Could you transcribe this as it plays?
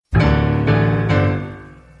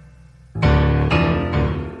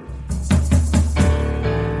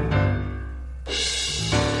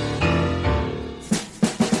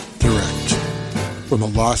from the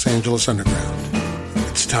Los Angeles Underground.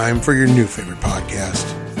 It's time for your new favorite podcast,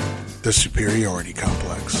 The Superiority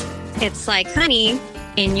Complex. It's like honey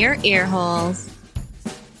in your ear holes.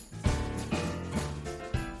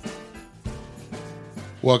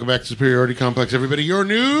 Welcome back to Superiority Complex, everybody. Your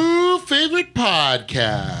new favorite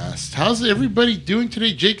podcast. How's everybody doing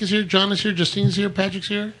today? Jake is here, John is here, Justine's here, Patrick's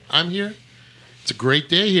here, I'm here. It's a great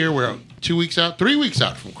day here. We're 3 weeks out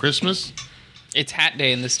from Christmas. It's hat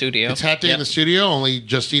day in the studio. It's hat day in the studio, only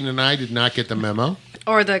Justine and I did not get the memo.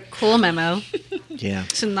 Or the cool memo. Yeah.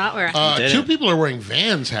 To not wear a hat. Two people are wearing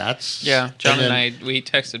Vans hats. Yeah, John and I, we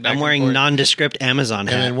texted back I'm wearing and forth. nondescript Amazon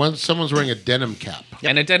hat. And then someone's wearing a denim cap.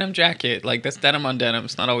 And a denim jacket. Like, that's denim on denim.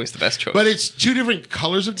 It's not always the best choice. But it's two different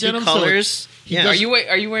colors of denim. colors. Yeah. Are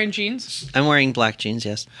you wearing jeans? I'm wearing black jeans,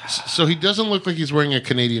 yes. So he doesn't look like he's wearing a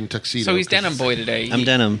Canadian tuxedo. So he's denim boy today. I'm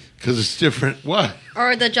denim. Because it's different. What?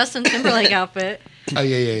 Or the Justin Timberlake outfit Oh,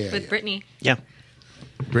 yeah. with Britney Yeah.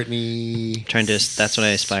 Brittany. That's what I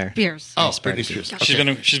aspire. Spears. Oh, aspire Britney to be.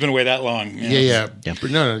 Spears. She's been away that long. Yeah. Yeah.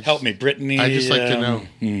 No. Help me, Brittany. I just like to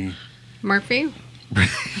know. Murphy.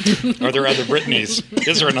 Are there other Britneys?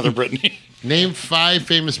 Is there another Brittany? Name 5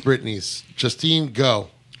 famous Britneys. Justine, go.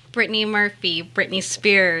 Brittany Murphy. Britney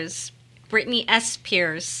Spears. Britney S.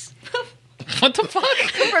 Pierce. What the fuck?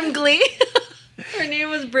 From Glee. Her name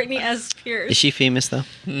was Britney S. Pierce. Is she famous, though?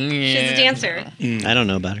 She's a dancer. I don't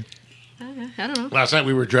know about her. I don't know. Last night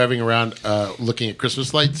we were driving around looking at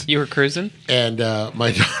Christmas lights. You were cruising? And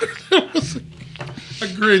my daughter was a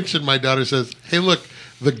Grinch, and my daughter says, "Hey, look,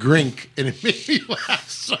 the Grink," and it made me laugh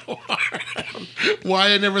so hard.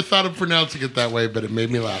 Why I never thought of pronouncing it that way, but it made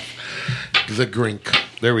me laugh. The Grink.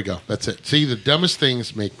 There we go. That's it. See, the dumbest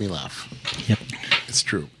things make me laugh. Yep. It's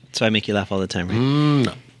true. So I make you laugh all the time, right?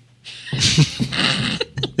 No.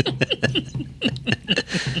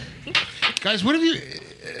 Guys, what have you...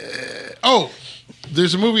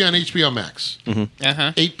 there's a movie on HBO Max. Uh-huh.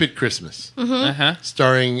 8-Bit Christmas. Uh-huh.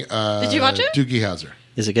 Starring Did you watch it? Doogie Howser.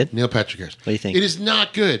 Is it good? Neil Patrick Harris. What do you think? It is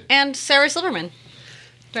not good. And Sarah Silverman.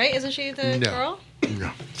 Right? Isn't she the No. girl?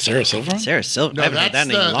 No. Sarah Silverman? Sarah Silver. No, I haven't heard that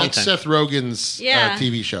name in a long that's time. Seth Rogen's Yeah.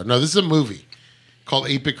 TV show. No, this is a movie called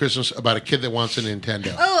 8-Bit Christmas about a kid that wants a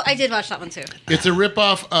Nintendo. Oh, I did watch that one too. It's a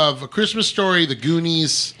ripoff of A Christmas Story, The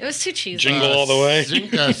Goonies, It was too cheesy. Jingle all the way.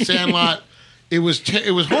 Sandlot. It was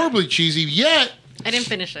horribly cheesy, yet I didn't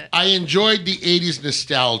finish it. I enjoyed the 80s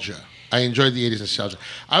nostalgia. I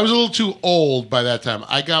was a little too old by that time.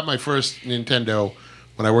 I got my first Nintendo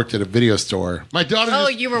when I worked at a video store. My daughter Oh,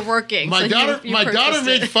 you were working. My so daughter you my daughter purchased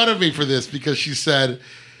made it. fun of me for this because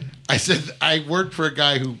I said I worked for a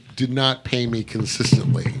guy who did not pay me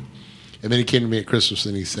consistently. And then he came to me at Christmas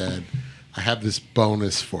and he said, "I have this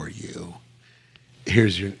bonus for you.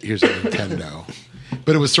 Here's a Nintendo."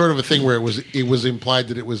 But it was sort of a thing where it was implied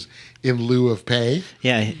that it was in lieu of pay.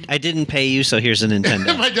 Yeah, I didn't pay you, so here's a And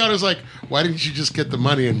Nintendo. my daughter's like, "Why didn't you just get the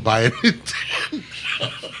money and buy a Nintendo?"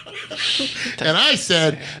 And I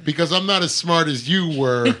said, "Because I'm not as smart as you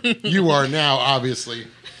were. You are now, obviously."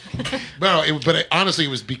 But honestly, it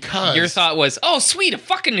was because Your thought was, oh, sweet, a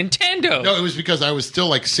fucking Nintendo. No, it was because I was still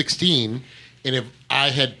like 16, and if I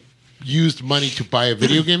had used money to buy a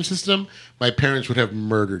video game system, my parents would have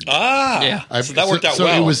murdered me. Yeah. So that worked out so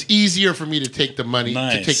well. it was easier for me to take the money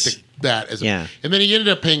Nice. to take that as Yeah. and then he ended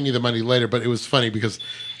up paying me the money later. But it was funny because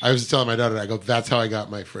I was telling my daughter, I go, "That's how I got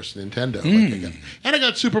my first Nintendo." And I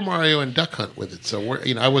got Super Mario and Duck Hunt with it, so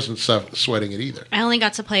I wasn't sweating it either. I only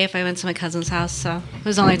got to play if I went to my cousin's house, so it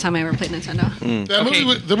was the only time I ever played Nintendo. That Okay,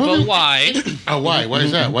 the but movie. why? Oh, why? Why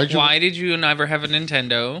is that? Why did you never have a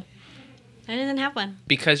Nintendo? I didn't have one.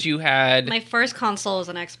 Because you had... My first console was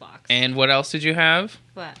an Xbox. And what else did you have?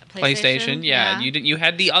 What? PlayStation. Yeah, you didn't. You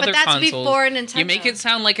had the other that's consoles. before Nintendo. You make it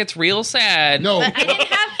sound like it's real sad. No, But I didn't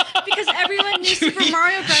have because everyone knew Super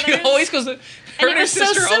Mario Brothers. She always goes. Her it and her was so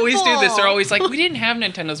sister always do this. simple. They're always like, "We didn't have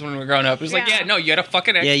Nintendos when we were growing up." It was like, Yeah. "Yeah, no, you had a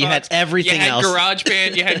fucking Xbox. Yeah, you had everything You had else.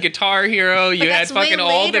 GarageBand. You had Guitar Hero. You had that's way fucking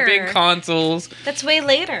all the big later. consoles." That's way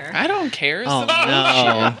later. I don't care. Oh,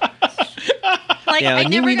 no. Like Yeah, I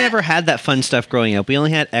we got- never had that fun stuff growing up. We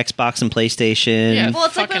only had Xbox and PlayStation. Yeah. Well,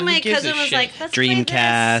 it's like when Fucking my who gives a cousin was shit? like, "Let's play this,"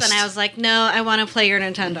 Dreamcast. and I was like, "No, I want to play your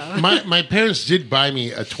Nintendo." my parents did buy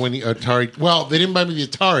me a Atari. Well, they didn't buy me the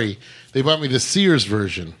Atari. They bought me the Sears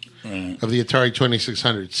version of the Atari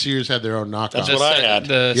 2600. Sears had their own knockoff. That's what I had.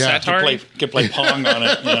 The Yeah. Saturn. Could play Pong on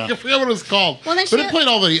it. Yeah. I forgot what it was called. Well, then but she- it played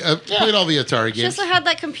all the Atari She games. also had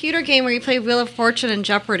that computer game where you play Wheel of Fortune and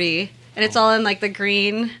Jeopardy, and it's all in like the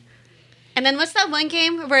green. And then what's that one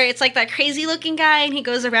game where it's like that crazy looking guy and he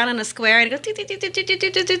goes around in a square and he goes. "Toot, toot, toot, toot, toot,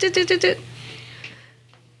 toot, toot, toot, toot, toot, toot."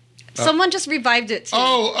 Someone just revived it too.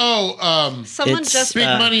 Someone It's, just Big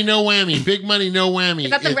revived money, no whammy. Big money, no whammy.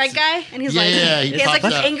 Is that the red guy? And he's Yeah, he he has like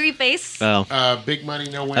pops this up. angry face. Oh. Big money,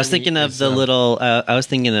 no whammy. I was thinking of is, the little. I was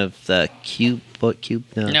thinking of the cube. What cube?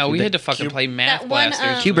 No, we Cubert. had to fucking play Math That one, Blasters when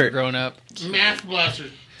we were Cubert. growing up. Math Blaster.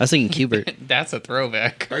 I was thinking Cubert. That's a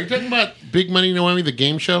throwback. Are you talking about Big Money, No Whammy, the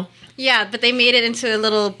game show? Yeah, but they made it into a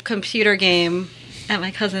little computer game at my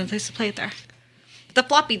cousin's. I used to play it there. The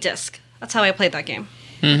floppy disk. That's how I played that game.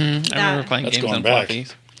 I remember playing That's games going on back.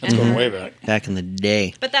 floppies. That's going way back. Back in the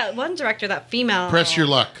day. But that one director, that female. Press Your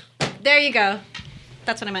Luck. There you go.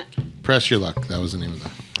 That's what I meant. Press Your Luck. That was the name of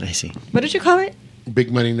that. I see. What did you call it?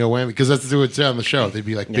 Big money, no whammy. Because that's what it would say on the show. They'd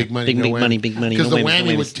be like, big money, Big, no big whammy. money, big money, Because no the whammies,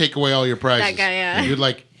 no whammy would whammies. take away all your prizes. That guy, yeah. You'd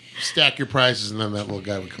like stack your prizes, and then that little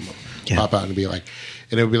guy would come up, Yeah. pop out, and be like,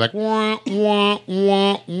 and it would be like, wah, wah,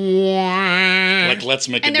 wah, wah. Like, let's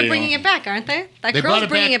make And a they're deal. bringing it back, aren't they? That They girl's brought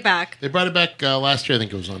bringing it back. They brought it back last year, I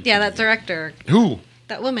think it was on. Yeah, TV. that director, Who?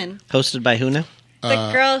 that woman, Hosted by who now?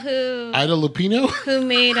 the girl who Ida Lupino?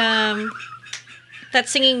 made that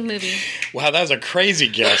singing movie. Wow, that was a crazy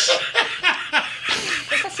guess.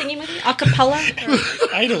 What's that singing movie? Acapella.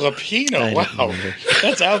 Or- Ida I Lupino. don't Wow, remember.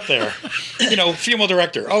 that's out there. Female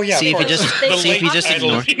director. Oh yeah. See, of if you course. just The see if you late just Ida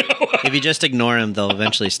ignore Lupino. if you just ignore him, they'll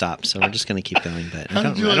eventually stop. So we're just gonna keep going. But I How did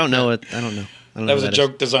don't, you like I don't know that? what I don't know. I don't know That was who a is.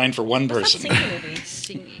 joke designed for one What's person. that singing movie?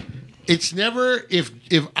 Singing. It's never, if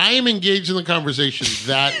I am engaged in the conversation,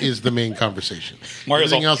 that is the main conversation.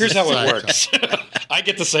 Mario's Everything all, else here's is how it side works. talk. I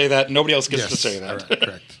get to say that. Nobody else gets Yes, to say that.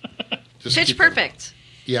 Correct. Just Pitch keep going. Perfect.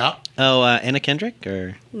 Yeah. Oh, Anna Kendrick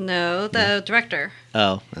or No, the director.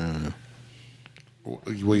 oh, I don't know.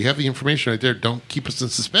 Well, you have the information right there. Don't keep us in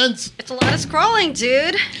suspense. It's a lot of scrolling,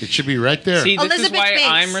 dude. It should be right there. See, this Elizabeth is why Banks.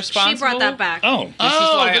 I'm responsible. She brought that back. Oh, This is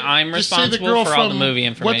why I'm just say the responsible girl for all the from- movie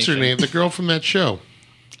information. What's her name? The girl from that show.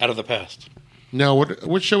 out of the past. No,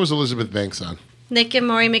 what show was Elizabeth Banks on? Nick and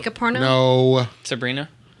Maury make a porno. No, Sabrina?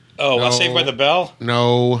 Oh, No. Saved by the Bell.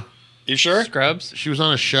 no. You sure? Scrubs? She was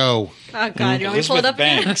on a show. Oh God, you want me to pull it Elizabeth up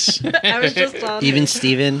again? Banks. I was just on Even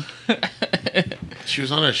Steven, She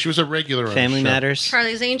was a regular on Family a show. Matters.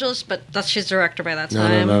 Charlie's Angels, but she's director by that No,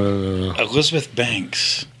 time. no. Elizabeth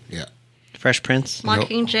Banks. Yeah. Fresh Prince.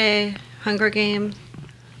 Mockingjay, Hunger Games,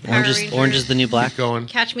 Orange is, Rangers. Orange is the New Black. Keep going.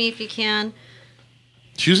 Catch Me If You Can,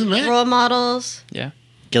 She was in that. Role Models, Yeah.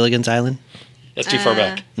 Gilligan's Island. That's too far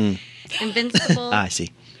back. Invincible, Ah, I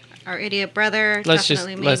see. Our Idiot Brother. Let's just-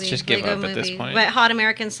 Definitely let's Maybe, just give Lego up at this Movie, point. But Hot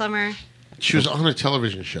American Summer, She was on a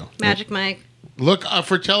television show. Magic Mike. Look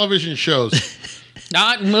for television shows.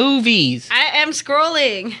 Not movies. I am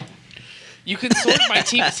scrolling. You can sort by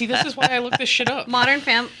TV. See, this is why I look this shit up. Modern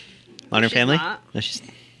Family. Modern She's Family. not. No, she's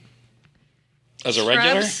As a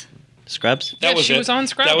regular? Scrubs. That Yeah, was she it. was on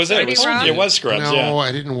Scrubs. That was it. It Thirty was, Rock. it was Scrubs, no, yeah.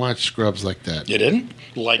 I didn't watch Scrubs like that. You didn't?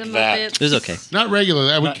 Like The that. Muppets. It was okay. Not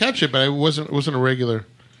regular. I would catch it, but it wasn't a regular.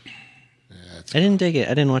 I didn't dig it.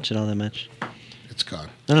 I didn't watch it all that much. It's gone.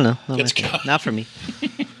 I don't know. Not, It's my thing. gone. Not for me.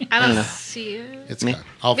 I don't know. see it. It's Me? gone.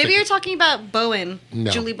 I'll Maybe fix you're it. talking about Bowen.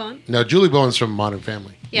 No. Julie Bowen. No, Julie Bowen's from Modern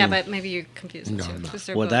Family. Yeah, but maybe you're confused. No, too, I'm not. 'cause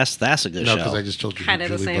they're Well, both- that's a good No, show. because I just told you Kinda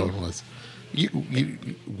who the Julie same. Bowen was. You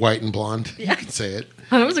white and blonde. You can say it.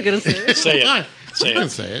 I was gonna say it. Say Fine. it. You Say can it.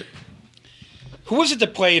 say it. Who was it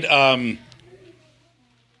that played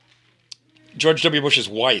George W. Bush's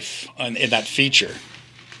wife in that feature?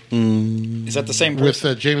 Is that the same person?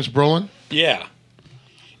 With James Brolin. Yeah.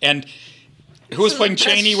 And who was is playing the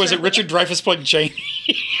best Cheney? Was it show. Richard Dreyfuss playing Cheney?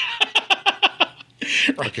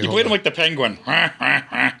 Okay, He hold played him on. like the penguin.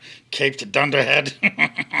 Caped Dunderhead.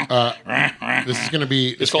 This is going to be.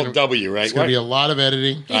 It's called W, right? It's going to be a Why- lot of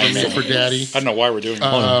editing for me for Daddy. I don't know why we're doing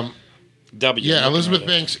that. W. Yeah, Elizabeth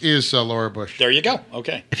Banks is Laura Bush. There you go.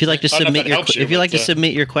 Okay. If you'd like to I don't know submit if that your helps you, if you'd like but, to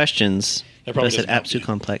submit your questions, that probably press at doesn't help you. Apsu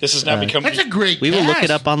Complex. This has now become. That's a great. We will look cast.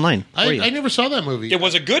 it up online for you. I never saw that movie. It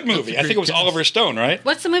was a good movie. That's a I think it was great cast. Oliver Stone, right?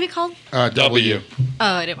 What's the movie called? W. Oh,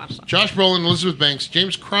 I didn't watch that. Josh Brolin, Elizabeth Banks,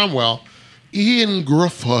 James Cromwell, Ian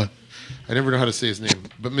Gruffa. I never know how to say his name,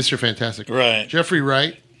 but Mr. Fantastic. Right. Jeffrey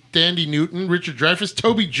Wright, Dandy Newton, Richard Dreyfuss,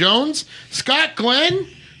 Toby Jones, Scott Glenn,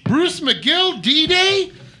 Bruce McGill,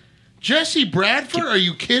 D-Day, Jesse Bradford. Are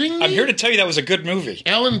you kidding me? I'm here to tell you that was a good movie.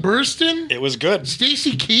 Ellen Burstyn, It was good.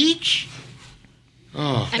 Stacy Keach.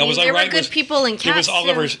 I Now, mean, was I there right? were good Was- people in It cast. was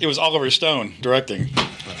Oliver. too. It was Oliver Stone directing.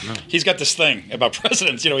 He's got this thing about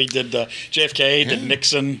presidents. He did JFK, did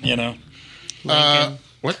Nixon.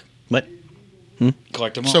 What? What?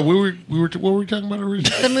 Collect them all. So we were. What were we talking about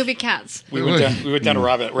originally? The movie Cats. we went down a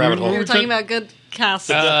rabbit We hole. We were were talking talking- about good cast.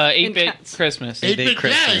 in 8-bit Cats. Christmas. 8-bit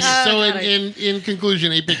Christmas. yes. So got in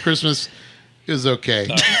conclusion, 8-bit Christmas is okay.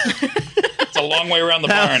 It's a long way around the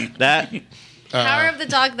barn. That Power of the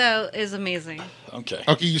Dog, though, is amazing. Okay.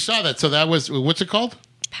 Okay, you saw that. So that was what's it called?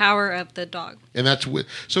 Power of the Dog. And that's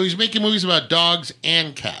so he's making movies about dogs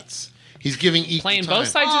and cats. He's giving equal Playing time. both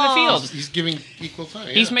sides of the field. He's giving equal time.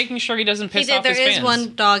 He's yeah. making sure he doesn't piss He did. off There his is fans.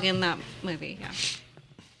 one dog in that movie.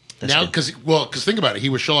 Yeah. now because think about it, he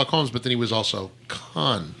was Sherlock Holmes, but then he was also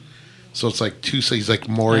Khan. So it's like so he's like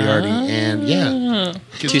Moriarty and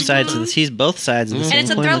Two sides of this. He's both sides of the same And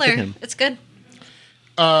it's a coin. Look at thriller. him. It's good.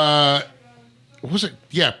 What was it?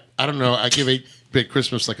 Yeah, I don't know. I give 8-Bit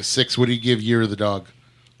Christmas like a 6. What do you give Year of the Dog?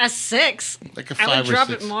 A 6. Like a I 5 would or drop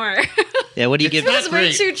 6. it more. Yeah, what do you It's give? not It was way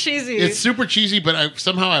great. too cheesy. It's super cheesy, but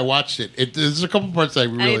somehow I watched it. There's a couple parts I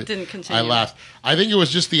really didn't continue. I laughed. I think it was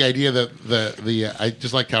just the idea that the I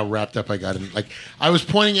just liked how wrapped up I got in. Like I was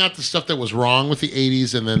pointing out the stuff that was wrong with the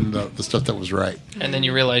 '80s, and then the stuff that was right. And then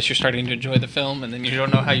you realize you're starting to enjoy the film, and then you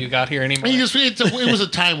don't know how you got here anymore. And it was a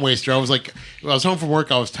time waster. I was like, I was home from work.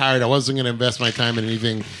 I was tired. I wasn't going to invest my time in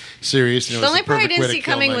anything serious. And it the was only part I perfect way didn't to see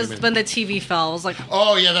kill coming 90 was minutes. when the TV fell. I was like,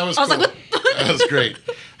 Oh yeah, that was. I was cool. like, what? That was great.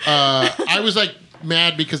 I was like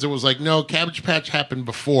mad because it was like no, Cabbage Patch happened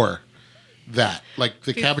before that. Like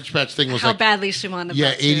the Cabbage Patch thing was how like badly she wanted yeah,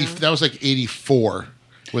 that too. 80. That was like 84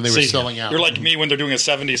 when they were See, selling out. You're like me when they're doing a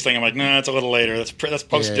 70s thing. I'm like, nah, it's a little later. That's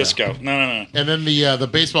post-disco. No. And then the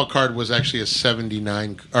baseball card was actually a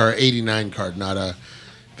 79 or 89 card, not a.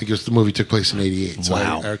 I think it was the movie took place in 88. So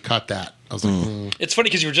Wow. I caught that. I was like, It's funny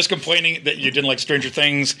because you were just complaining that you didn't like Stranger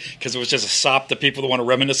Things because it was just a sop to people that want to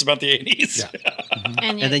reminisce about the 80s. Yeah.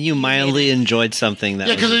 And And then you mildly enjoyed something that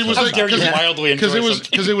Yeah, because it was How like dare you mildly enjoy something.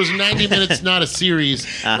 because it was 90 minutes, not a series,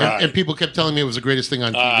 and people kept telling me it was the greatest thing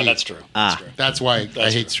on TV. That's true. That's why I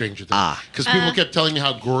hate Stranger Things. Because people kept telling me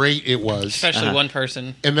how great it was, Especially one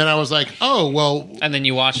person. and then I was like, oh well. And then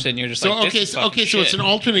you watched it, and you're just So like, this is fucking so it's shit. an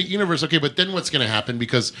alternate universe. Okay, but then what's going to happen?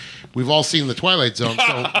 Because we've all seen the Twilight Zone.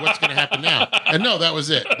 So what's going to happen now? And no, that was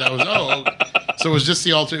it. That was so it was just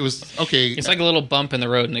the alternate. It was okay. It's like a little bump in the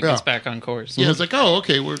road, and it Yeah. gets back on course. yeah, it's like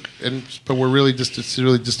okay, but we're really just it's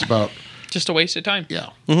really just about Just a waste of time. yeah.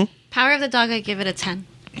 Power of the Dog, I give it a 10.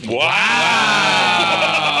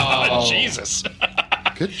 Wow. Jesus.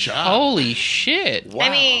 Good job. Holy shit. Wow. I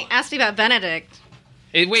mean, ask me about Benedict.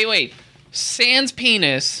 Wait. Sans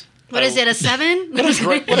penis. What is it, a 7? What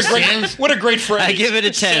a great phrase. I give it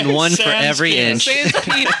a 10, one for Sans every penis. inch. Sans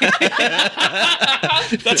penis.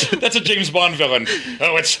 That's a James Bond villain.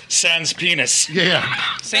 Oh, it's Sans penis. Yeah.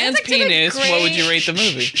 Sans That's actually penis. What would you great. rate the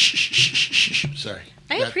movie? Sorry.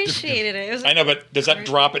 I appreciated it. It was I know, but does that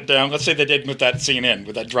drop it down? Let's say they did with that scene in.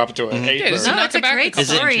 Would that drop it to an 8? Yeah, does it No, knock it's it a back great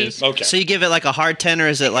couple story. inches? Okay. So you give it like a hard 10 or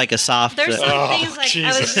is it like a soft? There's some Oh, things like I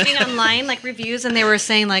was Jesus. reading online, like reviews, and they were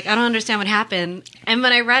saying like I don't understand what happened. And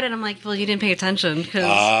when I read it, I'm like, well, you didn't pay attention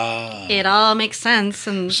because it all makes sense,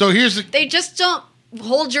 and So here's the. they just don't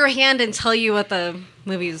hold your hand and tell you what the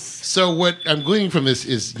movie's. So what I'm gleaning from this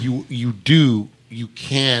is you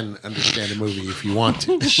can understand a movie if you want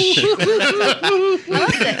to. I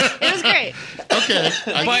loved it. It was great. Okay.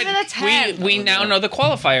 Give it a 10. We now know the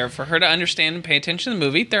qualifier. For her to understand and pay attention to the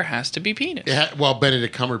movie, there has to be penis. Well,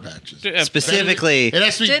 Benedict Cumberbatch. Specifically, It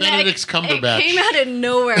has to be Didn't I- Benedict's Cumberbatch. It came out of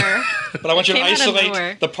nowhere. But I want you to Came out of nowhere.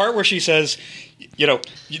 isolate the part where she says, you know,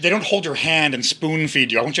 they don't hold your hand and spoon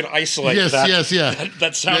feed you. I want you to isolate Yes, that, yes, yeah.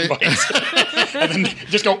 that sound bite. And then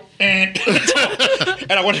just go, and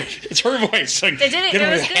I want it's her voice saying, They did it. they It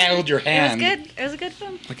don't was good. hold your hand. It was good. It was a good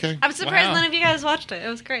film. Okay. I'm surprised Wow. none of you guys watched it. It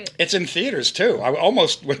was great. It's in theaters, too. I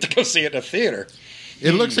almost went to go see it in a theater.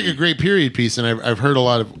 It looks like a great period piece, and I've heard a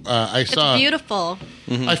lot of. I saw. It's beautiful.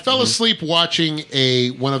 I fell asleep watching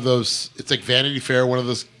one of those. It's like Vanity Fair. One of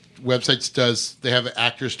those websites does. They have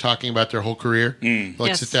actors talking about their whole career. Like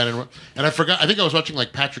Yes. sit down and I forgot. I think I was watching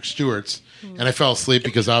like Patrick Stewart's, and I fell asleep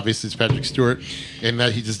because obviously it's Patrick Stewart, and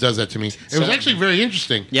that he just does that to me. It was actually very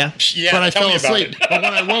interesting. yeah. Yeah, But I tell fell me about asleep. it. But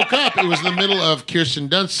when I woke up, it was in the middle of Kirsten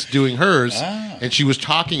Dunst doing hers, and she was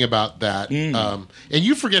talking about that. And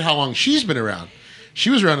you forget how long she's been around. She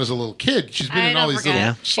was around as a little kid. She's been I in all don't these forget. little.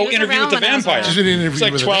 Yeah. She Oh, was Interview around with the when I was Vampire. around. She's been in It's interviews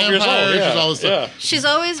like with 12 a years vampire. old. She's all this stuff. Yeah. She's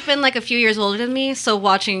always been like a few years older than me, so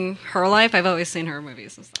watching her life, I've always seen her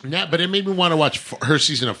movies and stuff. Yeah, but it made me want to watch her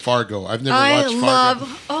season of Fargo. I've never I watched Fargo.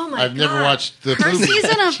 love. Oh my god! I've never watched the her movie.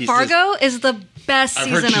 season of Jesus. Fargo is the best I've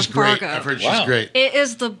heard season she's of great. Fargo. I've heard she's Wow. great. It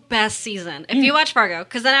is the best season. If you watch Fargo,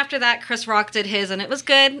 because then after that, Chris Rock did his, and it was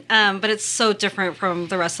good. But it's so different from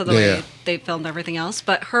the rest of the way Yeah. they filmed everything else.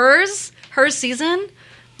 But her season,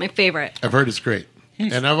 my favorite. I've heard it's great.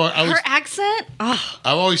 And I've always, Her accent, oh,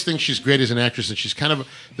 I've always think she's great as an actress, and she's kind of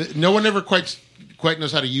no one ever quite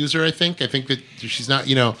knows how to use her. I think that she's not,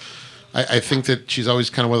 I think that she's always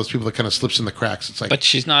kind of one of those people that kind of slips in the cracks. It's like, But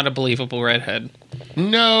she's not a believable redhead.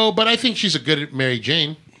 no, but I think she's a good Mary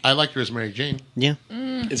Jane. I liked her as Mary Jane. Yeah.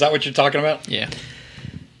 Is that what you're talking about? Yeah.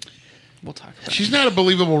 We'll talk about She's not a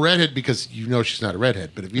believable redhead because you know she's not a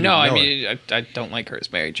redhead. But if you No, don't I know mean, I don't like her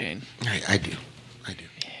as Mary Jane. her, I do.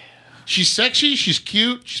 She's sexy. She's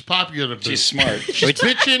cute. She's popular. She's smart. She's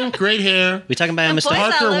bitching. Great hair. We talking about Emma boy Stone?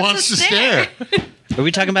 that Parker loves wants to to stare. Are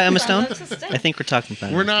we talking about Emma Stone? loves to stare. I think we're talking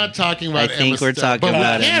about. We're Emma not Stone. talking about. I think Emma we're Stone, talking but we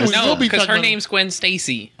about can. Emma We'll No, still be because talking her about- name's Gwen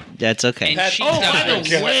Stacy. That's okay. And she Oh, by does.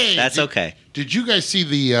 the way, That's okay. Did you guys see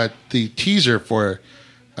the teaser for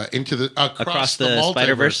into the across the multiverse?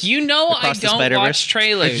 Spider-Verse? You know I Across the don't Spider-Verse? watch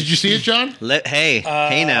trailers. Did you see it, John?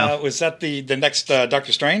 Hey now. Was that the next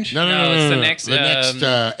Doctor Strange? No, it's the next, The next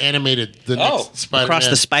animated. The Oh. next Spider-Man. Across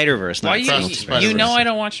the Spider-Verse, Why not Across you, the Across Spider-Verse. you know I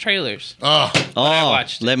don't watch trailers. Oh, I Oh,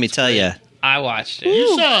 watched it. let me tell you. I watched it.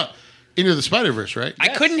 you saw Into the Spider-Verse, right? I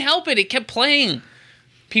couldn't help it. It kept playing.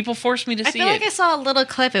 People forced me to I see feel like I it. saw a little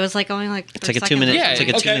clip. It was like only like It's like a 3 2 minute. Yeah, It's like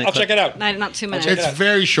a okay, 2 minute I'll clip. check it out. Not 2 minutes. check it It's out.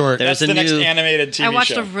 very short. There's That's a the next new animated TV I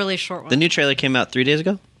watched show. a really short one. the new trailer came out 3 days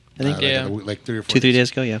ago. I think Yeah. like 3 or 4. 2-3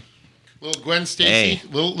 days ago. Yeah. Little Gwen Stacy, Hey.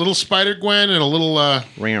 little Spider Gwen, and a little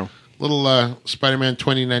Real. Spider-Man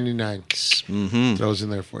 2099 Mm-hmm. throws in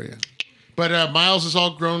there for you. But Miles is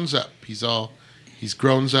all grown up. He's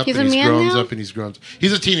grown up He's and a he's man grown now? up and he's grown.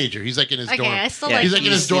 He's a teenager. He's like in his Okay, dorm. I still Yeah, like. He's like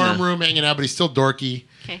in his you dorm know. room hanging out, but he's still dorky.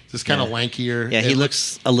 Okay. Just kind of lankier. Yeah, he It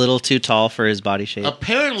looks a little too tall for his body shape.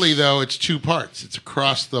 Apparently, though, it's 2 parts. It's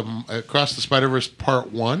across the Spider-Verse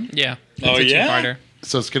Part 1. Yeah. Oh, It's a yeah? two-parter.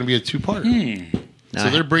 So it's going to be a 2-parter. Now So I-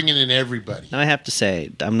 they're bringing in everybody. Now I have to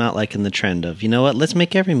say, I'm not liking the trend of, you know what? Let's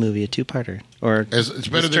make every movie a 2-parter, or It's better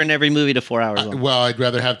let's than- turn every movie to 4 hours long. Well, I'd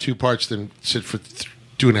rather have 2 parts than sit for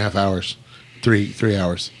 2.5 hours, 3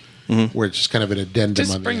 hours, where it's just kind of an addendum.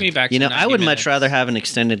 Just on bring the me back. You to know, I 90 would minutes. much rather have an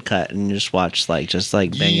extended cut and just watch bang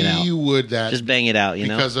it out. You would that Just bang it out, you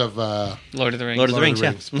know. because of Lord of the Rings. Lord of the Rings,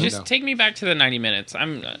 yeah. but Just no. take me back to the 90 minutes.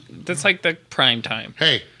 That's like the prime time.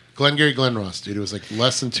 Hey, Glengarry Glen Ross, dude. It was like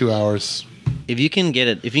less than 2 hours. If you can get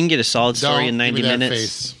a solid story in 90 give me that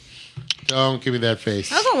minutes, face. Don't give me that face.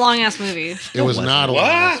 That was a long ass movie. It was not a What?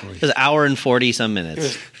 long it movie. was an hour and 40 some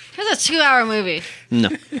minutes. It was a 2-hour movie. No,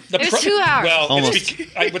 The It was 2 hours. Well, Almost.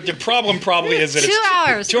 but the problem probably is that 2 it's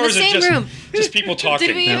hours 2 in the hours of same just, room. just people talking.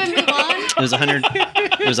 Did we even move on? it was 100.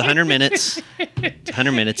 It was 100 minutes. It's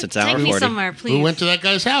 100 minutes. It's an hour Take me 40. somewhere, please. We went to that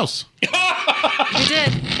guy's house. We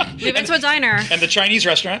did. We went to a diner. And the Chinese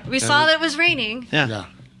restaurant. We saw that it was raining. Yeah. Yeah.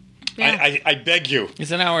 Yeah. I beg you,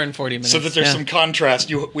 It's an hour and 40 minutes. so that there's Yeah. some contrast.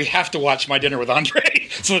 We have to watch My Dinner with Andre.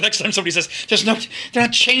 So the next time somebody says, they're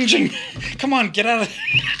not changing. Come on, get out of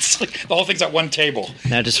it's like the whole thing's at one table.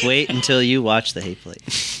 Now just wait until you watch The Hateful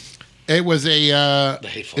Eight. It was a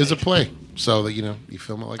Hateful it was a Eight. play. So that you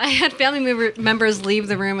film it like I had family members leave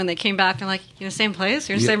the room and they came back and like, you know, same place?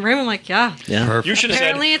 You're in the Yeah. same room? I'm like, yeah. Yeah. perfect. You should have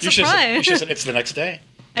Apparently said, it's you a should have play. said, you should have said it's the next day.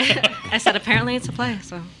 I said, apparently it's a play.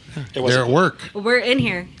 So It was They're at work. we're in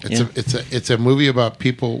here. It's a movie about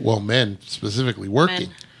people, well, men specifically working.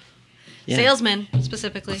 Men. Yeah. Salesmen,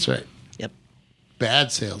 specifically. That's right. Yep.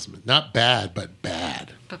 Bad salesman, not bad, but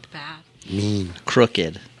bad, But bad. mean.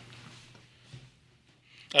 Crooked.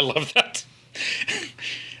 I love that.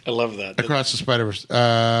 I love that. Across the Spider-Verse.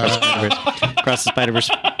 Across the Spider-Verse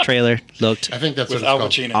trailer looked I think that's With what Al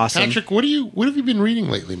it's called. Pacino. awesome. Patrick, what have you been reading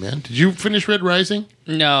lately, man? Did you finish Red Rising?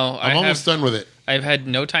 no, I'm almost done with it. I've had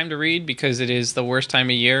no time to read because it is the worst time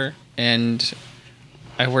of year, and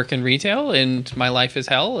I work in retail, and my life is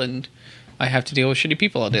hell, and I have to deal with shitty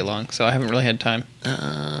people all day long, so I haven't really had time.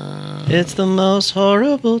 It's the most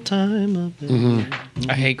horrible time of the year.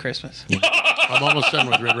 I hate Christmas. I'm almost done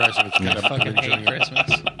with Red Rising. It's kind I of, I'm fucking hate enjoying it.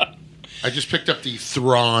 Christmas. I just picked up the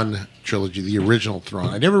Thrawn trilogy, the original Thrawn.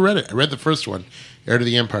 I never read it. I read the first one, Heir to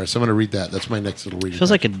the Empire, so I'm going to read that. That's my next little reading.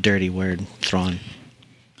 Feels like a dirty word, Thrawn.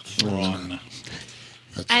 Thrawn.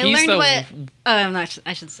 I He's learned the- what. Oh, I'm not,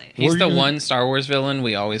 I should say it. He's Were the you- one Star Wars villain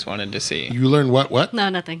we always wanted to see. You learn what? No,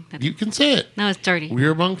 nothing. You can say it. No, it's dirty.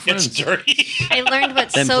 We're among friends. It's dirty. I learned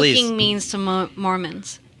what Then soaking please. means to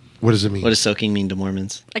Mormons. What does it mean? What does soaking mean to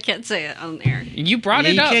Mormons? I can't say it on air. You brought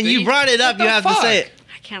it up. You brought it up. What You the have to say fuck? it.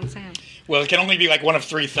 I can't say it. Well, it can only be like one of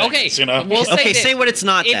three things. Okay, You know. we'll say Okay, this. say what it's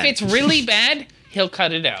not If then. it's really bad, he'll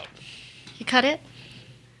cut it out. You cut it?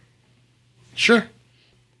 Sure.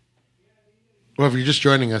 Well, if you're just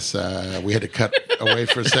joining us, we had to cut away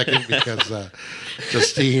for a second because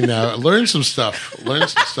Justine learned some stuff.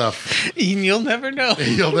 You'll never know.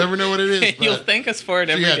 You'll never know what it is. You'll but thank us for it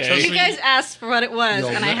every yeah, day. trust You me. guys asked for what it was, You'll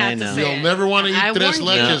and I ne- had I to know. say You'll it. never want to I eat tres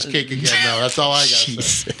warned you. leches cake again. No, that's all I got to say.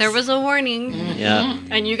 Jeez. There was a warning, Yeah.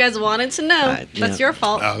 and you guys wanted to know. Yeah. That's your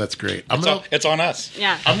fault. Oh, that's great. It's on us.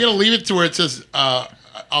 Yeah. I'm gonna leave it to where it says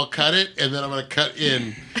I'll cut it, and then I'm gonna cut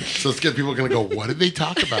in. So let's get people are gonna go. What did they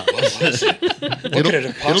talk about?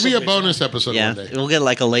 It'll be a bonus episode Yeah. one day. We'll get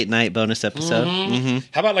like a late night bonus episode. Mm-hmm.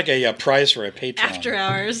 How about like a prize for a Patreon? After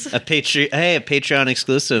hours. A Patreon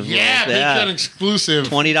exclusive. Yeah, Patreon exclusive.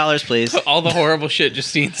 $20, please. All the horrible shit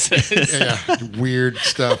Justine says. Yeah, weird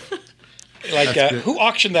stuff. Like who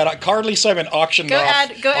auctioned that? Carly Simon auctioned Go off.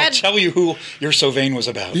 add- go I'll add- tell you who You're So Vain was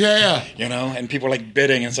about. Yeah. You know, and people are like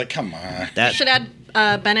bidding, and it's like, come on. That, Should add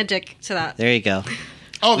Benedict to that. there you go.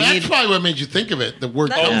 Oh, that's need- probably what made you think of it. The word.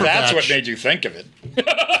 That's- Oh, Cumberbatch. that's what made you think of it.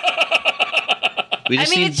 We I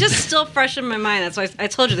just mean, need, it's just still fresh in my mind. That's why I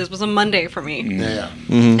told you this was a Monday for me. Yeah.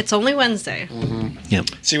 It's only Wednesday. Yep.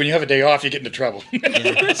 See, when you have a day off, you get into trouble.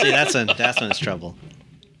 Yeah. See, that's when it's trouble.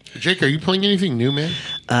 Jake, are you playing anything new, man?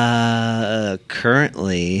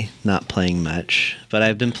 Currently not playing much, but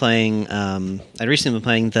I've been playing. I'd recently been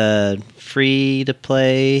playing the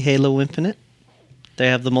free-to-play Halo Infinite. They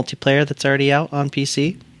have the multiplayer that's already out on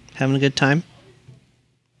PC. Having a good time.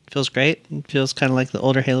 Feels great. It feels kind of like the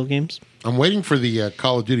older Halo games. I'm waiting for the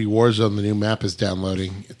Call of Duty Warzone. The new map is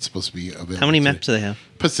downloading. It's supposed to be available. How many today. maps do they have?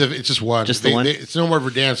 Pacific. It's just one. Just the one? It's no more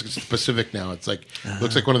Verdansk. It's the Pacific now. It's like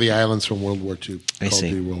looks like one of the islands from World War II. I Call see.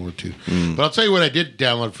 of Duty World War II. But I'll tell you what I did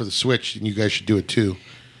download for the Switch, and you guys should do it too.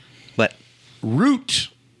 What? Root.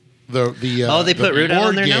 The Oh, they the put Root out on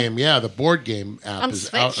board there now? game. Yeah, the board game app On is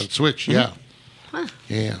Switch? out on Switch. Yeah.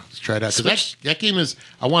 Yeah, let's try it out. 'Cause that game is.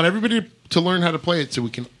 I want everybody to learn how to play it so we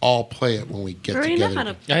can all play it when we get I already know together.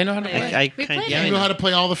 how to. I know how to play. I We kind played yeah, You I know know. how to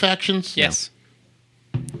play all the factions? Yes.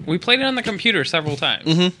 We played it on the computer several times.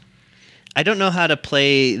 Mm-hmm. I don't know how to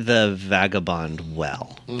play the Vagabond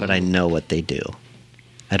well, but I know what they do.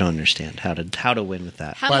 I don't understand how to win with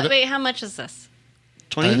that. How By how much is this?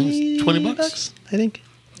 I think it's 20 bucks. I think.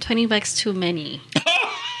 $20 too many.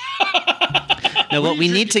 No, what we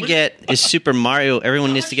need to get is Super Mario.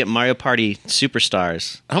 Everyone needs to get Mario Party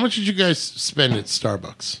Superstars. How much did you guys spend at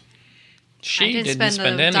Starbucks? She didn't didn't spend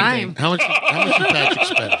spend a anything. dime. How much did Patrick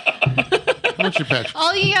spend? How much did Patrick?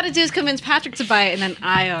 All you got to do is convince Patrick to buy it, and then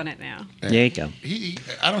I own it now. There you go.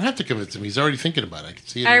 I don't have to convince him. He's already thinking about it. I can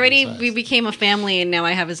see it. We became a family, and now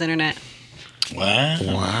I have his internet. Wow.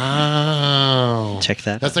 Wow. Check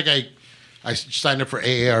that. That's like I signed up for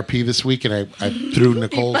AARP this week, and I threw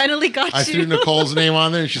Nicole. finally got I you. threw Nicole's name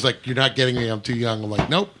on there, and she's like, "You're not getting me. I'm too young." I'm like,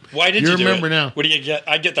 "Nope." Why did you do remember it? now? What do you get?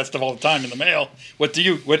 I get that stuff all the time in the mail. What do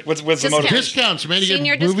you? What's the Discount. motivation? Discounts, man. You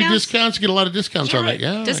Senior get movie discounts? discounts. You get a lot of discounts on that.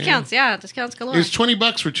 Yeah, Discounts, yeah, discounts Yeah. galore. It's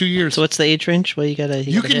 $20 for 2 years. So what's the age range? Well, you gotta.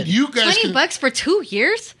 you gotta can. hit. You guys can. $20 for 2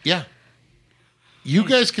 years? Yeah. You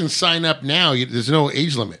guys can sign up now. There's no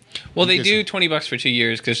age limit. Well, they You do guys- $20 for 2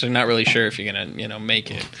 years because they're not really sure if you're gonna,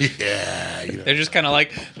 make it. Yeah. You know. They're just kind of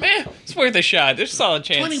like, it's worth a shot. There's a solid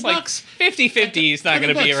chance. $20. Like 50-50 is not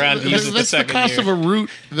going to be around to use it the That's the second cost year. of a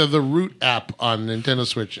Root, the Root app on Nintendo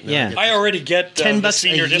Switch. Now Yeah. I get I already get $10 the a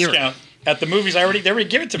senior year. discount at the movies. They already give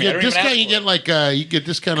it to me. I Yeah, don't even discount. ask You for get it. like you get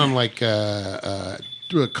discount on like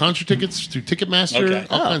concert tickets through Ticketmaster, Okay.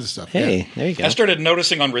 all kinds of stuff. Hey, Yeah. there you go. I started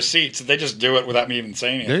noticing on receipts that they just do it without me even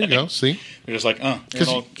saying There anything. you go. See, They're just like, oh, you're an because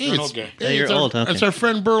old, you're an old guy. you're it's old, Our, okay. It's our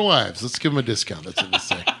friend Burl Ives. Let's give him a discount. That's what they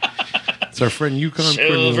say. It's our friend Yukon.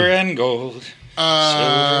 Silver Quinlan. and gold.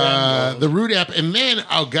 The Root app, and then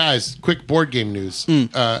guys, quick board game news.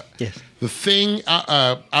 Yes. The Thing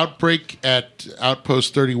Outbreak at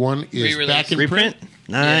Outpost 31 is Re-release. back in Reprint. print.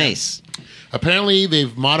 Nice. Apparently,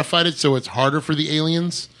 they've modified it so it's harder for the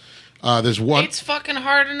aliens. There's one. It's fucking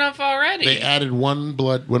hard enough already. They added one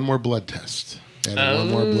more blood test.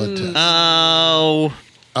 One more blood test. Oh.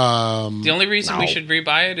 the only reason we should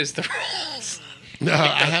rebuy it is the rules. No,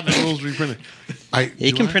 I have the rules reprinted.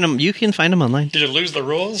 You can print them. You can find them online. Did you lose the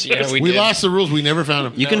rules? Yeah, We did. lost the rules. We never found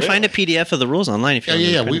them. You can find a PDF of the rules online if you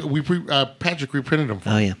Yeah, want. yeah, yeah. Patrick reprinted them. For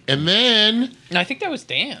Oh, me. yeah. And then No, I think that was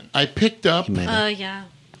Dan. I picked up. You might have. Yeah.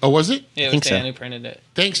 Oh, was it? Yeah, it was think Dan so. who printed it.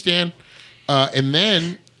 Thanks, Dan. And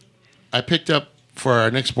then I picked up for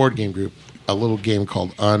our next board game group a little game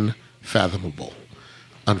called Unfathomable.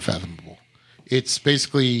 Unfathomable. It's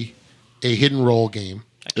basically a hidden role game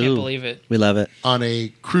I can't Ooh. believe it. We love it. on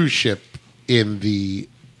a cruise ship in the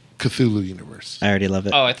Cthulhu universe. I already love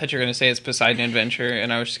it. Oh, I thought you were going to say it's Poseidon Adventure,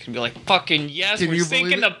 and I was just going to be like, fucking yes, Can we're you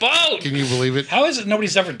sinking believe the boat. Can you believe it? How is it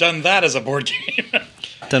nobody's ever done that as a board game?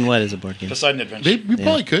 Then what is a board game? Poseidon Adventure. We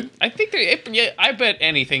probably could. I think I bet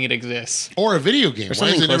anything it exists. Or a video game. Why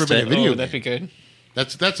something has it never close to been a it. video Oh, that'd be game? good.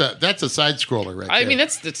 That's a side scroller right I there. mean,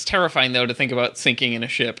 that's terrifying though to think about sinking in a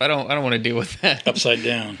ship. I don't want to deal with that. Upside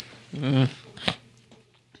down.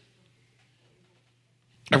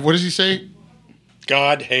 What does he say?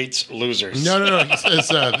 God hates losers. No. He says,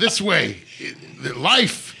 this way.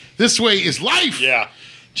 Life. This way is life. Yeah.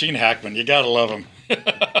 Gene Hackman. You gotta love him.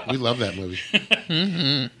 We love that movie.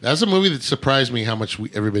 That was a movie that surprised me how much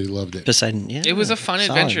everybody loved it. Poseidon, yeah. It was a fun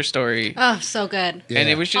solid. adventure story, Oh, so good. Yeah. and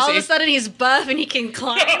it was just All of a sudden, he's buff and he can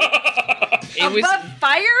climb it was above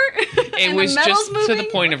fire. it and was the metals just moving. to the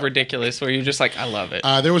point of ridiculous where you're just like, I love it.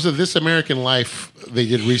 There was a This American Life they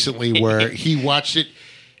did recently where he watched it.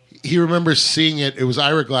 He remembers seeing it. It was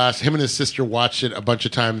Ira Glass. Him and his sister watched it a bunch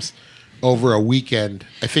of times over a weekend.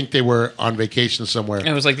 I think they were on vacation somewhere.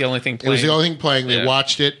 It was like the only thing It playing. was the only thing playing. They Yeah.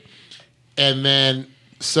 watched it. And then,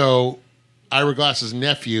 so Ira Glass's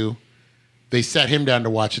nephew, they sat him down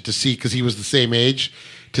to watch it to see, because he was the same age,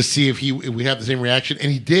 to see if we have the same reaction.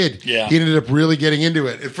 And he did. Yeah. He ended up really getting into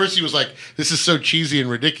it. At first he was like, this is so cheesy and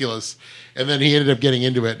ridiculous. And then he ended up getting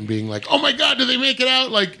into it and being like, oh my God, did they make it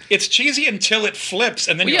out? Like, It's cheesy until it flips,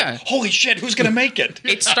 and then you're Yeah. like, holy shit, who's gonna make it?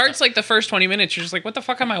 It starts like the first 20 minutes. You're just like, what the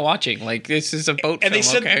fuck am I watching? Like, this is a boat And film. they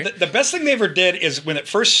said okay. the best thing they ever did is when it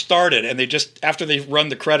first started, and they just, after they run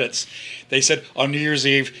the credits, they said on New Year's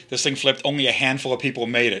Eve, this thing flipped, only a handful of people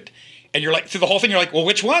made it. And you're like, through the whole thing, you're like, well,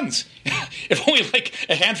 which ones? If only like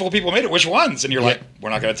a handful of people made it, which ones? And you're like, we're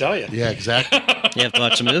not going to tell you. yeah, exactly. You have to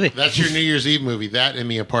watch the movie. That's your New Year's Eve movie. That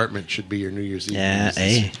and The Apartment should be your New Year's Eve Yeah, movies.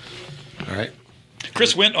 hey. All right.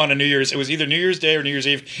 Chris went on a New Year's, it was either New Year's Day or New Year's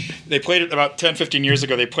Eve. They played it about 10, 15 years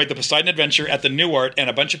ago. They played the Poseidon Adventure at the Newark, and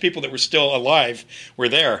a bunch of people that were still alive were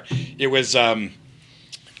there. It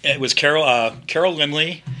was Carol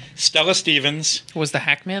Lindley, Stella Stevens. Was the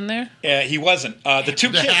Hackman there? He wasn't. The two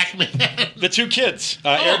The kids. Hackman. The two kids,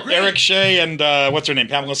 great. Eric Shea and what's her name,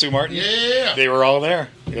 Pamela Sue Martin. Yeah. They were all there.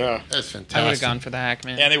 Yeah, That's fantastic. I would have gone for the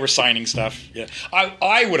Hackman. and they were signing stuff. Yeah,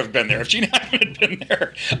 I would have been there if Gene Hackman had been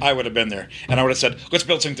there. I would have been there, and I would have said, "Let's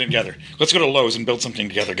build something together. Let's go to Lowe's and build something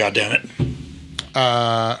together." God damn it!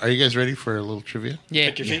 Are you guys ready for a little trivia? Yeah.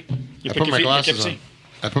 Pick your feet. You I pick put your my feet. glasses on.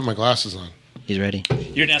 I put my glasses on. He's ready.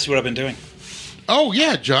 You didn't ask me what I've been doing. Oh,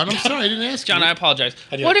 yeah, John. I'm sorry. I didn't ask John, you. I apologize.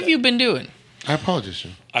 How do you What like have that? you been doing? I apologize,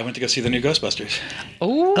 John. I went to go see the new Ghostbusters.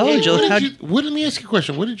 Oh, Oh, Joel, Let me ask you a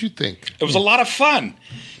question. What did you think? It was a lot of fun.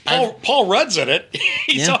 Paul Rudd's in it.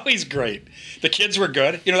 He's Yeah. always great. The kids were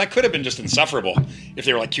good. You know, that could have been just insufferable if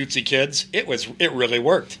they were like cutesy kids. It really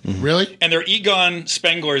worked. Really? And they're Egon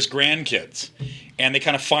Spengler's grandkids. And they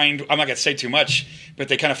kind of find, I'm not going to say too much, but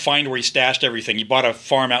they kind of find where he stashed everything. He bought a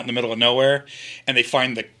farm out in the middle of nowhere, and they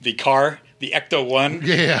find the car, the Ecto-1,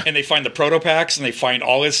 Yeah. and they find the Protopacks, and they find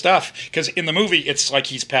all his stuff. Because in the movie, it's like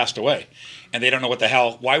he's passed away. And they don't know what the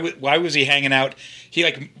hell. Why was he hanging out? He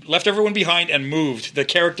like left everyone behind and moved. The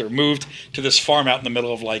character moved to this farm out in the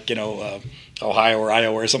middle of Ohio or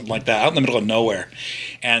Iowa or something like that, out in the middle of nowhere.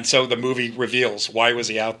 And so the movie reveals why was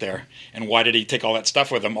he out there and why did he take all that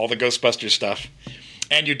stuff with him, all the Ghostbusters stuff.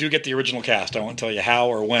 And you do get the original cast. I won't tell you how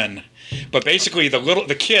or when, but basically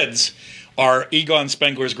the kids are Egon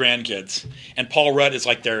Spengler's grandkids, and Paul Rudd is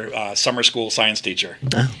like their summer school science teacher.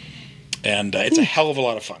 Oh. And it's a hell of a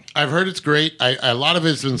lot of fun. I've heard it's great. A lot of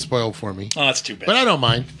it's been spoiled for me. Oh, that's too bad. But I don't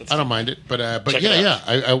mind. I don't mind it. But Check yeah, it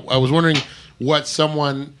yeah. I was wondering what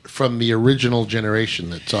someone from the original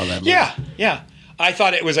generation that saw that movie. Yeah. I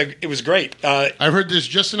thought it was great. I've heard there's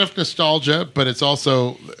just enough nostalgia, but it's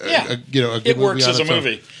also a good it works movie on as a its own.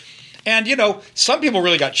 movie. And some people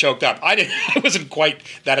really got choked up. I wasn't quite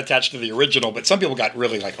that attached to the original, but some people got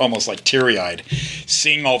really almost teary-eyed,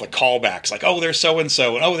 seeing all the callbacks. Like, oh, there's so and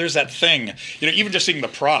so, and oh, there's that thing. Even just seeing the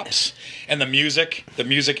props and the music. The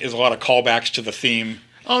music is a lot of callbacks to the theme,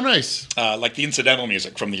 Oh, nice. like the incidental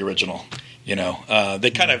music from the original.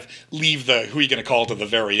 They kind of leave the who are you going to call to the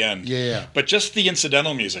very end. Yeah. But just the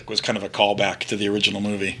incidental music was kind of a callback to the original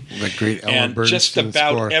movie. That great Ellen And just Bernstein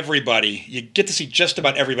about score. everybody, you get to see just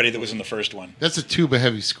about everybody that was in the first one. That's a tuba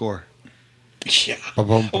heavy score. Yeah.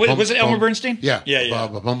 Ba-bum, ba-bum, Was it Elmer bum. Bernstein? Yeah. Yeah.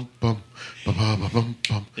 Ba-ba-bum, bum, ba-ba-ba-bum,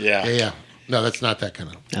 bum. Yeah. Yeah. No, that's not that kind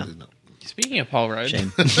of. No. speaking of Paul Rudd,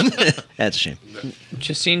 Shame. That's a shame.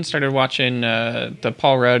 Justine started watching the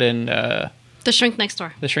Paul Rudd and The Shrink Next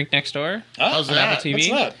Door. The Shrink Next Door. How's on that? Apple TV. What's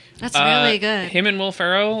that? That's really good. Him and Will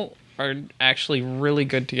Ferrell are actually really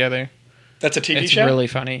good together. That's a TV It's show? really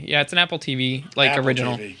funny. Yeah, it's an Apple TV Apple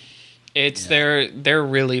original. TV. It's they're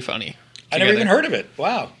really funny. I never together. even heard of it.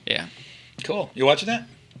 Wow. Yeah. Cool. You watching that?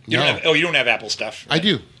 You No. you don't have Apple stuff. I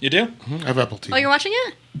do. You do? I have Apple TV. Oh, you're watching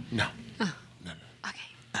it? No. Okay.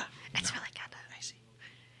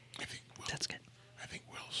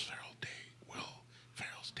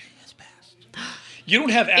 You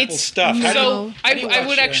don't have Apple It's stuff. How do so you- how do you I watch,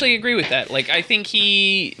 would actually agree with that. Like, I think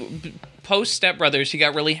he post Step Brothers, he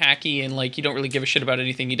got really hacky and like you don't really give a shit about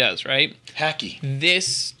anything he does, right? hacky.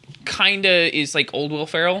 This kind of is like old Will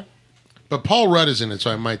Ferrell. But Paul Rudd is in it, so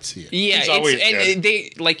I might see it. Yeah, He's always and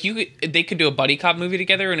good. they could do a buddy cop movie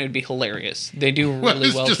together and it would be hilarious. They do What really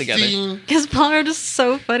is well together. Justine? Because Paul Rudd is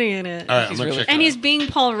so funny in it. All right, I'm He's gonna really check. And it he's out. being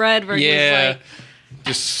Paul Rudd, where Yeah. he's like,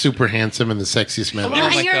 Just super handsome and the sexiest man. Oh Well,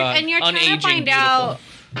 my and you're God. and you're trying Unaging, to find out.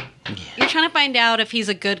 You're trying to find out if he's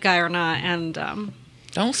a good guy or not, and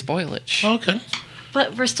Don't spoil it. Okay,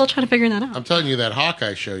 but we're still trying to figure that out. I'm telling you that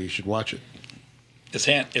Hawkeye show. You should watch it. Is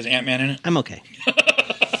Ant-Man in it? I'm okay.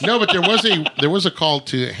 No, but there was a call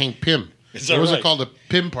to Hank Pym. Is that There was a right? call to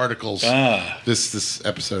Pym Particles. This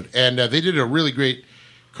episode, and they did a really great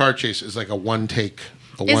car chase. It's like a one take,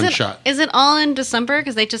 one shot. Is it all in December?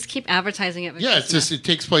 Because they just keep advertising it. for Yeah, it's Christmas. just it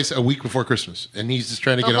takes place a week before Christmas, and he's just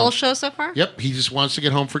trying to the get whole home. show so far. Yep, he just wants to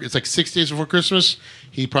get home for. It's like 6 days before Christmas.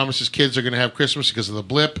 He promises kids are going to have Christmas because of the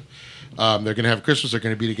blip. They're going to have Christmas. They're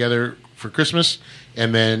going to be together for Christmas,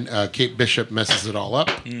 and then Kate Bishop messes it all up.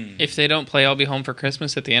 If they don't play I'll Be Home for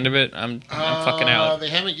Christmas at the end of it, I'm fucking out. They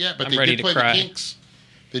haven't yet, but I'm they ready did to play cry. the Kinks.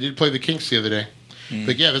 They did play the Kinks the other day.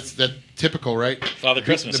 But yeah, that's typical, right? Father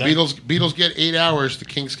Christmas, The huh? Beatles get 8 hours. The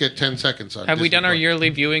Kinks get 10 seconds. On Have we Disney done our Plus. yearly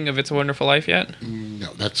viewing of It's a Wonderful Life yet?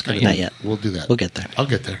 No, that's gonna Not yet. We'll do that. We'll get there. I'll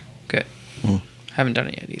get there. Good. Haven't done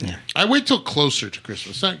it yet either. Yeah. I wait till closer to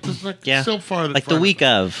Christmas. It's not Yeah. so far. Like the week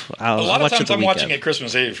of. A lot of watch times it the I'm week watching of. it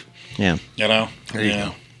Christmas Eve. Yeah. You know? There you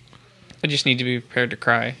go. I just need to be prepared to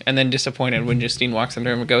cry and then disappointed when Justine walks in the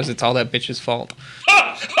room and goes, "It's all that bitch's fault."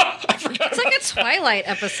 It's like a Twilight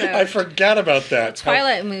episode. I forgot about that.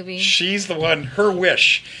 Twilight movie. She's the one. Her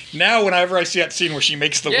wish. Now, whenever I see that scene where she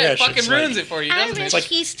makes the Yeah, it wish, fucking it's ruins like, it for you, I doesn't wish it? like-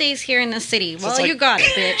 he stays here in the city. Well, like- you got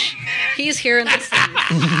it, bitch. He's here in the city.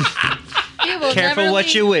 He will Careful never what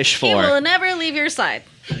leave- you wish He for. will never leave your side.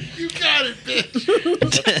 You got it,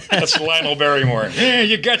 bitch. That's Lionel Barrymore. Yeah,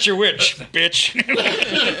 you got your wish, bitch.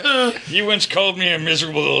 You once called me a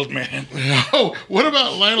miserable old man. Oh, what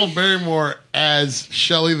about Lionel Barrymore as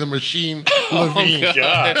Shelley the Machine Levine?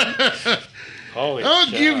 God. Holy I'll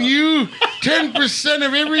cow. give you 10%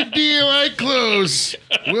 of every deal I close.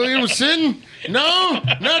 Williamson? No?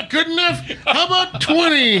 Not good enough? How about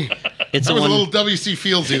 20? It's That a was a one. little W.C.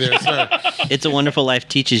 Fieldsy there. Sorry. It's a Wonderful Life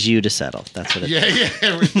teaches you to settle. That's what it is.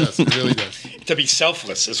 Yeah, it does. It really does. To be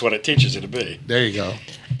selfless is what it teaches you to be. There you go.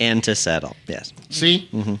 And to settle. Yes. See?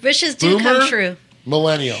 Wishes do Boomer? come true. If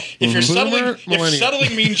Millennial. you're Boomer, settling, if millennial.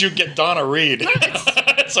 settling means you get Donna Reed,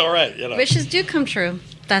 it's all right. You know. Wishes do come true.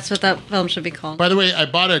 That's what that film should be called. By the way, I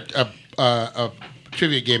bought a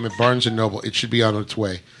trivia game at Barnes & Noble. It should be on its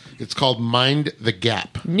way. It's called Mind the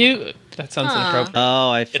Gap. That sounds inappropriate.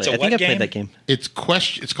 Oh, I a think what I game? played that game. It's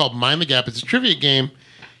called Mind the Gap. It's a trivia game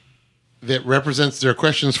that represents their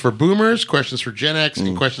questions for boomers, questions for Gen X,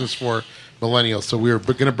 and questions for millennials. So we're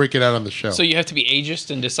going to break it out on the show. So you have to be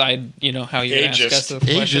ageist and decide, how you're going to ask us the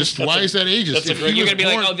questions. Ageist? Why is that ageist? that's a If great- he You're was going to be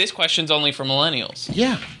like, born- "Oh, this question's only for millennials."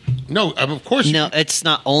 Yeah. No, of course. No, it's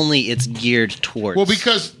not only. It's geared towards. Well,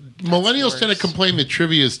 because millennials tend to worse. complain that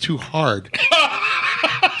trivia is too hard.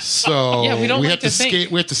 So Yeah, we don't like have to scale.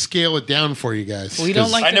 think. We have to scale it down for you guys. We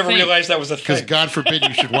don't like I to never think. realized that was a because thing. God forbid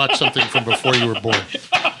you should watch something from before you were born.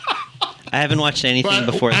 I haven't watched anything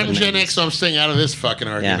But before. I'm the Gen 90s. X, so I'm staying out of this fucking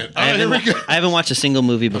Yeah, argument. I Oh, here we haven't, go. I haven't watched a single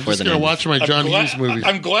movie I'm before just the gonna 90s. watch my John Hughes movies.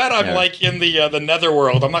 I'm glad I'm Yeah. like in the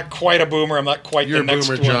netherworld. I'm not quite a boomer. I'm not quite You're the a next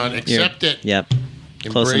boomer, one. John. Accept it. Yep.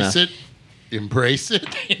 Close Embrace enough. it. Embrace it.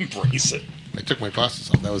 Embrace it. I took my glasses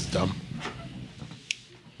off. That was dumb.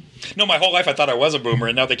 No, my whole life I thought I was a boomer,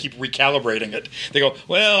 and now they keep recalibrating it. They go,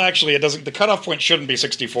 well, actually, it doesn't. The cutoff point shouldn't be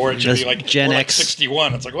 64. It should be like Gen more like X,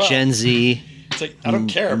 61. It's like, well, Gen Z. it's like I don't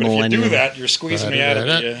care, but if you millennial. do that, you're squeezing me out of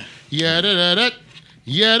the. Yeah da da da.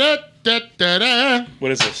 Yeah da da da da.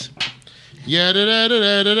 What is this? Yeah da da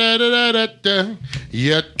da da da da da da.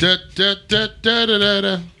 Yeah da da da da da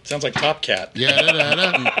da. Sounds like Top Cat. Yeah da da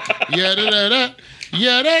da. Yeah da da da.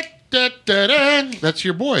 Yeah da da da da. That's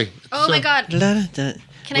your boy. Oh my God!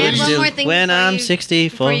 Can I add one more thing? When before I'm you- 64.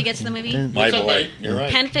 before you get to the movie? My What's up, boy. mate? You're right.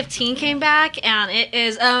 Pen 15 came back, and it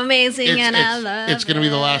is amazing, and I love it. It's going to be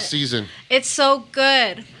the last season. It's so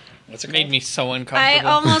good. What's it It made called? me so I uncomfortable.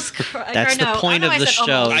 almost cried. That's the point of the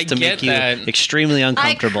show, I is to get make you that. extremely I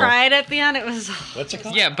uncomfortable. cried at the end. It was. What's it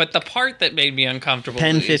called? Yeah, but the part that made me uncomfortable.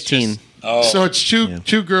 Pen is 15. just- Oh, So it's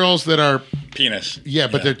two girls that are penis.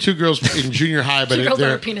 they're two girls in junior high, but Two girls that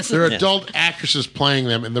they're are penises. they're Yeah. adult actresses playing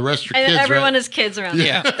them, and the rest are And kids. everyone right? is kids around.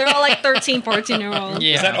 Yeah. They're all like 13, 14-year-olds.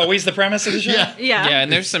 Yeah. Is that always the premise of the show? Yeah. Yeah. Yeah,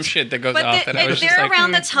 and there's some shit that goes But off that I was just they're like,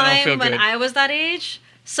 around the I don't feel time when good. I was that age.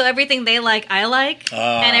 So everything they like, I like,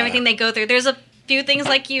 and everything they go through. There's a few things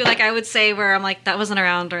like you, like I would say, where I'm like, that wasn't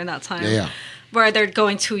around during that time. Yeah. Where they're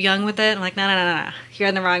going too young with it. I'm like, no. You're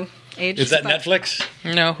in the wrong age. Is that But Netflix?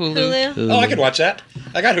 No, Hulu. Hulu. Oh, I could watch that.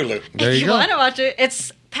 I got Hulu. There If you you go. want to watch it,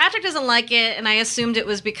 it's Patrick doesn't like it, and I assumed it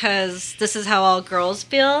was because this is how all girls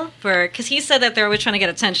feel. Because he said that they're always trying to get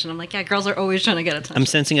attention. I'm like, yeah, girls are always trying to get attention. I'm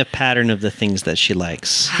sensing a pattern of the things that she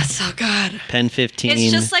likes. That's so good. Pen 15.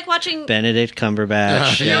 It's just like watching. Benedict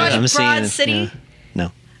Cumberbatch. You know what, I'm Broad seeing it. City? Yeah.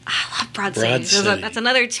 No. I love Broad Broad City. There's City. that's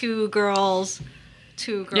another two girls.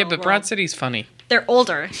 Yeah, but Broad City's funny. They're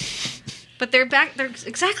older, but they're back. They're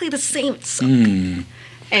exactly the same. It's so Hmm. good.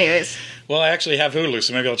 Anyways, Well, I actually have Hulu,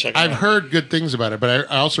 so maybe I'll check it I've out. heard good things about it, but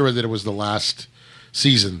I also read that it was the last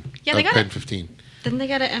season Yeah, they of got Pen it. 15. didn't they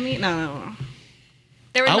get an Emmy? No.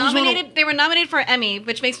 They were I was one of- nominated. They were nominated for an Emmy,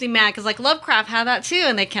 which makes me mad because like Lovecraft had that too,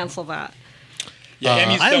 and they canceled that. Yeah,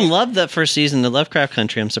 Emmys I don't- loved that first season of Lovecraft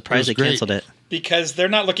Country. I'm surprised It they was canceled great. it. because they're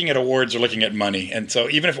not looking at awards; they're looking at money. And so,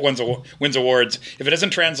 even if it wins awards, if it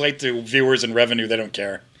doesn't translate to viewers and revenue, they don't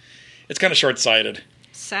care. It's kind of short-sighted.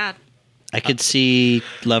 Sad. I could see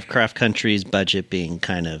Lovecraft Country's budget being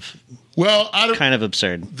kind of Well, I don't.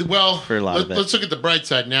 absurd. Well, for a lot of it. let's look at the bright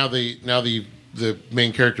side. Now the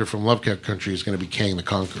main character from Lovecraft Country is going to be Kang the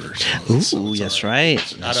Conqueror. So Ooh, it's that's all right.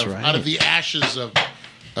 Out That's of right. out of the ashes of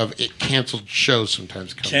it canceled shows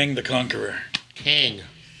sometimes come. Kang the Conqueror. Kang.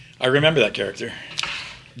 I remember that character.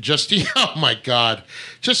 Justine, oh my God.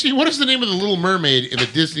 Justine, what is the name of the Little Mermaid in the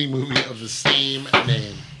Disney movie of the same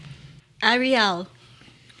name? Ariel.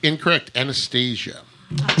 Incorrect. Anastasia.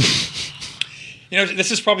 You know, this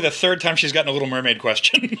is probably the third time she's gotten a Little Mermaid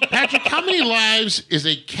question. Patrick, how many lives is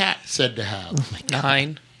a cat said to have?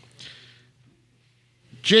 9.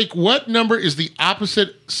 Jake, what number is the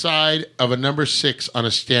opposite side of a number 6 on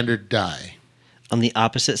a standard die? On the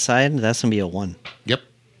opposite side, that's going to be a 1. Yep.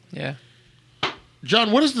 Yeah.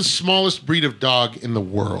 John, what is the smallest breed of dog in the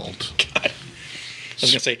world? I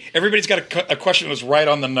was going to say, everybody's got a question that was right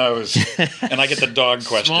on the nose, and I get the dog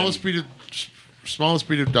question. Smallest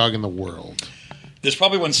breed of dog in the world. There's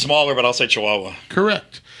probably one smaller, but I'll say Chihuahua.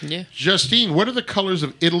 Correct. Yeah. Justine, what are the colors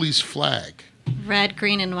of Italy's flag? Red,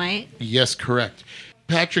 green, and white. Yes, correct.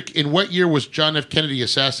 Patrick, in what year was John F. Kennedy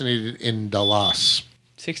assassinated in Dallas?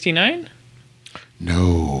 69?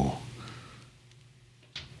 No.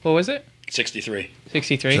 What was it? 63.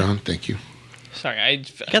 63? John, thank you. Sorry, I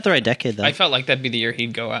Got the right decade, though. I felt like that'd be the year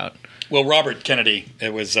he'd go out. Well, Robert Kennedy,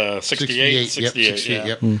 it was 68. 68, yeah.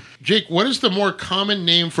 Yep. Jake, what is the more common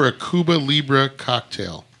name for a Cuba Libre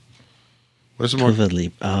cocktail? What is the more? Cuba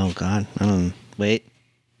Libre. Oh, God. I don't know. Wait.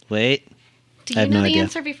 Do I you have know no the idea.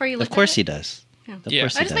 answer before you look Of course at he it? does. Yeah. Of Yeah.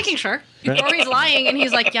 course he I'm just does. making sure. Or he's lying, and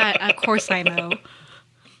he's like, yeah, of course I know.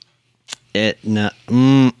 No,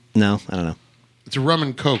 I don't know. It's a rum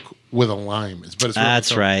and coke with a lime. But it's rum and That's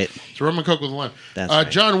coke. right. It's a rum and coke with a lime. That's right.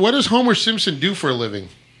 John, what does Homer Simpson do for a living?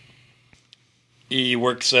 He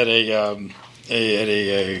works at a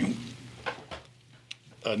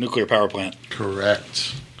nuclear power plant.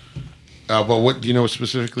 Correct. But what do you know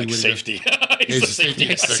specifically? Like what he does? safety. He's He's a a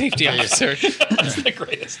safety safety guy. Safety officer. That's the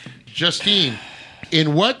greatest. Justine,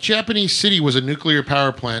 in what Japanese city was a nuclear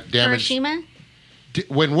power plant damaged? Hiroshima?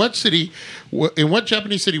 In what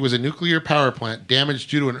Japanese city was a nuclear power plant damaged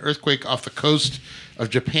due to an earthquake off the coast of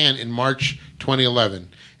Japan in March 2011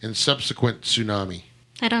 and subsequent tsunami?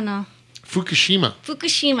 I don't know. Fukushima.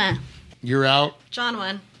 Fukushima. You're out. John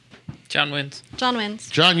won. John wins. John wins.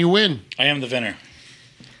 John, you win. I am the winner.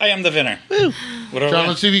 I am the winner. What do I John, win?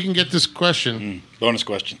 let's see if you can get this question. Bonus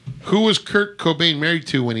question. Who was Kurt Cobain married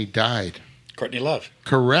to when he died? Courtney Love.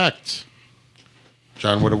 Correct.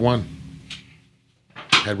 John would have won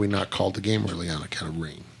had we not called the game early on account of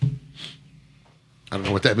rain. I don't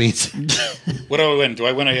know what that means. What do I win? Do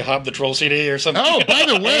I win a Hob the Troll CD or something? Oh, by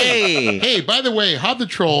the way. Hey. Hey, by the way, Hob the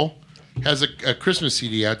Troll has a Christmas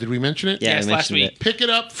CD out. Did we mention it? Yeah, Yes, I last mentioned week. it. Pick it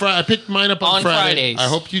up. I picked mine up on On Friday. Fridays. I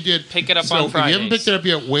hope you did. Pick it up so on if you haven't Fridays. picked it up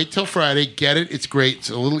yet, wait till Friday. Get it. It's great. It's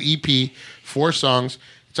a little EP, 4 songs.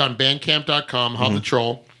 It's on bandcamp.com, Hob the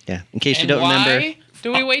Troll. Yeah, in case you And don't why remember.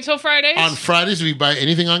 do we wait till Fridays? On Fridays, if you buy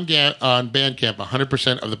anything on Bandcamp,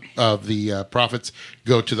 100% of the profits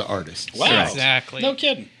go to the artist. Wow. Exactly. No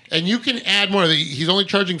kidding. And you can add more. He's only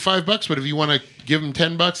charging $5, but if you want to give him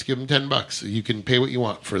 $10, give him $10. You can pay what you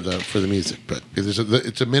want for the music, but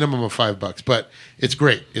it's a minimum of $5. But it's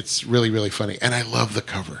great. It's really, really funny, and I love the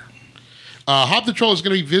cover. Hob the Troll is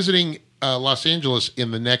going to be visiting Los Angeles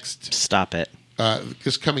in the next Stop it.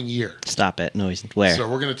 this coming year. Stop it. No, he's where? So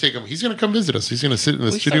we're going to take him. He's going to come visit us. He's going to sit in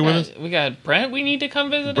the We studio still with us. got, we got Brent. We need to come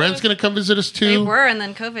visit. Brent's us. going to come visit us They too. were, and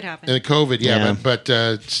then COVID happened. And the COVID, Yeah. but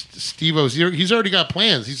Steve-O's, he's already got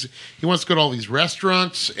plans. He wants to go to all these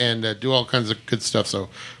restaurants and do all kinds of good stuff. So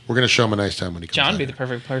we're going to show him a nice time when he comes John out be here. the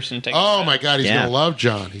perfect person to take. Oh us my out. God, he's Yeah. going to love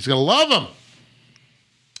John. He's going to love him.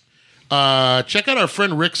 Check out our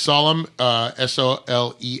friend Rick Solem,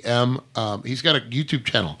 Solem. He's got a YouTube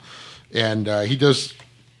channel, and he does,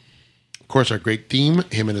 of course, our great theme.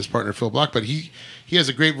 Him and his partner Phil Block, but he has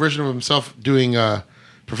a great version of himself doing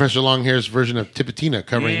Professor Longhair's version of Tipitina,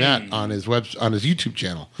 covering that on his YouTube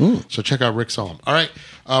channel. So check out Rick Solem. All right,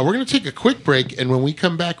 we're going to take a quick break, and when we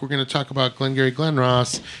come back, we're going to talk about Glengarry Glen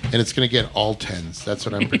Ross, and it's going to get all tens. That's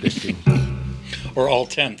what I'm predicting. Or all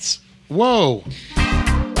tenths. Whoa.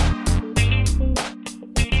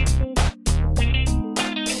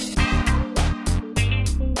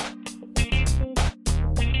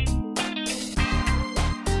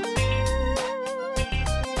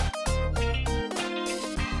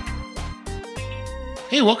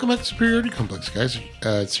 Hey, welcome back to Superiority Complex, guys.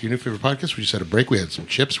 It's your new favorite podcast. We just had a break. We had some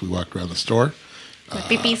chips. We walked around the store. With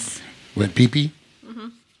beepies. Went pee-pee.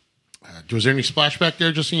 Was there any splashback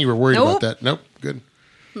there, Justine? You were worried about Nope. that? Nope. Good.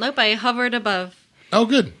 Nope, I hovered above. Oh,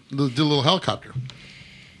 good. Did a little helicopter.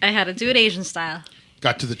 I had to do it Asian style.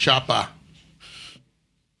 Got to the choppa.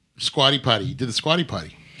 Squatty potty. You did the squatty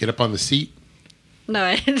potty. Get up on the seat. No,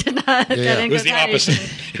 I did not. I didn't It go was the that opposite.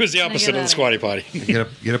 Asian. It was the opposite of the that. squatty potty.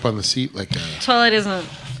 Get up on the seat like Toilet isn't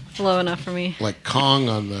low enough for me. Kong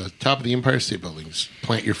on the top of the Empire State Building. Just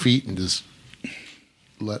plant your feet and just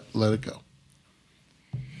let it go.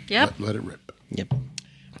 Yep. Let it rip. Yep.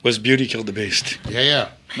 Was Beauty Killed the Beast? Yeah.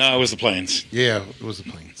 No, it was the planes. Yeah, it was the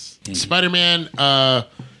planes. Spider-Man,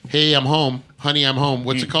 hey, I'm home. Honey, I'm home.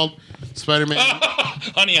 What's it called? Spider-Man.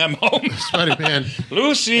 Honey, I'm home. Spider-Man.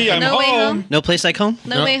 Lucy, I'm No Way home. Home? No place like home?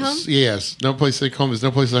 No way home? Yes. No place like home. There's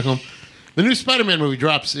no place like home. The new Spider-Man movie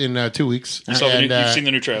drops in 2 weeks. So And, you've seen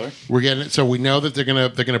the new trailer. we're getting it. So we know that they're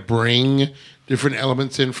gonna bring different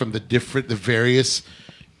elements in from the various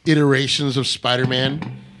iterations of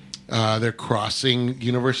Spider-Man. They're crossing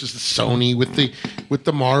universes. Sony with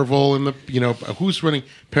the Marvel and the who's running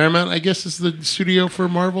Paramount. I guess is the studio for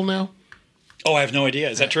Marvel now. Oh, I have no idea.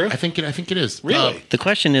 Is that true? I think it is. Really? The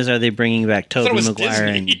question is, are they bringing back it Tobey was Maguire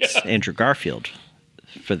and Disney. Yeah. Andrew Garfield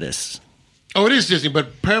for this? Oh, it is Disney,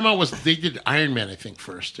 but Paramount they did Iron Man, I think,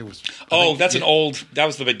 first. It was. That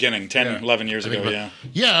was the beginning, 10, Yeah. 11 years I think, ago, but- yeah.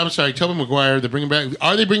 Yeah, I'm sorry. Tobey Maguire.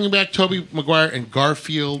 Are they bringing back Tobey Maguire and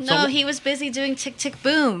Garfield? No, he was busy doing Tick Tick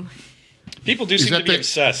Boom. People do seem to that be the-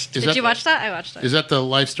 obsessed. Is Did that you the- watch that? I watched it. Is that the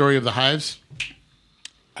life story of the Hives?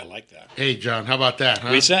 I like that. Hey, John, how about that? Huh?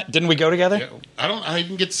 Didn't we go together? Yeah, I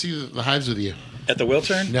didn't get to see the Hives with you. At the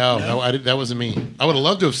Wiltern? No, I didn't. That wasn't me. I would have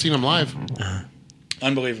loved to have seen them live.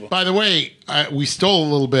 Unbelievable. By the way, we stole a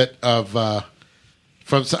little bit of I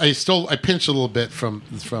pinched a little bit from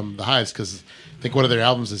the Hives because I think one of their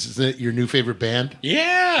albums isn't it your new favorite band?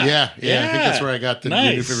 Yeah. Yeah. I think that's where I got your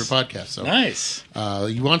new Nice. favorite podcast. So, Nice.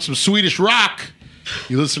 you want some Swedish rock?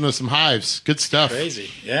 You listen to some Hives. Good stuff. Crazy.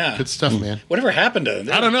 Yeah. Good stuff, man. Whatever happened to them?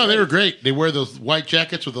 I don't know. They were great. They wear those white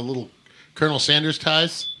jackets with the little Colonel Sanders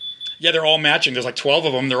ties. Yeah, they're all matching. There's like 12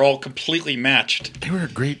 of them. They're all completely matched. They were a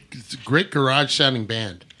great garage sounding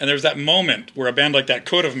band. And there's that moment where a band like that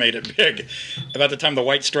could have made it big. About the time the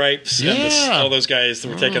White Stripes and Yeah. all those guys that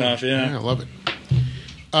were taking off. I Yeah. love it.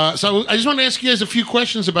 So I just want to ask you guys a few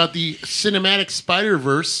questions about the cinematic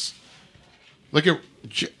Spider-Verse. Look at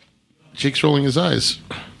Jake's rolling his eyes.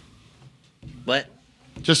 What?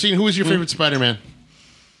 Justine, who is your favorite Spider-Man?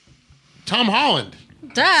 Tom Holland.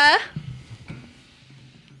 Duh.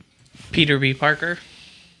 Peter B. Parker.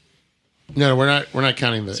 No, we're not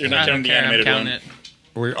counting this. So you're not I don't counting the care. I'm animated counting one. it.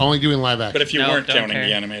 We're only doing live action. But if you No, weren't don't counting care.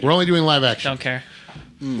 the animated, We're only doing live action. Don't care.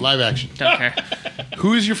 Live action. Don't care.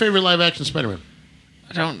 Who is your favorite live action Spider-Man?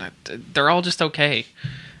 I don't. They're all just okay.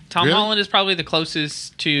 Tom Really? Holland is probably the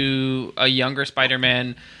closest to a younger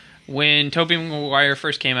Spider-Man. When Tobey Maguire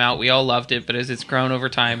first came out, we all loved it, but as it's grown over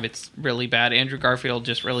time, it's really bad. Andrew Garfield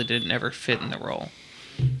just really didn't ever fit in the role.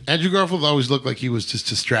 Andrew Garfield always looked like he was just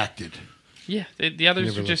distracted. Yeah, the others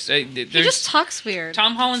Never are just. He just talks weird.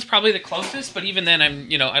 Tom Holland's probably the closest, but even then,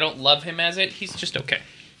 I don't love him as it. He's just okay.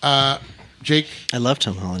 Jake? I love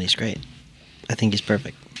Tom Holland. He's great. I think he's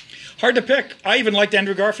perfect. hard to pick. I even liked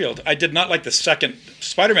Andrew Garfield. I did not like the second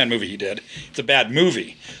Spider-Man movie he did. It's a bad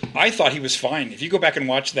movie. I thought he was fine. If you go back and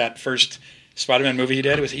watch that first Spider-Man movie he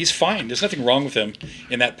did. He's fine. There's nothing wrong with him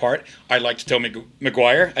in that part. I liked Tobey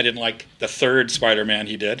Maguire. I didn't like the third Spider-Man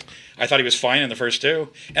he did. I thought he was fine in the first two.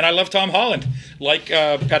 And I love Tom Holland. Like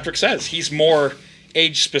Patrick says, he's more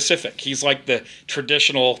age-specific. He's like the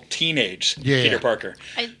traditional teenage Peter Parker.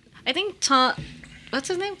 I think Tom... What's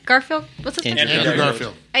his name? Garfield? What's his name? Andrew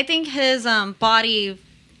Garfield. I think his body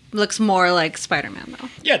looks more like Spider-Man, though.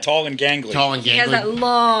 Yeah, tall and gangly. He has that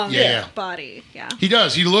long Yeah. body. Yeah. He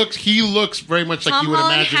does. He looks very much like Tom you would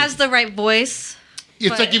Holland imagine. has the right voice.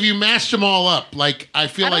 It's like if you mashed them all up. Like I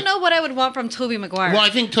feel I like. don't know what I would want from Tobey Maguire. Well, I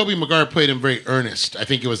think Tobey Maguire played him very earnest. I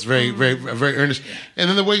think it was very earnest. And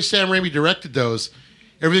then the way Sam Raimi directed those,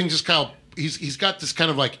 everything just kind of. He's got this kind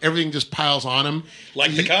of like everything just piles on him,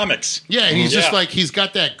 like the comics. Yeah, and he's just like he's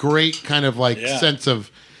got that great kind of like sense of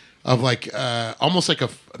like almost like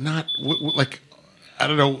like I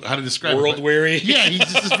don't know how to describe world it, weary. Yeah, he's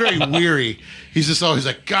just very weary. He's just always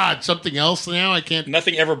like, God, something else now. I can't.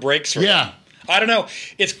 Nothing ever breaks for him. I don't know.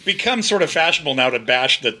 It's become sort of fashionable now to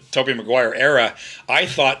bash the Tobey Maguire era. I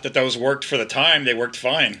thought that those worked for the time. They worked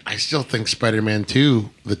fine. I still think Spider-Man 2,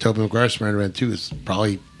 the Tobey Maguire Spider-Man 2, is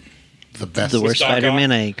probably the best. The worst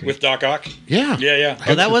Spider-Man, I agree. With Doc Ock? Yeah. Yeah.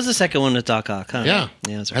 Oh, that was the second one with Doc Ock, huh? Yeah.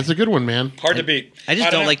 That's right. That's a good one, man. Hard to beat. I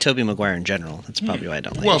just don't like Tobey Maguire in general. That's probably why I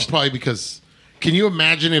don't like Well, him. probably because... Can you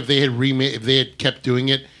imagine if they had kept doing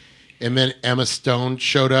it, and then Emma Stone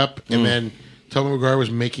showed up, and then Tobey Maguire was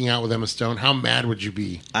making out with Emma Stone? How mad would you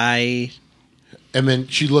be? And then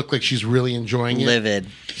she looked like she's really enjoying it. Livid.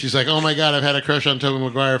 She's like, "Oh my God, I've had a crush on Tobey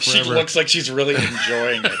Maguire forever." She looks like she's really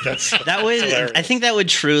enjoying it. That would. hilarious. I think that would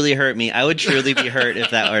truly hurt me. I would truly be hurt if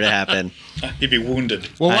that were to happen. He'd be wounded.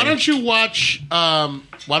 Well, why don't you watch? Why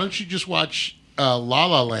don't you just watch La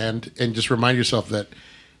La Land and just remind yourself that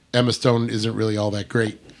Emma Stone isn't really all that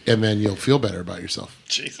great, and then you'll feel better about yourself.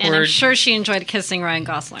 Jesus. And I'm sure she enjoyed kissing Ryan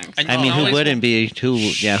Gosling. I mean, who wouldn't be? Who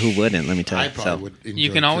wouldn't? Let me tell you. I probably would.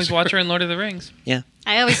 You can always watch her in Lord of the Rings. Yeah.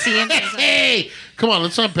 I always see him. Hey, come on,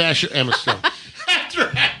 let's not bash Emma Stone.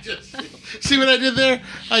 After I just see what I did there,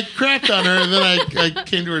 I crapped on her, and then I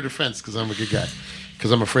came to her defense because I'm a good guy.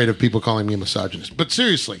 Because I'm afraid of people calling me a misogynist. But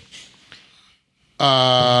seriously.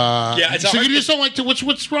 It's so hard you just don't like to.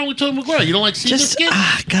 What's wrong with Tobey Maguire? You don't like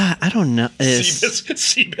Seabiscuit? God, I don't know.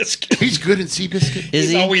 Seabiscuit. He's good in Seabiscuit.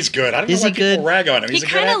 He's always good. I don't know why people rag on him. He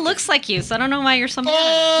kind of looks like you, so I don't know why you're so mad.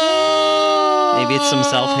 Maybe it's some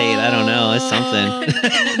self-hate. I don't know. It's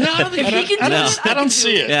something. No, I don't think I don't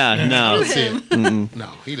see it. Yeah, no. I don't see it.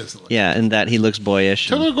 No, he doesn't look. Yeah, and that he looks boyish.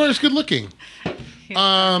 Tobey Maguire's good looking.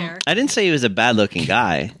 I didn't say he was a bad-looking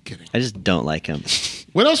guy. Kidding. I just don't like him.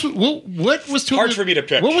 What else? What was Tobey? Hard for me to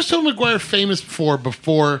pick. What was Tobey Maguire famous for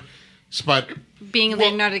before Spider? Being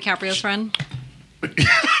Leonardo DiCaprio's friend.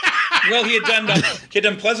 Well, he had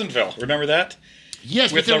done Pleasantville. Remember that?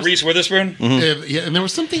 Yes, With but there was- Reese Witherspoon. yeah, and there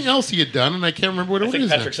was something else he had done, and I can't remember what I it think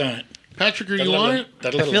was. Patrick's on it. Patrick, are you on it?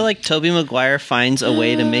 I feel like Tobey Maguire finds a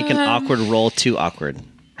way to make an awkward role too awkward.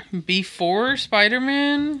 Before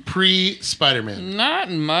Spider-Man, Pre-Spider-Man.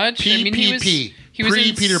 not much. I mean, he was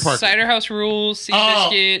in Peter Parker. Cider House Rules,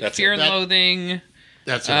 Seabiscuit, that's Fear it. and Loathing.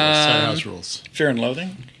 That's what it was. Cider House Rules. Fear and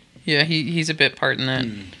Loathing. Yeah, he's a bit part in that.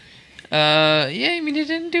 Yeah, I mean, he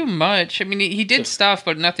didn't do much. I mean, he did stuff,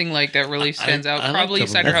 but nothing like that really stands out. I like Probably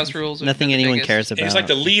Tobey Cider Maguire. House Rules. would Nothing be the anyone biggest. cares about. He's like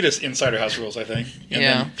the lead in Cider House Rules, I think. And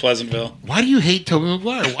Yeah. then Pleasantville. Why do you hate Tobey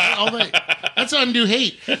Maguire? Why all that? That's undue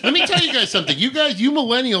hate. Let me tell you guys something. You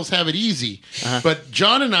millennials have it easy, but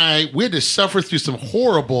John and I, we had to suffer through some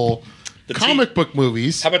horrible comic book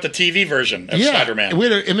movies. How about the TV version of Yeah, Spider-Man?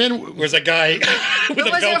 and then Where's a guy with But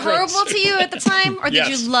a was it Velcro? horrible to you at the time, or did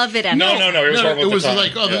Yes. you love it? No, it was horrible. it at the was time.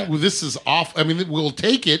 like, Yeah. this is off. I mean, we'll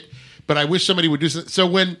take it, but I wish somebody would do something. So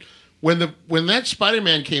when that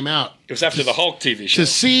Spider-Man came out, It was after the Hulk TV show. to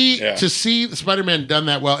see Yeah. Spider-Man done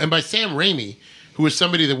that well, and by Sam Raimi, who was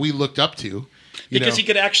somebody that we looked up to, Because he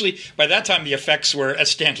could actually, by that time, the effects were,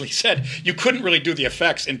 as Stanley said, you couldn't really do the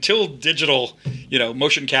effects until digital,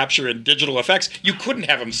 motion capture and digital effects. You couldn't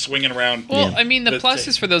have him swinging around. Well, I mean, the The-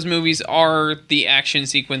 pluses for those movies are the action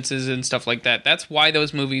sequences and stuff like that. That's why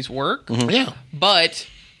those movies work. yeah. But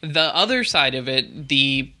the other side of it,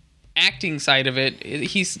 the acting side of it,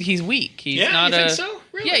 he's weak. He's Yeah, not you think so?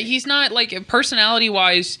 Really? Yeah, he's not like personality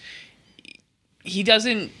wise. He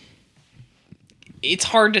doesn't. It's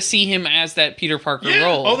hard to see him as that Peter Parker Yeah,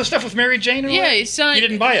 role. all the stuff with Mary Jane. And all Yeah, that? it's not. You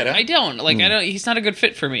didn't buy it, huh? I don't like. I don't. He's not a good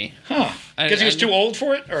fit for me. Huh? Because he was too old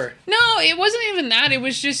for it, or No, it wasn't even that. It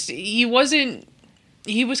was just he wasn't.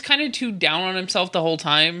 He was kind of too down on himself the whole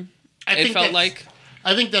time. I It think felt that's- like.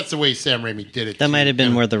 I think that's the way Sam Raimi did it. That too. might have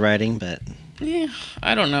been more the writing, but Yeah,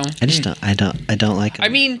 I don't know. I just don't. I don't like him. I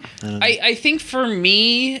mean, I don't know. I think for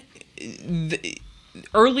me,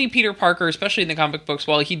 early Peter Parker, especially in the comic books,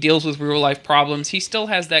 while he deals with real life problems, he still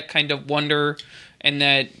has that kind of wonder and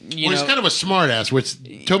that he's kind of a smartass, which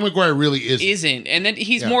Tobey Maguire really isn't. And then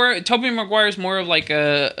he's more. Tobey Maguire's more of like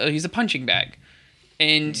he's a punching bag.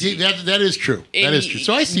 And that is true. That is true.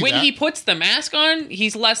 So I see when he puts the mask on,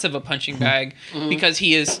 he's less of a punching bag because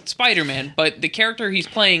he is Spider-Man. But the character he's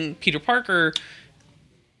playing, Peter Parker,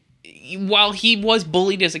 while he was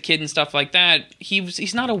bullied as a kid and stuff like that,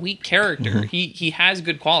 he's not a weak character. He has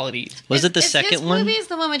good qualities. Was it the Is second his one? movie is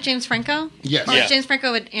the one with James Franco? Yes. Or Yeah. James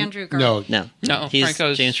Franco with Andrew Garfield? No. No, James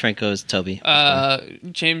Franco's Franco is Toby. Andrew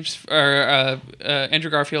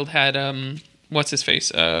Garfield had what's his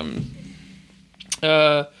face?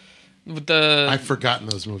 I've forgotten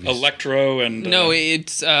those movies. Electro and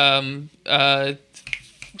it's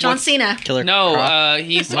John Cena. Killer no, Croc.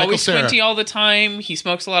 he's Michael always Cera. squinty all the time. He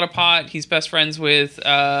smokes a lot of pot. He's best friends with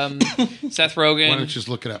Seth Rogen. Why don't you just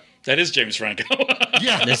look it up? that is James Franco.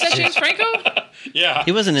 Yeah. Is that James Franco? Yeah,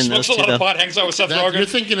 He wasn't in Smokes those a lot two, of though. pot, hangs out with Seth Rogen. You're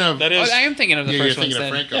thinking of. That Oh, is. I am thinking of the you're first one. thinking of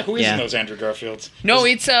Then. Franco. Yeah, who is Yeah. in those Andrew Garfields? No,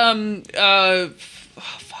 it's Why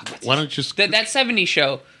don't you just. that 70s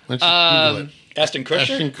show. why don't you Google it? Ashton Kutcher.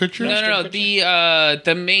 Ashton Kutcher? No,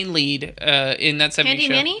 the main lead in that 70s Candy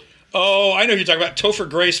show. Manny? Oh, I know who you're talking about. Topher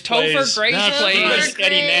Grace plays. Topher Grace That's plays plays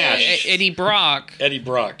Eddie Nash. Eddie Brock Eddie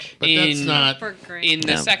Brock. But that's in- not. For great. in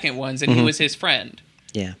the No. second ones, and he was his friend.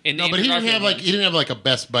 Yeah. In the No, but he Andrew didn't have Garfield ones. a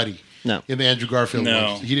best buddy. No. In the Andrew Garfield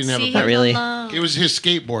No. ones. He didn't have See a him really. alone. It was his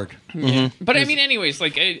skateboard. But I mean, anyways,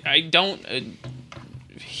 like I don't.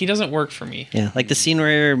 He doesn't work for me. Yeah, like the scene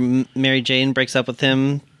where Mary Jane breaks up with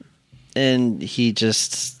him, and he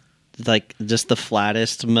just the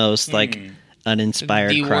flattest, most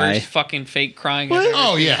uninspired The cry. worst fucking fake crying. I've ever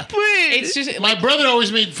Oh, seen. yeah. It's just My brother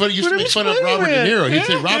always used to make fun of Robert De Niro. He'd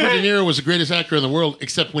say Robert De Niro was the greatest actor in the world,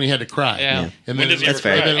 except when he had to cry. Yeah. And When then, does he ever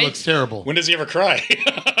and then cry? it looks terrible. When does he ever cry?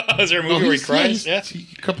 Is there a movie Oh, where he cries? A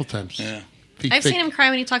couple times. Yeah. I've seen him cry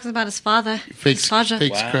when he talks about his father. Fakes, His father.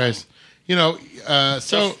 fakes Wow. cries. That's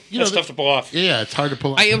tough to pull off. Yeah, it's hard to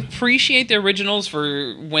pull off. I appreciate the originals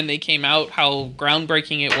for when they came out, how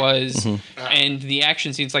groundbreaking it was, and the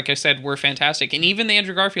action scenes, like I said, were fantastic. And even the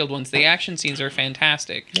Andrew Garfield ones, the action scenes are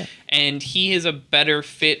fantastic. Yeah. And he is a better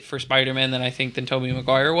fit for Spider-Man than I think than Tobey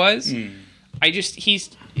Maguire was.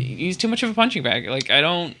 He's too much of a punching bag. Like I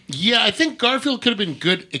don't. Yeah, I think Garfield could have been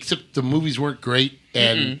good, except the movies weren't great,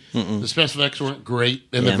 and the special effects weren't great,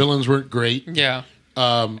 and the Yeah. villains weren't great. Yeah.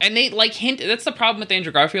 And they hint. That's the problem with the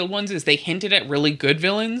Andrew Garfield ones is they hinted at really good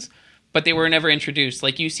villains, but they were never introduced.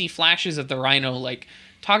 Like you see flashes of the Rhino. Like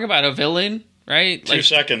talk about a villain, right? 2 Like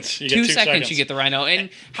seconds. You get 2 2 seconds you get the Rhino, and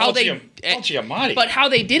how Paul Giamatti. But how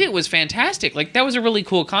they did it was fantastic. Like that was a really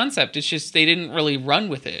cool concept. It's just they didn't really run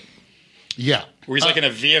with it. Yeah. Where he's like in a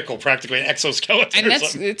vehicle, practically an exoskeleton. And or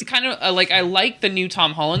that's something. it's kind of like I like the new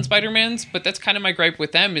Tom Holland Spider-Mans, but that's kind of my gripe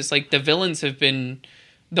with them is like the villains have been.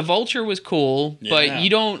 The Vulture was cool, but Yeah. you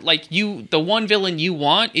don't the one villain you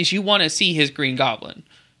want is you want to see his Green Goblin,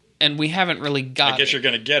 and we haven't really got. I guess it. you're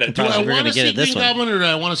going to get it. Do I We're want gonna to get see it this Green one. Goblin or do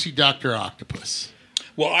I want to see Dr. Octopus?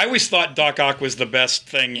 Well, I always thought Doc Ock was the best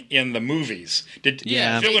thing in the movies.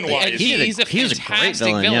 Yeah. Villain-wise. He did a- he's a he was a great fantastic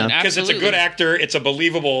villain, villain, yeah. Because it's a good actor, it's a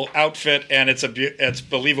believable outfit, and it's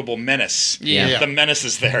believable menace. Yeah. The menace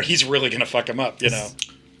is there. He's really going to fuck him up,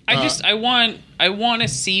 I want to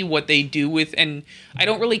see what they do with, and I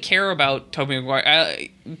don't really care about Tobey Maguire.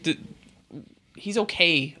 He's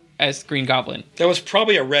okay as Green Goblin. That was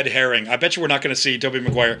probably a red herring. I bet you we're not going to see Tobey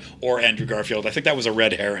Maguire or Andrew Garfield. I think that was a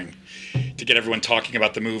red herring to get everyone talking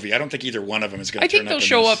about the movie. I don't think either one of them is going I to turn think up they'll in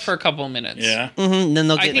show this. up for a couple of minutes. Yeah. Then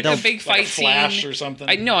they'll I get. think They'll, the big Like a fight Flash scene or something?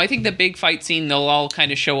 I think the big fight scene they'll all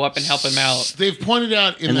kind of show up and help him out. They've pointed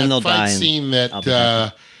out in And then that they'll die fight and scene I'll be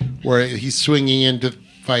that where he's swinging in to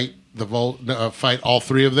fight fight all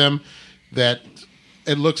three of them, that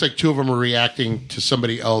it looks like two of them are reacting to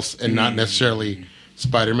somebody else and not necessarily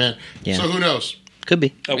Spider-Man. Yeah. So who knows? could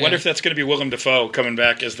be. I wonder if that's going to be Willem Dafoe coming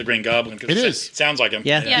back as the Green Goblin. 'cause It is. Sounds like him.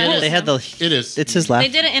 Yeah, Yeah, they had the. It is. It's his last. They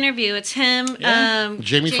did an interview. It's him,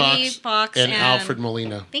 Jamie Foxx, Foxx and Alfred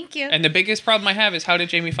Molina. Thank you. And the biggest problem I have is how did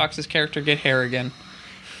Jamie Foxx's character get hair again?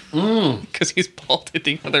 Because he's balded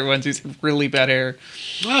the other ones. He's really bad hair.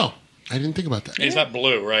 Wow. I didn't think about that. And he's not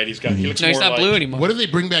blue, right? He looks No, he's more not like, blue anymore. What if they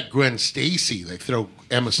bring back Gwen Stacy? They throw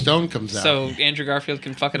Emma Stone comes out. So Andrew Garfield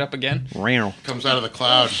can fuck it up again. Meow. Comes out of the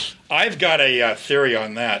cloud. I've got a theory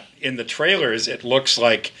on that. In the trailers, it looks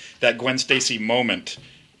like that Gwen Stacy moment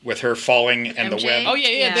with her falling and the MJ? web Oh yeah,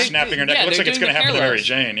 Yeah. they're- snapping her neck. yeah, It looks they're like it's doing going to the happen to Mary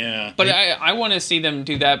parallels. Jane. Yeah. But I want to see them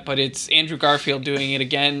do that, but it's Andrew Garfield doing it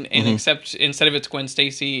again, and except instead of it's Gwen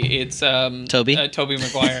Stacy, it's Toby? Tobey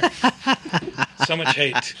Maguire. So much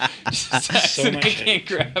hate. So I much can't hate.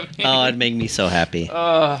 grab it. Oh, it'd make me so happy.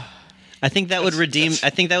 I think that would redeem. I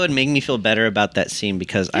think that would make me feel better about that scene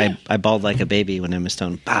because I bawled like a baby when Emma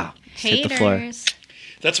Stone hit the floor. Haters.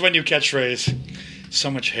 That's my new catchphrase. So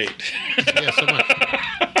much hate. Yeah, so much.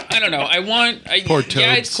 I don't know. Poor Yeah,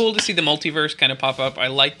 Tobes. it's cool to see the multiverse kind of pop up. I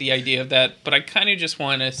like the idea of that, but I kind of just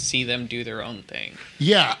want to see them do their own thing.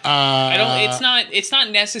 Yeah. I don't. It's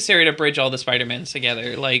not necessary to bridge all the Spider-Mans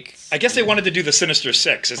together. Like, I guess they wanted to do the Sinister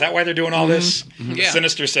Six. Is that why they're doing all this? Yeah.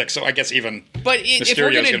 Sinister Six. So I guess even. but if we're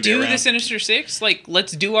Mysterio's gonna gonna be do the around. Sinister Six, like,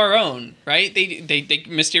 let's do our own, right? They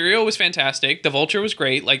Mysterio was fantastic. The Vulture was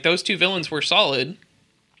great. Like, those two villains were solid.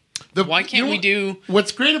 Why can't we do?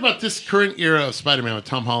 What's great about this current era of Spider-Man with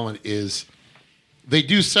Tom Holland is they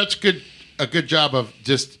do such a good job of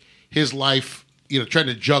just his life, trying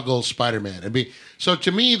to juggle Spider-Man. I mean, so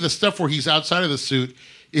to me, the stuff where he's outside of the suit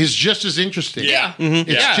is just as interesting. Yeah. It's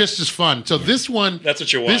Yeah. just as fun. So this one, That's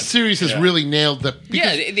what you want. This series has Yeah. really nailed the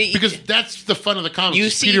because, Yeah, that's the fun of the comics. You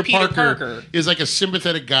is see Peter Peter Parker Parker. is like a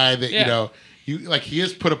sympathetic guy that Yeah. he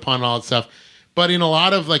is put upon all that stuff. But in a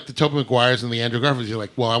lot of like the Tobey Maguires and the Andrew Garfields, you're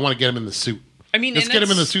like, well, I want to get him in the suit. I mean, Let's and get him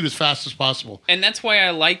in the that's- suit as fast as possible. And that's why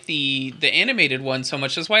I like the animated one so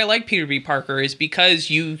much. That's why I like Peter B. Parker, is because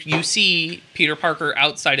you see Peter Parker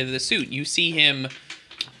outside of the suit. You see him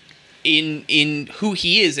in who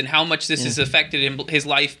he is and how much this has affected his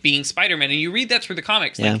life being Spider-Man. And you read that through the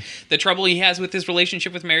comics. Yeah. Like the trouble he has with his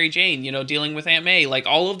relationship with Mary Jane, dealing with Aunt May, like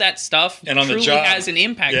all of that stuff And on the truly job. has an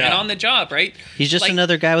impact. Yeah. And on the job, right? He's just Like,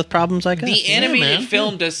 another guy with problems like us. the animated man.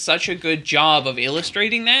 film does such a good job of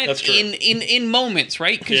illustrating that That's true. in moments,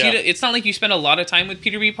 right? Because Yeah. it's not like you spend a lot of time with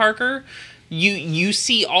Peter B. Parker. You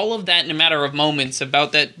see all of that in a matter of moments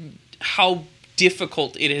about that how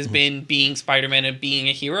difficult it has been being Spider-Man and being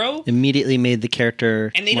a hero. Immediately made the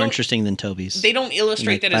character And they more don't- interesting than Toby's. They don't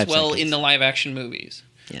illustrate Like that as 5 well seconds. in the live action movies.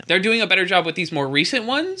 Yeah. They're doing a better job with these more recent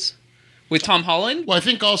ones with Tom Holland. Well, I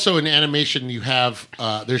think also in animation you have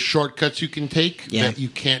there's shortcuts you can take Yeah. that you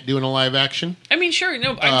can't do in a live action. I mean, sure,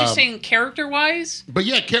 no, I'm just saying character-wise. But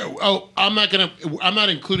yeah, I'm not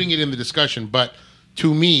including it in the discussion. But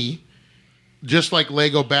to me, just like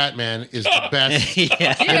Lego Batman is the best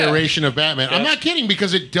iteration of Batman. I'm not kidding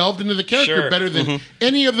because it delved into the character Sure. better than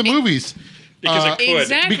any of the movies. Because it could.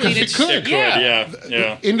 Exactly. Because it it's- could. It could,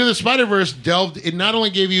 yeah. Into the Spider-Verse delved. It not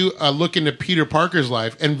only gave you a look into Peter Parker's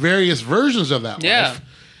life and various versions of that Yeah. life.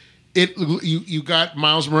 You got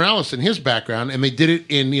Miles Morales and his background, and they did it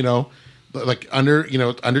in like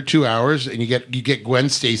under 2 hours, and you get Gwen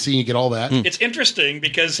Stacy, and you get all that. It's interesting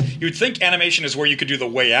because you'd think animation is where you could do the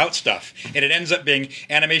way out stuff, and it ends up being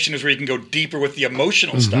animation is where you can go deeper with the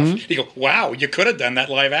emotional Mm-hmm. stuff. You go, wow, you could have done that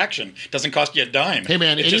live action. Doesn't cost you a dime. Hey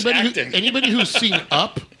man, it's just acting. anybody who's seen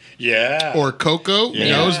Up yeah. or Coco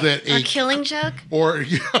Yeah. knows that Or Killing Joke. or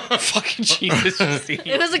Fucking Jesus.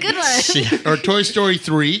 It was a good one. or Toy Story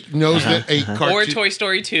 3 knows that a cartoon Or Toy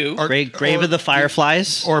Story 2. or- Grave or- of the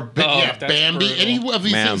Fireflies. or that's Bambi. brutal. Any of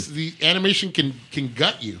these Man. things, the animation can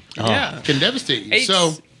gut you, Yeah. can devastate you. It's,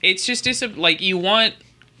 So it's just like you want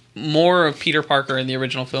more of Peter Parker in the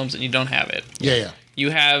original films, and you don't have it. yeah. You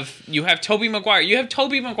have Tobey Maguire. You have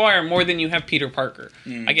Tobey Maguire more than you have Peter Parker.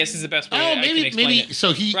 I guess is the best way Oh, I can maybe explain it.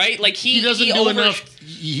 so he Right? Like he doesn't he do over- enough.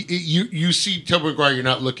 You see Tobey Maguire, you're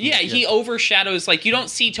not looking. Yeah, at he overshadows. Like you don't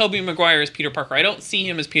see Tobey Maguire as Peter Parker. I don't see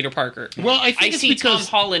him as Peter Parker. Well, I think it's see because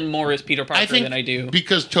Tom Holland more as Peter Parker than I do.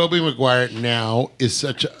 because Tobey Maguire now is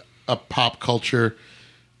such a pop culture.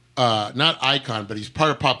 Not icon, but he's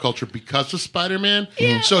part of pop culture because of Spider-Man.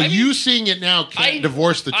 So I mean, you seeing it now can't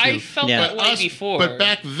divorce the two. I felt Yeah. that way before. But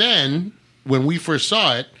back then, when we first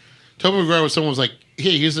saw it, Tobey Maguire was someone who was like,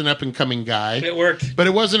 "Hey, he's an up and coming guy." It worked. But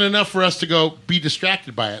it wasn't enough for us to go be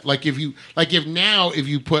distracted by it. Like if you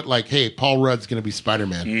put like, "Hey, Paul Rudd's going to be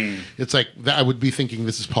Spider-Man," it's like that. I would be thinking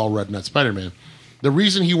this is Paul Rudd, not Spider-Man. The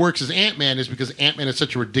reason he works as Ant-Man is because Ant-Man is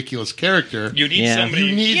such a ridiculous character. You need Yeah. somebody.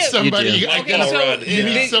 You need Yeah, somebody. you do. Like Okay, Paul so Rudd. You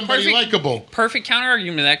Yeah. need somebody perfect- likable. Perfect counter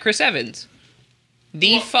argument to that, Chris Evans.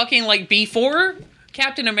 Fucking like before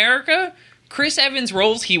Captain America, Chris Evans'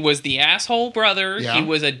 roles, he was the asshole brother. Yeah. He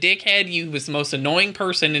was a dickhead. He was the most annoying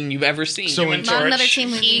person you've ever seen. So in Human Not another Torch. team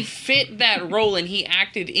he movie. fit that role and he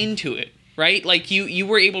acted into it, right? Like you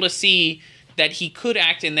were able to see that he could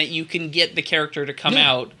act and that you can get the character to come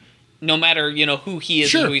out no matter, who he is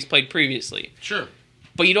Sure. and who he's played previously. Sure.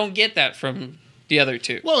 But you don't get that from the other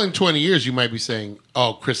two. Well, in 20 years, you might be saying,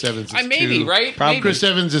 "Oh, Chris Evans is Maybe, too." right? Probably. Maybe. Chris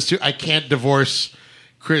Evans is too. I can't divorce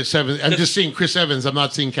Chris Evans. I'm just seeing Chris Evans. I'm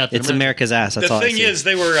not seeing Captain It's America. America's ass. That's The all thing I see. is,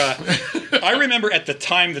 they were. I remember at the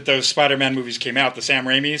time that those Spider-Man movies came out, the Sam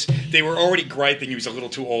Raimi's, they were already griping he was a little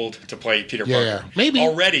too old to play Peter Parker. Yeah. Maybe.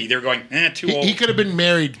 Already, they were going, too old. He could have been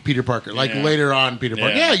married Peter Parker, like Yeah. later on Peter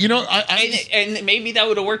Parker. Yeah. Yeah, you know, I And maybe that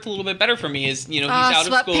would have worked a little bit better for me. Is he's out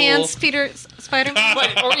of sweatpants, school. Peter Spider-Man.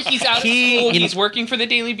 But or he's out of He- school. you know- He's working for the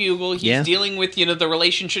Daily Bugle. He's Yeah. dealing with the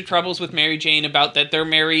relationship troubles with Mary Jane about that they're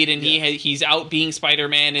married, and he's out being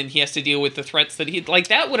Spider-Man, and he has to deal with the threats that he like.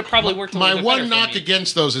 That would have probably worked. my little bit one better knock for me.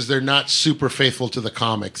 against those is they're not super faithful to the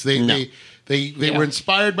comics. They Yeah. were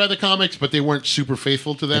inspired by the comics, but they weren't super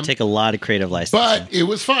faithful to them. They take a lot of creative license. But it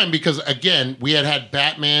was fine because again, we had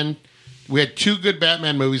Batman. We had 2 good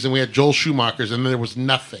Batman movies, and we had Joel Schumacher's, and then there was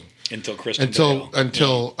nothing until Christian Bale.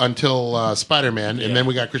 until Spider-Man, and then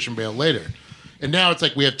we got Christian Bale later. And now it's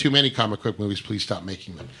like we have too many comic book movies. Please stop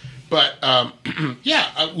making them. But well,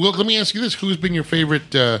 let me ask you this: who's been your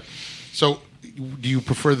favorite? So, do you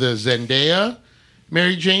prefer the Zendaya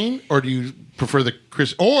Mary Jane, or do you prefer the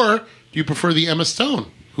Chris, or do you prefer the Emma Stone?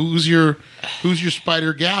 Who's your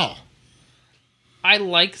Spider gal? I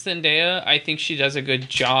like Zendaya. I think she does a good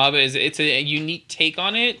job. It's a unique take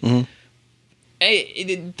on it.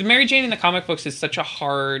 The Mary Jane in the comic books is such a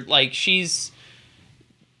hard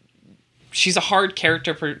she's a hard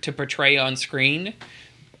character to portray on screen.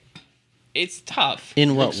 It's tough.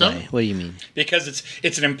 In what so? way? What do you mean? Because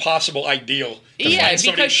it's an impossible ideal. To Yeah, find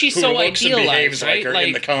somebody because she's who so looks and idealized, behaves right? like her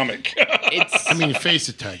in the comic. It's I mean, face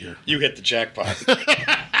it, Tiger. You hit the jackpot.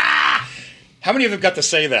 How many of them got to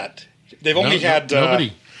say that? They've only No, had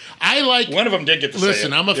nobody. I like. One of them did get to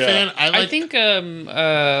Listen, say it. I'm a fan. I think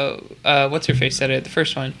what's her face said it the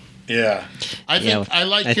first one. Yeah. I think Yeah, I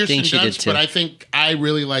like I Kirsten think she did Dunst, too. but I think I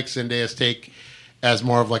really like Zendaya's take as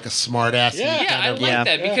more of like a smart ass. Yeah. Yeah, I like Yeah.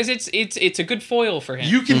 that because it's a good foil for him.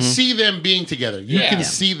 You can see them being together. You Yeah. can Yeah.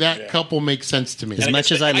 see that Yeah. couple make sense to me. As I much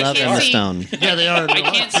guess as I I love can't Emma see- Stone, Yeah, they are. I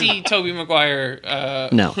can't see Tobey Maguire.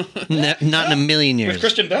 no, not in a million With years.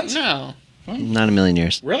 Kristen Dunst? No, Not in a million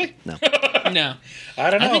years. Really? no. I don't know.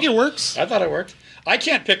 I think it works. I thought it worked. I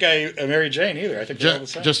can't pick a Mary Jane either. I think they're all the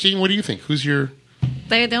same. Justine, what do you think? Who's your?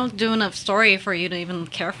 They don't do enough story for you to even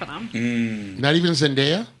care for them. Not even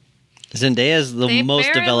Zendaya. Zendaya is the They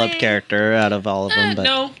most developed barely- character out of all of them, but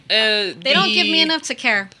No, They don't give me enough to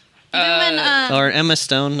care. Even or Emma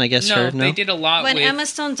Stone, I guess No, her. No, they did a lot when with Emma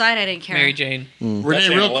Stone died, I didn't care. Mary Jane. Renee,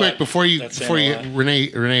 saying real a lot. quick before you That's saying a lot.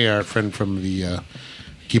 Renee, our friend from the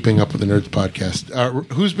Keeping Up with the Nerds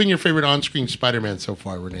podcast. Who's been your favorite on-screen Spider-Man so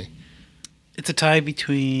far, Renee? It's a tie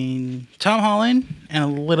between Tom Holland and a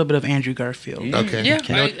little bit of Andrew Garfield. Okay. Yeah,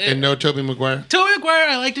 And no Tobey Maguire. Tobey Maguire,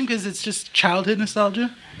 I liked him because it's just childhood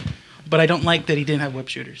nostalgia, but I don't like that he didn't have web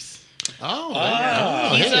shooters. Oh,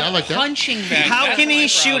 He's hey, a I like that. punching bag. How That's can my he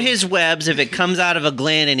shoot problem. his webs if it comes out of a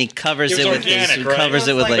gland and he covers It was it with organic, his, right? covers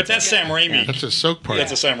it with But like But that's Sam Raimi. That's a soak part.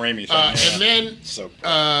 That's a Sam Raimi thing. And then, So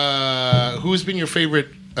who's been your favorite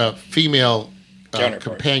female Counterpart.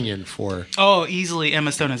 companion for? Oh, easily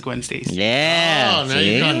Emma Stone as Gwen Stacy. yeah. Oh, now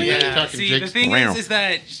see? you're talking, See, the Jake's- thing Wow. is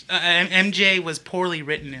that MJ was poorly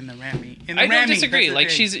written in the Rami. In the I don't Rami, disagree. that's the Like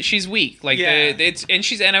thing. she's weak. Like Yeah.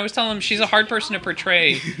 and I was telling him she's a hard person to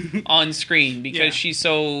portray on screen because Yeah. she's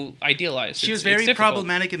so idealized. She was It's very difficult.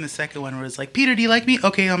 problematic in the second one, where it's like, Peter, do you like me?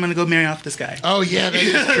 Okay, I'm gonna go marry off this guy. Oh yeah, that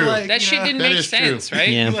is true. Like, That you shit know, didn't That make is true. sense, right?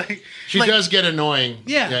 Yeah. like, She like- does get annoying.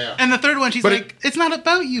 Yeah. And the third one, she's But like, it's not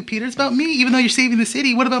about you, Peter. It's about me. Even though you're saving the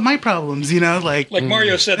city, what about my problems? You know, like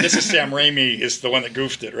Mario said, this is Sam Raimi is the one that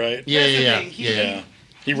goofed it, right? yeah, That's the yeah, thing. He- yeah, Yeah.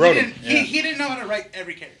 He wrote him. He, he didn't know how to write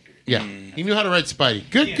every character. yeah. He knew how to write Spidey.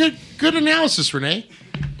 Good, Yeah. good analysis, Renee.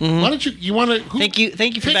 Why don't you want to? Thank you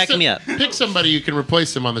for backing me up. Pick somebody you can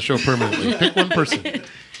replace him on the show permanently. Pick one person.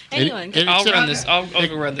 Anyone. I'll run this. I'll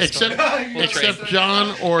run this. Except, story. We'll trade. except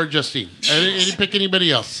John or Justine. Pick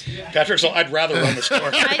anybody else. Patrick, so I'd rather run the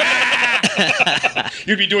store.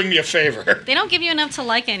 You'd be doing me a favor. They don't give you enough to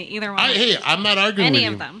like either one. Hey, I'm not arguing any with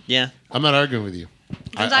you. of them. Yeah, I'm not arguing with you.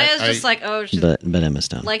 Zendaya's just like, oh, she but Emma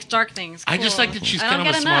Stone. likes dark things. I just Cool. like that she's I kind don't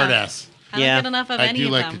of a get smart enough. ass. I don't Yeah. get enough of I any do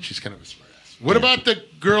of like them. that she's kind of a smart ass. What about the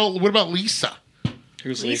girl? What about Lisa,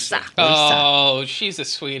 Who's Lisa. Oh, she's a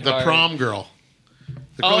sweetheart. the prom girl?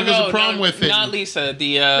 The girl Oh who goes no, to prom no, with it. not Lisa.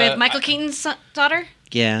 The With Michael Keaton's daughter?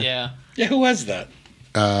 yeah. Yeah. Yeah, who was that?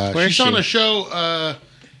 Where she's is on she? a show.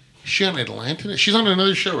 She's on Atlanta. She's on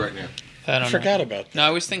another show right now. I don't I forgot about that. No,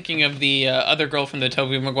 I was thinking of the other girl from the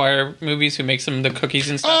Tobey Maguire movies who makes them the cookies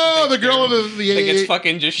and stuff. Oh, that the girl with the that gets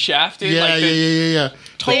fucking just shafted. yeah, like yeah, the, yeah.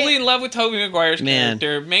 Totally in love with Tobey Maguire's Man.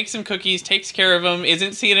 character. Makes him cookies, takes care of him,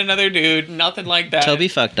 isn't seeing another dude, nothing like that. Toby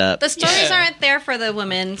fucked up. The stories Yeah. aren't there for the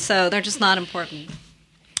women, so they're just not important.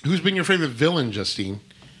 Who's been your favorite villain, Justine?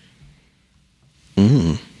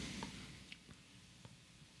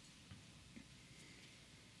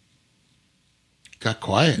 Got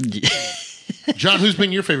quiet. John, who's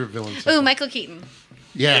been your favorite villain? so Ooh, far? Michael Keaton.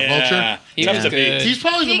 Yeah, Vulture. He Tough was to good. beat. He's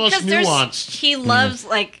probably the most Because there's- nuanced. He loves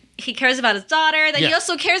he cares about his daughter. Then he Yeah.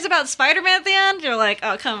 also cares about Spider-Man at the end. You're like,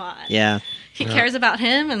 oh come on. Yeah. He cares about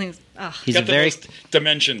him, and He's Got the very most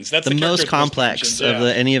dimensions. That's the the most character with complex dimensions,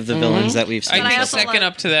 of any of the villains that we've I seen. But I think also second like-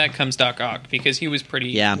 up to that comes Doc Ock because he was pretty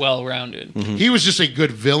Yeah. well-rounded. He was just a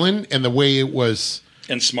good villain, and the way it was,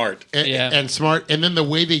 and smart. and smart, and then the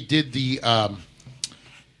way they did the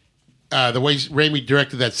way Raimi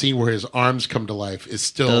directed that scene where his arms come to life is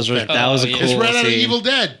still. that was a yeah. cool It's right out of scene. Evil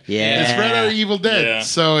Dead. Yeah. it's right out of Evil Dead. Yeah.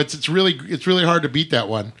 So it's really hard to beat that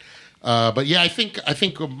one. But yeah, I think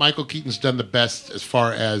Michael Keaton's done the best as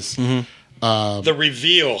far as. The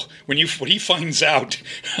reveal when he finds out,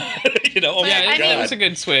 oh Yeah, my it god, was a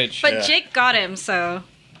good switch. but Yeah. Jake got him, so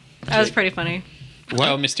that was pretty funny. What?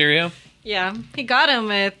 Oh, Mysterio. Yeah, he got him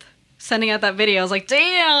with sending out that video. I was like,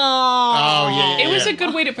 damn. Oh yeah. It was a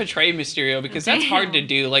good way to portray Mysterio because that's hard to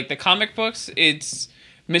do. Like the comic books, it's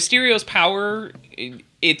Mysterio's power.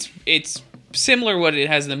 It's similar what it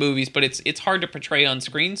has in the movies, but it's hard to portray on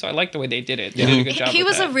screen. So I like the way they did it. They did a good job. He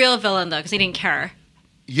with was that. a real villain though, because he didn't care.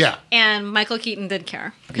 Yeah. And Michael Keaton did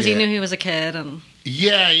care because Yeah. he knew he was a kid, and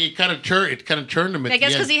Yeah, it kind of turned him. At I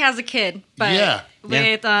guess the because end. he has a kid. But Yeah.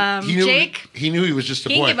 with He knew Jake, he knew he was just a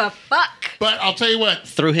he boy. didn't give a fuck. But I'll tell you what.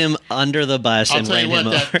 Threw him under the bus I'll and tell ran you what.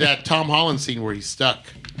 him over. That Tom Holland scene where he's stuck.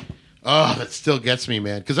 Oh, that still gets me,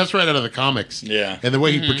 man. Because that's right out of the comics. Yeah. And the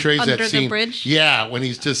way he portrays Under that the scene. bridge? Yeah, when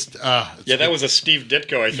he's just. yeah, that was a Steve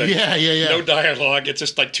Ditko, I think. Yeah. No dialogue. It's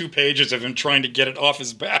just like 2 pages of him trying to get it off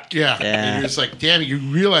his back. Yeah. Yeah. And you're just like, damn, you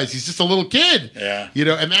realize he's just a little kid. Yeah.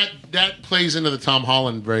 And that plays into the Tom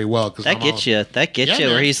Holland very well. That gets you. That gets Yeah, you.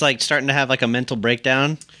 Where man. he's like starting to have like a mental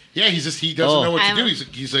breakdown. Yeah, he doesn't Oh. know what to I'm- do.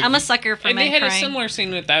 He's like, I'm a sucker for And they men had crying. a similar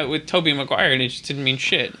scene with that with Tobey Maguire, and it just didn't mean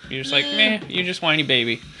shit. You're just like, meh, you're just whiny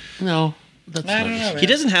baby. no. That's I not don't know, man. He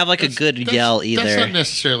doesn't have like a good yell either. That's not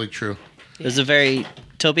necessarily true. There's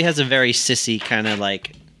Toby has a very sissy kind of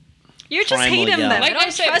like. You just primal hate him yell. though. Like I don't I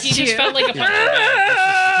said, trust he just you. felt like a punching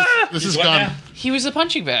bag. This is What gone. now? He was a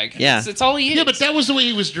punching bag. Yeah. It's all he is. Yeah, but that was the way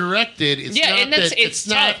he was directed. It's yeah, not and that's that, it's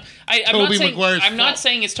not tough. I'm Tobey not saying Maguire's I'm not fault.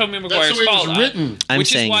 saying it's Tobey That's Maguire's the way it was fault. written. I'm which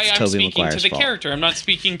saying is why it's I'm Tobey speaking Maguire's to the fault. character. I'm not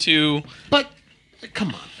speaking to. But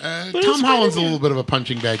come on, Tom Holland's a little bit of a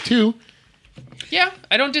punching bag too. Yeah,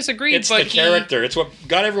 I don't disagree. It's but the character. It's what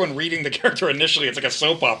got everyone reading the character initially. It's like a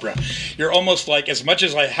soap opera. You're almost like, as much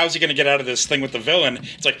as like, how's he going to get out of this thing with the villain?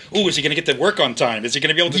 It's like, ooh, is he going to get to work on time? Is he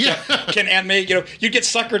going to be able to? Yeah. Can Aunt May? You get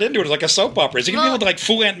suckered into it like a soap opera. Is he going to be able to like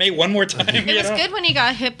fool Aunt May one more time? It was good when he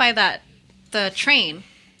got hit by the train,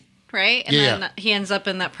 right? And Yeah. then he ends up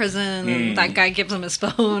in that prison, and that guy gives him his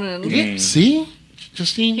phone, and Yeah, see,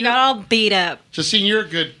 Justine, he got all beat up. Justine, you're a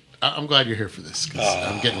good. I'm glad you're here for this because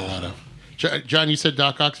I'm getting a lot of. John, you said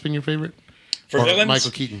Doc Ock's been your favorite, For or villains, Michael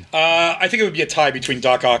Keaton, I think it would be a tie between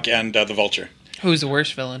Doc Ock and the Vulture. Who's the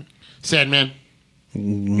worst villain? Sandman,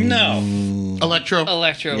 No, Electro.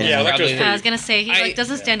 Electro. Yeah, was Electro's probably- I was gonna say he I-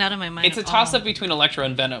 doesn't stand out in my mind. It's a at all. toss up between Electro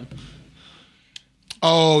and Venom.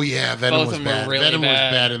 Oh yeah, Venom Both was of them were bad. really Venom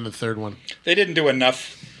bad. was bad in the third one. they didn't do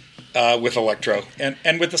enough with Electro,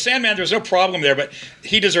 and with the Sandman, there was no problem there, but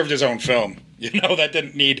he deserved his own film. That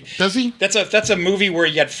didn't need. Does he? That's a movie where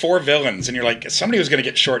you had 4 villains, and you're like, somebody was going to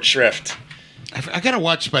get short shrift. I gotta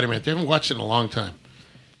watch Spider-Man. I haven't watched it in a long time.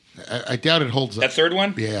 I doubt it holds up. That third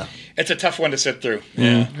one, Yeah. it's a tough one to sit through.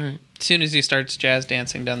 As soon as he starts jazz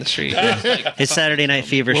dancing down the street. it's like, His Saturday Night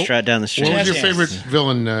Fever strut down the street. What was your Yes. favorite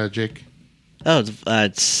villain, Jake? Oh,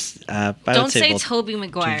 it's I Don't would say say Tobey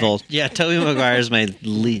Maguire. Yeah, Tobey Maguire is my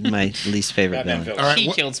least favorite Batman villain. villain. All right. he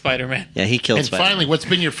what- killed Spider-Man. Yeah, he killed and Spider-Man. finally, what's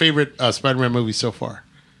been your favorite Spider-Man movie so far?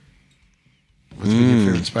 What's been your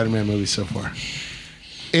favorite Spider-Man movie so far?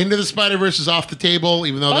 Into the Spider-Verse is off the table,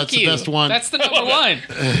 even though Fuck that's you. the best one. That's the number one.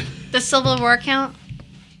 The Civil War count.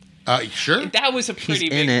 Sure. That was a pretty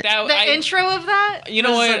in big. it. That, The intro of that. You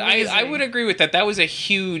know was what? I amazing. would agree with that. That was a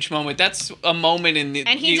huge moment. That's a moment in the.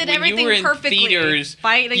 And he did when everything you were in perfectly. theaters.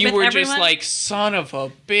 Fighting you with were just everyone. like, son of a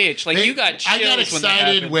bitch. Like you got chills I got when that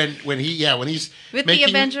excited happened. when he's with making- the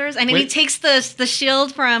Avengers, and then when- he takes the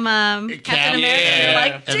shield from Cap, Captain America. yeah. You're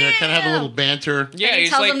like, and they kind of have a "Damn!" little banter. Yeah, And he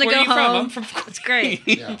he's tells like, them to where go are you from? home. I'm from. It's great.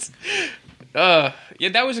 Yeah. Yeah,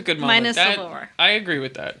 that was a good moment. Minus That- Civil War. I agree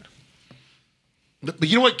with that. But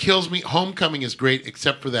you know what kills me? Homecoming is great,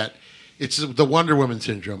 except for that. It's the Wonder Woman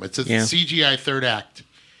syndrome. It's a Yeah. CGI third act.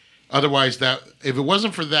 Otherwise, that if it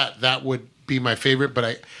wasn't for that, that would be my favorite.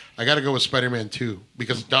 But I got to go with Spider-Man 2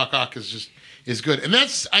 because Doc Ock is good, and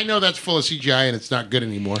I know that's full of CGI and it's not good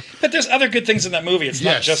anymore. But there's other good things in that movie. It's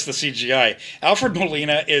not Yes. just the CGI. Alfred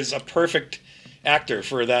Molina is a perfect actor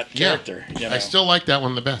for that character. You know? I still like that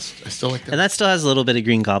one the best. I still like that. And that still has a little bit of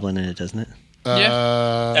Green Goblin in it, doesn't it?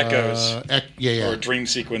 Echoes. Yeah. Or dream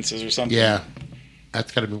sequences or something. Yeah.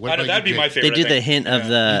 That's got to be. What about That'd you, be my Jake? favorite. They did I the think. hint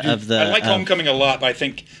of the. I like Homecoming a lot, but I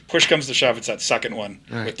think push comes to shove, it's that second one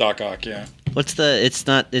Right. with Doc Ock. Yeah. What's the? It's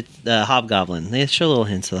the Hobgoblin. They show little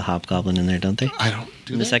hints of the Hobgoblin in there, don't they? I don't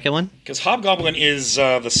do In that. the second one? Because Hobgoblin is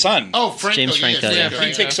the son. Oh, Franco. James Franco, yes, yeah. Franco,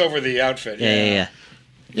 He takes over the outfit. Yeah.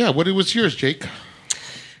 Yeah. What was yours, Jake?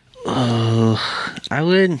 I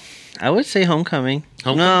would say Homecoming.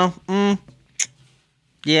 Homecoming? No.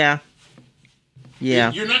 Yeah.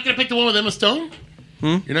 Yeah. You're not going to pick the one with Emma Stone?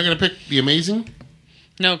 You're not going to pick The Amazing?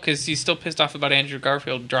 No, because he's still pissed off about Andrew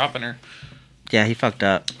Garfield dropping her. Yeah, he fucked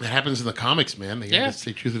up. That happens in the comics, man. They Yeah. have to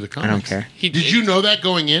stay true to the I comics. don't care. Did you know that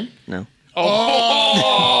going in? No. Oh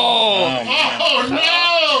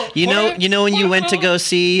no! You know when you went to go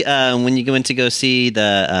see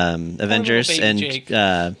the Avengers baby and Jake.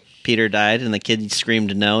 Peter died and the kid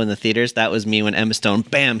screamed no in the theaters. That was me when Emma Stone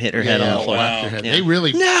bam hit her head on the floor. Wow. Yeah. They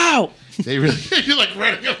really, No. you're like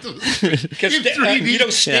running up to the street. Because In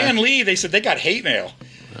 3D. Stan Lee, they said they got hate mail.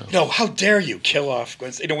 No, how dare you kill off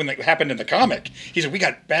Gwen? You know, when that happened in the comic, he said we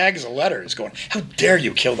got bags of letters going. How dare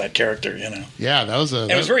you kill that character? You know, Yeah, that was a.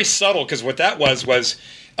 and it was very subtle because what that was when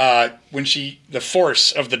the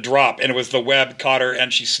force of the drop, and it was the web caught her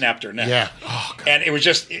and she snapped her neck. Yeah. Oh, God. And it was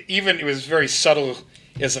just it was very subtle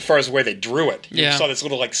as far as the way they drew it. You Yeah. saw this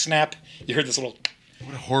little like snap. You heard this little.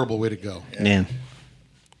 What a horrible way to go. Man.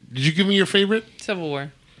 Did you give me your favorite? Civil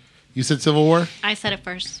War. You said Civil War? I said it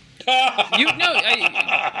first.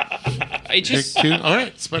 I just Pick two? All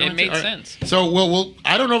right. Spider-Man it made 2. All sense. So, well,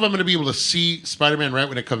 I don't know if I'm going to be able to see Spider-Man right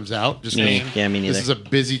when it comes out. Just Me, because yeah, me neither. this is a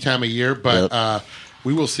busy time of year, but Yep.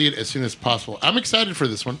 we will see it as soon as possible. I'm excited for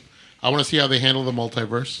this one. I want to see how they handle the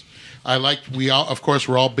multiverse. Of course,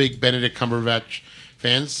 we're all big Benedict Cumberbatch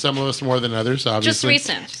fans. Some of us more than others, Just obviously.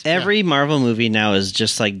 recent. Every Marvel movie now is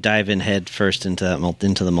just like diving head first into the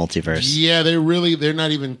multiverse. Yeah, they're not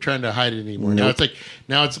even trying to hide it anymore. Nope.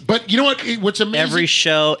 But you know what? What's amazing? Every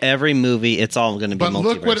show, every movie, it's all going to be But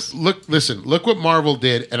multiverse. look what Marvel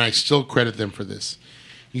did, and I still credit them for this.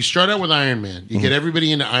 You start out with Iron Man. You get everybody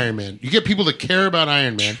into Iron Man. You get people to care about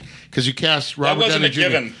Iron Man because you cast Robert wasn't Downey a Jr.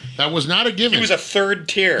 given. That was not a given. He was a third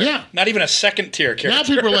tier. Yeah. Not even a second tier character. Now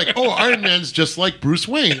people are like, "Oh, Iron Man's just like Bruce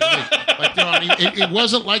Wayne." It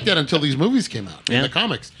wasn't like that until these movies came out in Yeah. the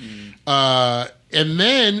comics. And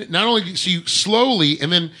then not only so you slowly,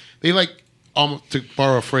 and then they almost to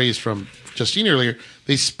borrow a phrase from Justine earlier,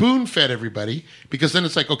 they spoon fed everybody because then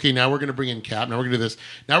it's like, okay, now we're going to bring in Cap. Now we're going to do this.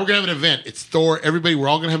 Now we're going to have an event. It's Thor. Everybody, we're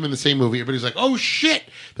all going to have them in the same movie. Everybody's like, oh shit,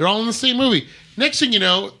 they're all in the same movie. Next thing you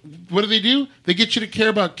know, what do? They get you to care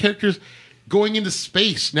about characters going into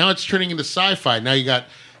space. Now it's turning into sci-fi. Now you got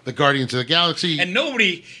the Guardians of the Galaxy. And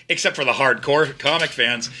nobody, except for the hardcore comic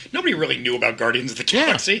fans, nobody really knew about Guardians of the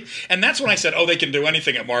Galaxy. And that's when I said, oh, they can do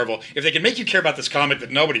anything at Marvel. If they can make you care about this comic that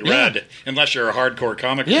nobody read, unless you're a hardcore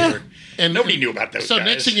comic reader. And nobody knew about those so guys.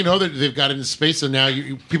 next thing you know, they've got into space, and now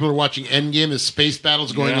people are watching Endgame. There's space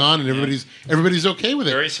battles going on, and everybody's okay with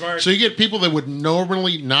it. Very smart. So you get people that would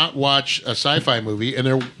normally not watch a sci-fi movie, and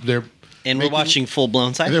they're we're watching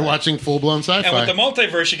full-blown sci-fi. They're watching full-blown sci-fi. And with the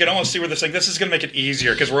multiverse, you can almost see where they're saying this is going to make it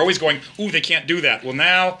easier because we're always going, ooh, they can't do that. Well,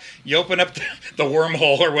 now you open up the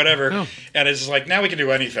wormhole or whatever, and it's like now we can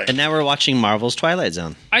do anything. And now we're watching Marvel's Twilight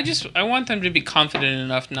Zone. I want them to be confident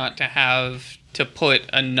enough not to have to put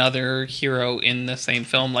another hero in the same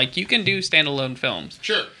film. Like, you can do standalone films.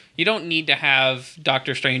 Sure. You don't need to have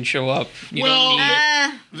Doctor Strange show up. You don't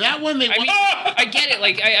need that one they I mean, I get it.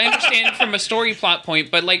 Like, I understand from a story plot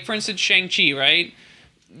point, but like, for instance, Shang-Chi, right?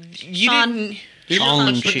 You Sean. didn't.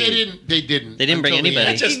 but they didn't. They didn't bring until the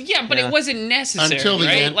anybody. end. Yeah, but it wasn't necessary. Until the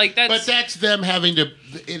right? end. Like, but that's them having to.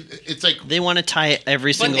 It's like They want to tie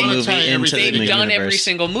every single they movie tie into everything the they've done universe. every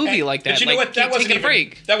single movie like that. But you know like, what? That wasn't taking a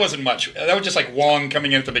break. That wasn't much. That was just like Wong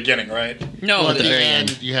coming in at the beginning, right? No, at the very end,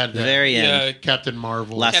 end. you had The very end. Captain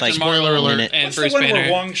Marvel. Last, Captain like, Marvel spoiler alert. and What's Bruce the one Banner.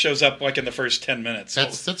 where Wong shows up like in the first 10 minutes?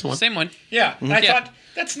 That's the one. Same one. Yeah, and I Yeah. thought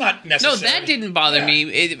that's not No, necessary. that didn't bother Yeah.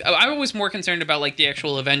 me. I was more concerned about like the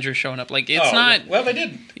actual Avengers showing up. Like, it's Oh, not. Well, they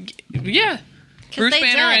didn't. Yeah, Bruce they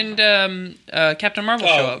Banner and Captain Marvel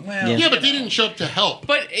show up. well, Yeah. Yeah, but they didn't show up to help.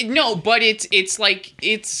 But but it's like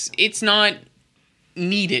it's not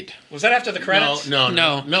needed. Was that after the credits?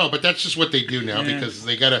 No. But that's just what they do now because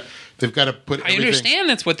they've got to put. I everything. understand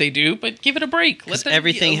that's what they do, but give it a break. Let them,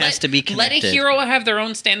 everything has to be Let a connected. hero have their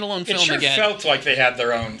own standalone It film sure again. felt like they had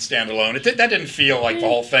their own standalone. That didn't feel like the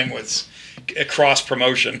whole thing was cross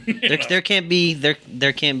promotion. There can't be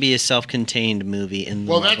a self-contained movie in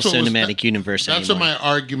the Well, Marvel Cinematic Universe That's anymore. what my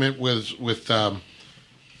argument was with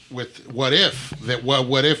What If. That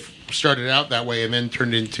What If started out that way and then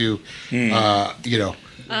turned into, we have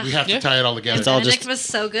to tie it all together. It's all Benedict just- was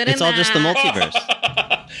so good It's in all just the that.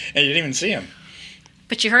 multiverse. And you didn't even see him.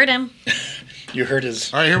 But you heard him. You heard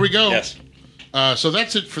his. All right, here we go. Yes. So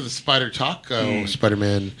that's it for the Spider Talk.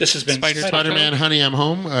 Spider-Man. This has been Spider-Man, Honey, I'm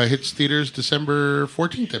Home. Hits theaters December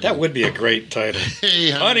 14th. That would be a great title.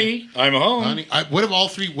 Hey, Honey, I'm home. Honey,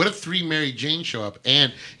 what if three Mary Jane show up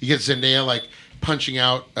and you get Zendaya like punching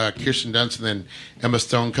out Kirsten Dunst, and then Emma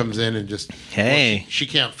Stone comes in and just she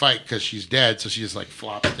can't fight because she's dead, so she just like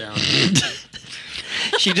flops down.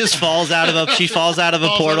 She just falls out of a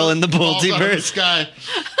portal in the multiverse. Sky.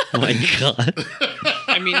 Oh my god!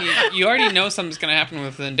 I mean, you already know something's going to happen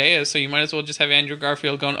with Zendaya, so you might as well just have Andrew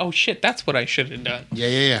Garfield going, "Oh shit, that's what I should have done."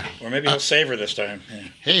 Yeah. Or maybe he'll save her this time. Yeah.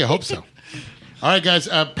 Hey, I hope so. All right, guys.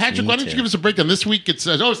 Patrick, Me why don't you too. give us a breakdown? This week it's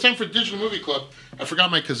time for Digital Movie Club. I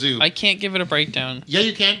forgot my kazoo. I can't give it a breakdown. Yeah,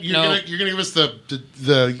 you can. You're No. gonna give us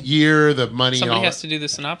the year, the money, and Somebody all has that. to do the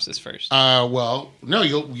synopsis first. Well, no,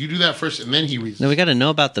 you do that first, and then he reads. No, we got to know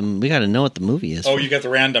about we got to know what the movie is. Oh, you got the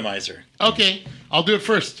randomizer. Okay, I'll do it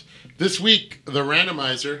first. This week, the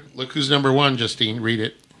randomizer. Look who's number one, Justine. Read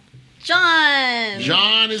it. John.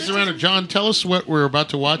 John is the randomizer. John, tell us what we're about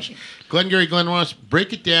to watch. Glengarry Glen Ross,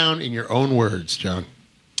 break it down in your own words, John.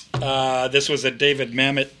 This was a David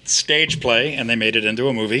Mamet stage play, and they made it into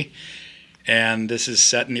a movie. And this is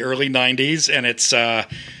set in the early 90s, and it's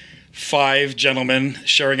 5 gentlemen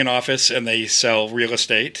sharing an office, and they sell real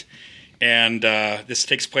estate. And this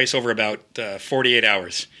takes place over about 48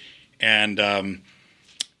 hours. And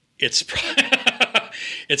it's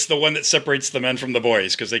it's the one that separates the men from the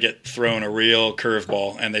boys, because they get thrown a real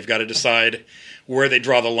curveball, and they've got to decide where they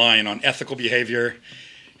draw the line on ethical behavior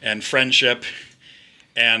and friendship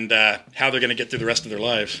and how they're going to get through the rest of their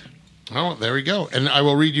lives. Oh, there we go. And I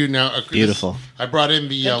will read you now. Beautiful. I brought in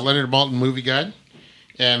the Leonard Maltin movie guide,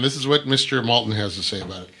 and this is what Mr. Maltin has to say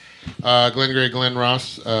about it. Glengarry Glen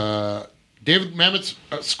Ross, David Mamet's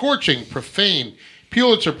scorching, profane,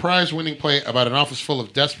 Pulitzer Prize-winning play about an office full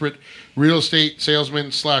of desperate real estate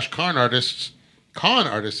salesmen / con artists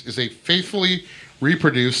is a faithfully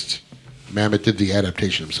reproduced. Mamet did the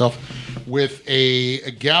adaptation himself, with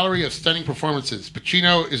a gallery of stunning performances.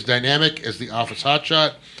 Pacino is dynamic as the office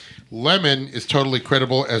hotshot. Lemon is totally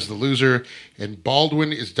credible as the loser, and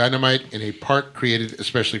Baldwin is dynamite in a part created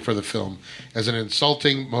especially for the film as an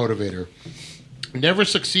insulting motivator. Never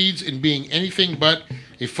succeeds in being anything but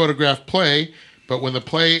a photographed play, but when the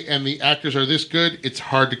play and the actors are this good, it's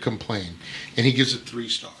hard to complain. And he gives it 3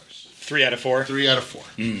 stars. 3 out of 4? 3 out of 4.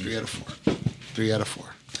 3 out of 4. 3 out of 4.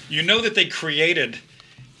 You know that they created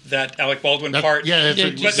that Alec Baldwin part. Yeah, Yeah,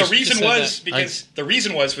 But the reason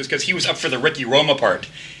said was because he was up for the Ricky Roma part.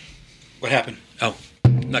 What happened? Oh,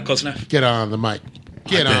 not close enough. Get on the mic.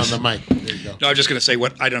 Get Like on this. the mic. There you go. No, I was just going to say I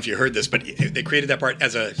don't know if you heard this, but they created that part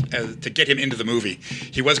as to get him into the movie.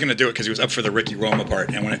 He was going to do it because he was up for the Ricky Roma part,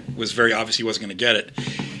 and when it was very obvious he wasn't going to get it,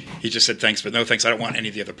 he just said thanks, but no thanks. I don't want any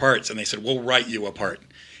of the other parts. And they said we'll write you a part.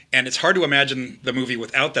 And it's hard to imagine the movie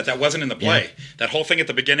without that. That wasn't in the play. Yeah. That whole thing at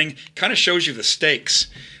the beginning kind of shows you the stakes.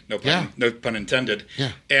 No pun intended.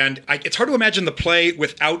 Yeah. And it's hard to imagine the play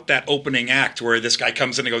without that opening act where this guy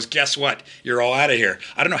comes in and goes, guess what? You're all out of here.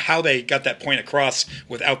 I don't know how they got that point across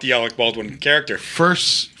without the Alec Baldwin character.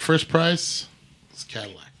 First prize is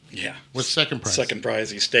Cadillac. Yeah. What's second prize? Second prize,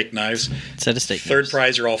 these steak knives. Set a steak. Third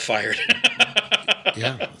prize, you're all fired.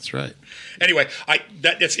 Yeah, that's right. Anyway,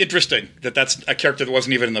 it's interesting that's a character that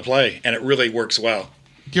wasn't even in the play, and it really works well.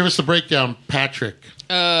 Give us the breakdown, Patrick.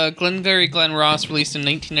 Glengarry Glen Ross, released in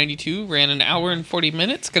 1992, ran an hour and 40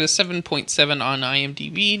 minutes, got a 7.7 on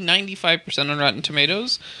IMDb, 95% on Rotten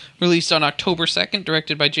Tomatoes. Released on October 2nd,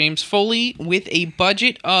 directed by James Foley, with a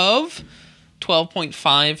budget of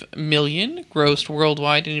 $12.5 million, grossed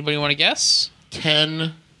worldwide. Anybody want to guess?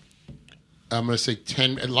 10. I'm going to say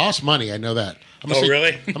 10. It lost money. I know that.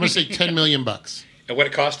 Really? I'm going to say 10 million bucks. And what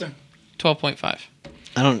it cost him? 12.5.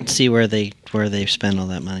 I don't see where they spend all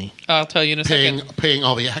that money. I'll tell you in a second. Paying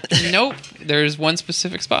all the actors. Nope. There's one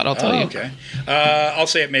specific spot, I'll tell you. Okay. I'll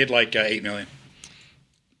say it made like $8 million.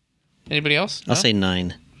 Anybody else? I'll say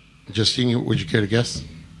 9. Justine, would you care to guess?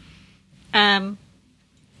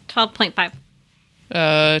 12.5.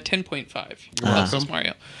 10.5. You're welcome,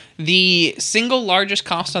 Mario. The single largest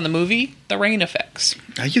cost on the movie, the rain effects.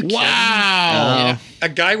 Are you kidding? Wow. Yeah. A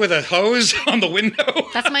guy with a hose on the window?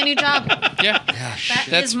 That's my new job. Yeah. That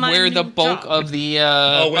That's is my where the new bulk job. of the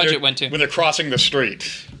When budget they're- went to. When they're crossing the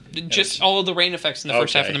street. just all of the rain effects in the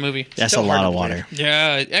first half of the movie. That's Still a lot hard of to water.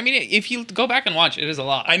 Yeah, I mean, if you go back and watch, it is a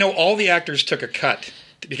lot. I know all the actors took a cut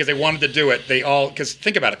because they wanted to do it. They all, because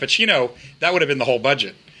think about it, Pacino, that would have been the whole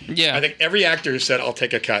budget. Yeah, I think every actor said, "I'll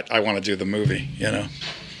take a cut. I want to do the movie."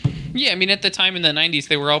 Yeah, I mean, at the time in the '90s,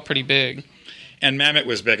 they were all pretty big. And Mamet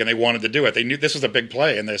was big, and they wanted to do it. They knew this was a big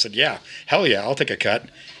play, and they said, "Yeah, hell yeah, I'll take a cut."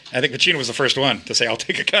 I think Pacino was the first one to say, "I'll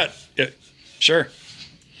take a cut." Yeah, sure,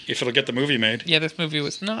 if it'll get the movie made. Yeah, this movie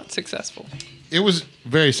was not successful. It was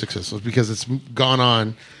very successful because it's gone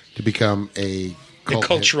on to become a The cult hit.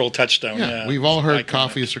 cultural touchdown. Yeah, We've all heard Iconic.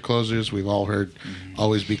 Coffee is for Closers. We've all heard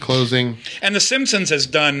Always Be Closing. And The Simpsons has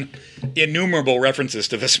done innumerable references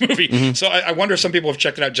to this movie. So I wonder if some people have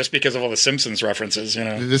checked it out just because of all the Simpsons references.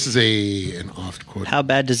 This is an oft quote. How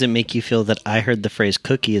bad does it make you feel that I heard the phrase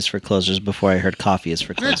 "cookie is for closers" before I heard "coffee is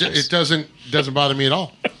for It closers"? doesn't bother me at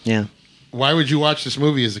all. Yeah. Why would you watch this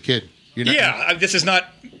movie as a kid? You're not- Yeah, this is not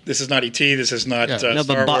E.T. This is not Yeah. No,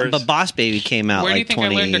 Star Wars. but Boss Baby came out Where do you like think I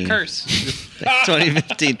learned to curse?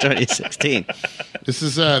 2015, 2016. This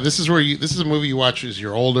is this is a movie you watch as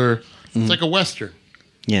you're older. It's like a Western.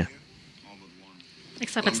 Yeah.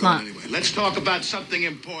 Except it's not. Anyway, let's talk about something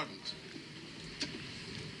important.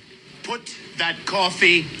 Put that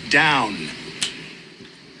coffee down.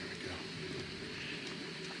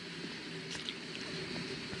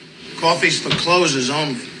 Coffee's for closers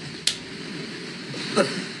only.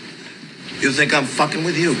 You think I'm fucking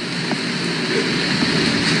with you?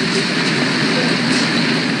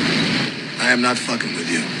 I am not fucking with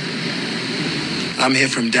you. I'm here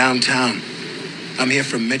from downtown. I'm here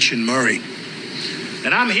from Mitch and Murray.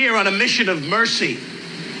 And I'm here on a mission of mercy.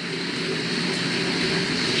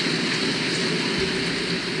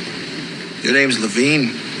 Your name's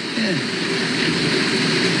Levine? Yeah.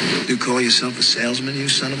 You call yourself a salesman, you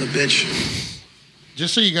son of a bitch?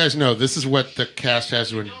 Just so you guys know, this is what the cast has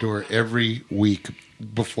to endure every week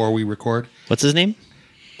before we record. What's his name?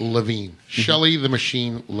 Levine. Shelley the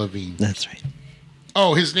Machine Levine. That's right.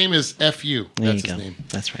 Oh, his name is F.U. There That's you his go. name.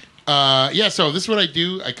 That's right. Yeah, so this is what I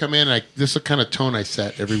do. I come in, this is the kind of tone I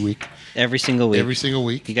set every week. Every single week. Every single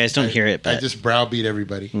week. You guys don't hear it, but I just browbeat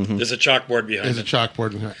everybody. There's a chalkboard behind There's a it.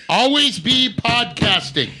 chalkboard behind. Always be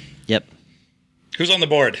podcasting. Yep. Who's on the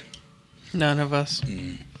board? None of us.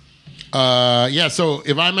 Yeah, so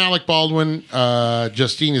if I'm Alec Baldwin,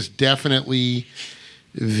 Justine is definitely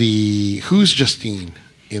who's Justine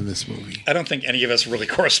in this movie? I don't think any of us really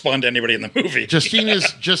correspond to anybody in the movie. Justine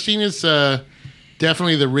is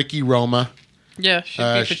definitely the Ricky Roma. Yeah, she'd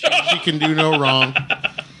be She can do no wrong.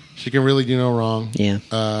 She can really do no wrong.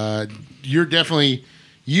 Yeah. You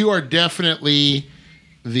are definitely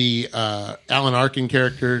the Alan Arkin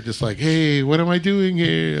character, just like, hey, what am I doing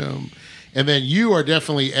here? And then you are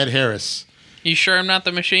definitely Ed Harris. You sure I'm not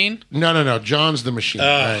the machine? No. John's the machine.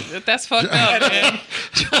 Right. That's fucked up, man.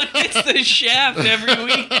 John gets the shaft every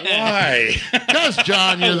week. Why? Because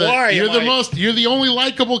John, you're Why am I- you're the only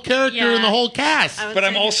likable character Yeah. in the whole cast. But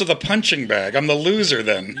I'm also the punching bag. I'm the loser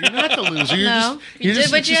then. You're not the loser. You're No, just, you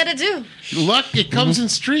did what you had to do. Luck, it comes in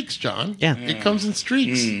streaks, John. Yeah. It comes in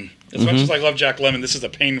streaks. As much as I love Jack Lemmon, this is a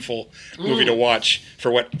painful movie to watch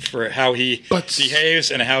for how he But-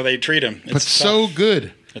 behaves and how they treat him. But so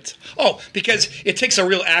good. Because it takes a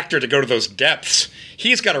real actor to go to those depths.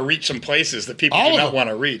 He's got to reach some places that people All do of not them. want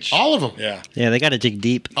to reach. All of them. Yeah. Yeah, they got to dig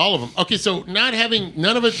deep. All of them. Okay, so none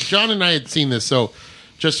of it, John and I had seen this. So,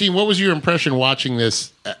 Justine, what was your impression watching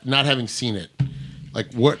this, not having seen it?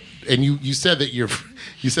 Like what? And you said that you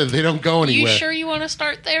said they don't go You anywhere. sure you want to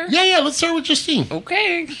start there? Yeah. Let's start with Justine.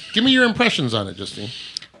 Okay. Give me your impressions on it, Justine.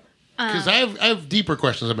 Because I have deeper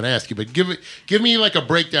questions I'm going to ask you, but give me like a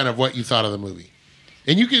breakdown of what you thought of the movie.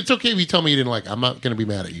 And it's okay if you tell me you didn't like it. I'm not going to be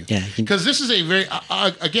mad at you. Yeah. Because this is a very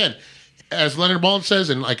again, as Leonard Baldwin says,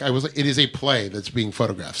 and like it is a play that's being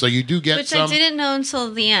photographed. So you do get Which some. I didn't know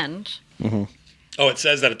until the end. Oh, it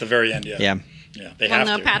says that at the very end. Yeah. Yeah. Yeah. They Well, have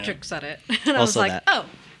no, to. Patrick said it. And I was Also like, that. oh,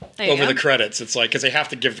 there you Over go. the credits, it's like because they have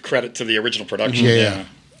to give credit to the original production. Yeah.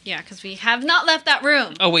 Yeah, because we have not left that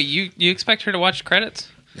room. Oh wait, you expect her to watch credits?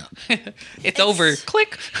 Yeah. It's over.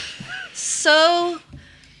 Click. So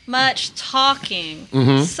much talking.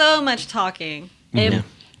 So much talking. It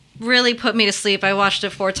really put me to sleep. I watched it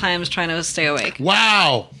 4 times trying to stay awake.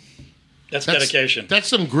 Wow. That's dedication. That's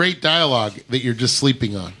some great dialogue that you're just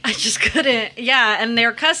sleeping on. I just couldn't. Yeah, and they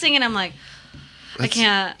were cussing, and I'm like, I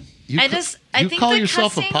can't. I think call the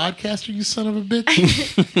yourself cussing, a podcaster, you son of a bitch.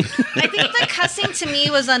 I think the cussing to me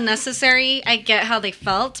was unnecessary. I get how they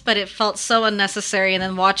felt, but it felt so unnecessary. And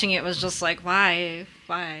then watching it was just like, why?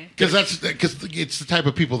 Because it's the type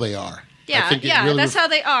of people they are. Yeah, think it yeah, really that's how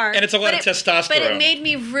they are. And it's a lot of testosterone. But it made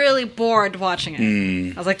me really bored watching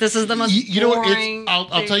it. I was like, this is the most You know what? boring I'll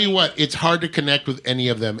tell you thing. what. It's hard to connect with any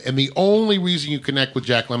of them, and the only reason you connect with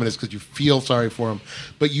Jack Lemmon is because you feel sorry for him.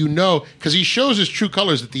 But you know, because he shows his true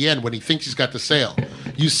colors at the end when he thinks he's got the sale.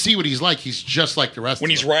 You see what he's like. He's just like the rest. When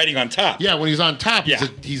of he's them. riding on top. Yeah, when he's on top, Yeah.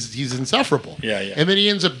 he's insufferable. Yeah, yeah. And then he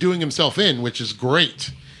ends up doing himself in, which is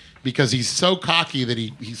great because he's so cocky that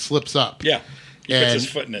he slips up. Yeah. He puts And his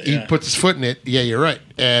foot in it. He Yeah. puts his foot in it. Yeah, you're right.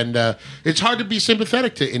 And it's hard to be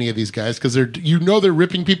sympathetic to any of these guys because they're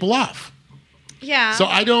ripping people off. Yeah. So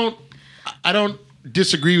I don't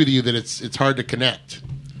disagree with you that it's hard to connect.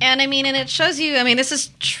 And I mean, and it shows you, I mean, this is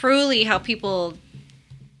truly how people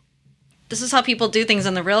do things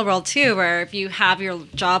in the real world too, where if you have your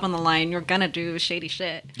job on the line, you're gonna do shady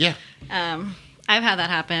shit. Yeah. I've had that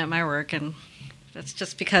happen at my work, and that's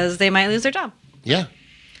just because they might lose their job. Yeah.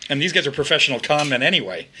 And these guys are professional con men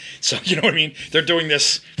anyway. So, you know what I mean? They're doing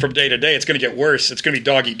this from day to day. It's going to get worse. It's going to be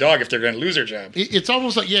dog eat dog if they're going to lose their job. It's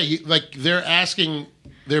almost like like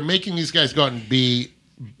they're making these guys go out and be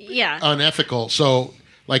Yeah. unethical. So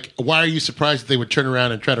like, why are you surprised that they would turn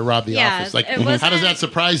around and try to rob the Yeah, office? Like, it how does wasn't- that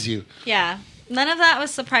surprise you? Yeah. None of that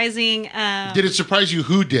was surprising. Did it surprise you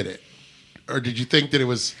who did it, or did you think that it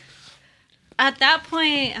was? At that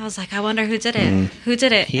point, I was like, I wonder who did it. Who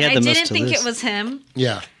did it? He had I the most didn't to think lose. it was him.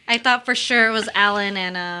 Yeah. I thought for sure it was Alan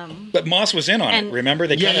and But Moss was in on And- it. Remember?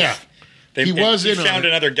 They kind Yeah. of. They, He was in on found it.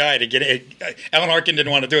 another guy to get it. Alan Arkin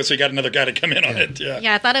didn't want to do it, so he got another guy to come in on it. Yeah.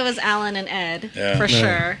 yeah, I thought it was Alan and Ed Yeah. for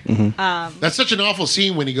sure. That's such an awful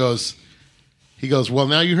scene when he goes, well,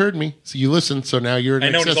 now you heard me, so you listened, so now you're an I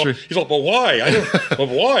know. accessory. He's all, but why? But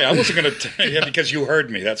why? I wasn't going to. Yeah, because you heard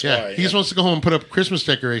me. That's Yeah, why. he just wants to go home and put up Christmas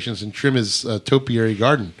decorations and trim his topiary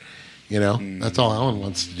garden. You know, that's all Alan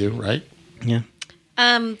wants to do, right? Yeah.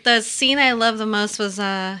 The scene I love the most was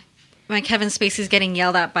when Kevin Spacey's getting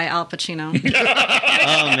yelled at by Al Pacino.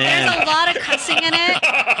 Oh man. There's a lot of cussing in it,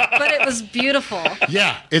 but it was beautiful.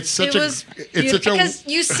 Yeah, it's such It was it's such a because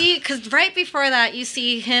you see, because right before that, you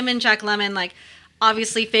see him and Jack Lemmon like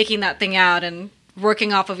obviously faking that thing out and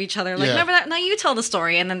working off of each other. Like, Yeah. remember that? Now you tell the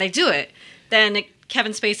story, and then they do it. Then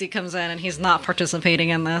Kevin Spacey comes in and he's not participating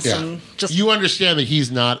in this, yeah. and just You understand that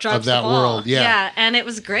he's not drops of that the ball. world. Yeah, and it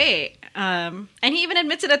was great. And he even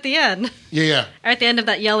admits it at the end, yeah. or at the end of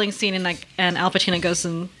that yelling scene, and Al Pacino goes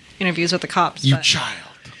and interviews with the cops. You but- child.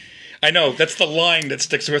 I know. That's the line that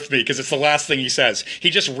sticks with me because it's the last thing he says. He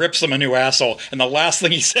just rips him a new asshole, and the last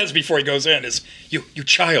thing he says before he goes in is, "You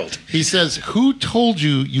child." He says, "Who told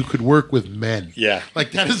you could work with men?" Yeah.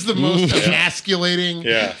 Like that is the most emasculating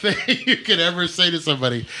Yeah. thing you could ever say to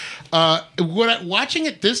somebody. Watching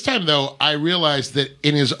it this time, though, I realized that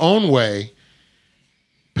in his own way,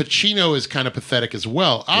 Pacino is kind of pathetic as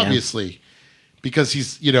well. Obviously, because he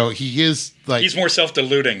is like He's more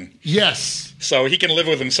self-deluding, yes, so he can live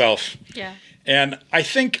with himself. Yeah. And I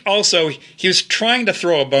think also he was trying to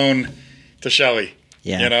throw a bone to Shelley.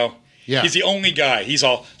 Yeah. You know? Yeah. He's the only guy. He's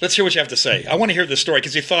all, let's hear what you have to say. I want to hear this story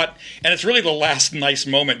because he thought, and it's really the last nice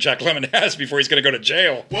moment Jack Lemmon has before he's going to go to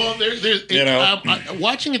jail. Well,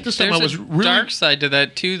 watching it this time, There's I was a really dark side to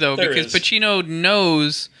that too, though, There because is. Pacino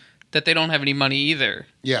knows that they don't have any money either.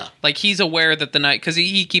 yeah. Like he's aware that because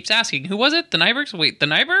he keeps asking, "Who was it? The Nybergs? Wait, the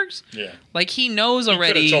Nybergs?" Yeah. Like he knows Could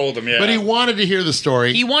already. have told him, yeah. But he wanted to hear the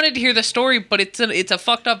story. He wanted to hear the story, but it's a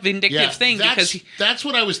fucked up vindictive thing that's, because that's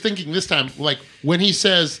what I was thinking this time. Like when he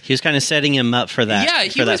says, He was kind of setting him up for that. Yeah, he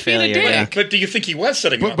for that was being a failure. dick. Yeah. But do you think he was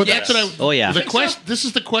setting him up? but Yes. that's what I. Oh, yeah. The Think so? question. This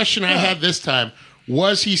is the question I had this time.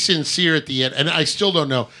 Was he sincere at the end? And I still don't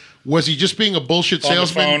know. Was he just being a bullshit On the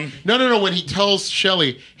salesman? phone? No. When he tells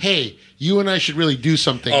Shelley, "Hey, you and I should really do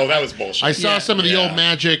something." Oh, that was bullshit. I saw some of the Yeah. old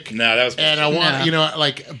magic. No, that was And I bullshit.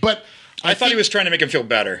 want but. I thought he think- was trying to make him feel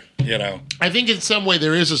better, you know. I think in some way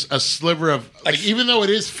there is a sliver of even though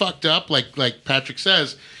it is fucked up, like Patrick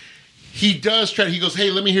says, he does try. He goes,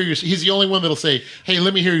 "Hey, let me hear your." He's the only one that'll say, "Hey,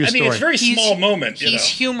 let me hear your I mean, story." it's a very small moment, you know. He's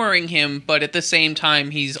humoring him, but at the same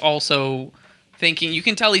time, he's also thinking. You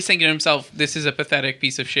can tell he's thinking to himself, "This is a pathetic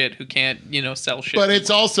piece of shit who can't, sell shit." but it's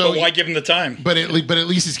also, But why give him the time? but at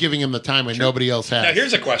least he's giving him the time and nobody else has. Now,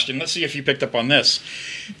 here's a question. Let's see if you picked up on this.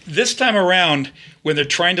 This time around, when they're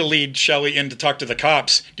trying to lead Shelley in to talk to the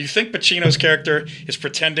cops, do you think Pacino's character is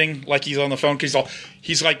pretending like he's on the phone? Because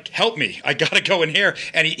he's like, help me. I got to go in here.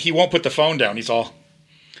 And he won't put the phone down. He's all...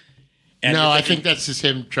 And No, you're I thinking- think that's just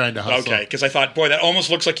him trying to hustle. Okay, because I thought, boy, that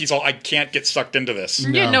almost looks like he's all, I can't get sucked into this.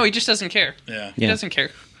 Yeah, no, he just doesn't care. Yeah. He doesn't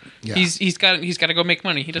care. Yeah. He's got to go make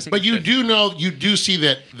money. He doesn't. But give a shit. you do see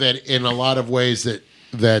that in a lot of ways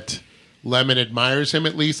that Lemon admires him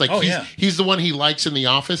at least. Like Oh, yeah. he's the one he likes in the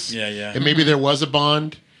office. Yeah, yeah. And maybe there was a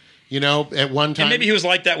bond, You know, at one time. And maybe he was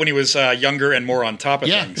like that when he was younger and more on top of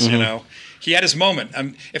Yeah. things. You know, he had his moment.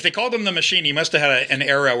 If they called him the Machine, he must have had an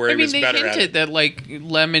era where I he mean, was they better at hinted it. that like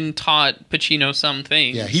Lemon taught Pacino some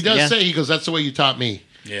things. Yeah, he does Yeah. say, he goes, that's the way you taught me.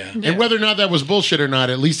 Yeah. And whether or not that was bullshit or not,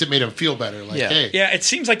 at least it made him feel better. Like, Yeah. hey. Yeah, it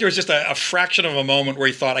seems like there was just a fraction of a moment where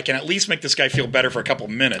he thought, I can at least make this guy feel better for a couple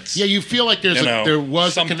minutes. Yeah, you feel like there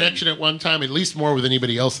was something. a connection at one time, at least more with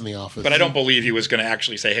anybody else in the office. But I don't believe he was going to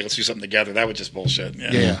actually say, hey, let's do something together. That was just bullshit.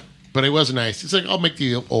 Yeah. But it was nice. It's like, I'll make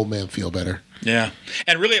the old man feel better. Yeah.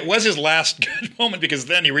 And really, it was his last good moment because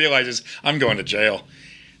then he realizes, I'm going to jail.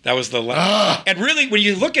 That was the last. And really, when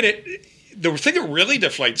you look at it, the thing that really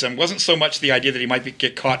deflates him wasn't so much the idea that he might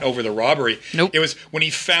get caught over the robbery. Nope. It was when he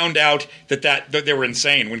found out that they were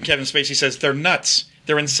insane. When Kevin Spacey says, they're nuts.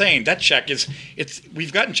 They're insane. That check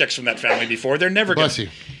we've gotten checks from that family before. They're never going Bless to. you.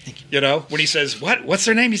 You know, when he says, what's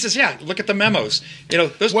their name? He says, yeah, look at the memos. You know,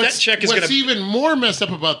 that check is going What's to. even more messed up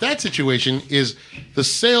about that situation is the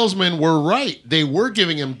salesmen were right. They were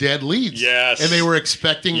giving him dead leads. Yes. And they were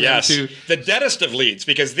expecting Yes. them to. The deadest of leads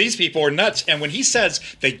because these people are nuts. And when he says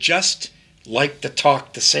they just like to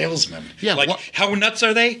talk to salesmen. Yeah, Like, how nuts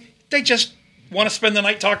are they? They just want to spend the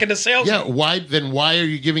night talking to salesmen. Yeah, why are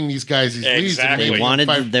you giving these guys these leads? And Exactly.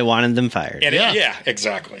 maybe They wanted them fired. And Yeah. yeah,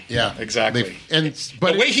 exactly. Yeah, exactly.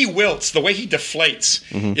 But the way he wilts, the way he deflates,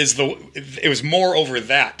 it was more over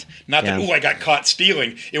that. Not that, Yeah. I got caught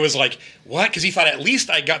stealing. It was like, what? Because he thought at least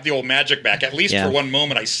I got the old magic back. At least Yeah. for one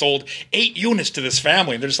moment I sold 8 units to this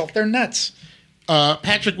family. And they're just like, they're nuts.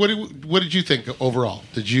 Patrick, what did you think overall?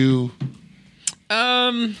 Did you?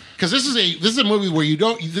 Because this is a movie where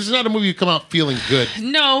this is not a movie you come out feeling good.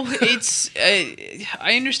 No, it's.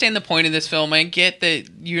 I understand the point of this film. I get that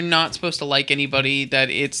you're not supposed to like anybody. That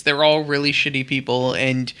they're all really shitty people,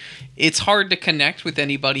 and it's hard to connect with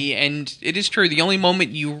anybody. And it is true. The only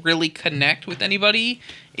moment you really connect with anybody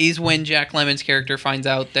is when Jack Lemmon's character finds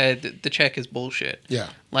out that the check is bullshit. Yeah.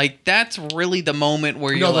 Like that's really the moment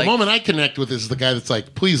where you're No, like, the moment I connect with is the guy that's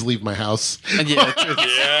like, "Please leave my house." yeah, true.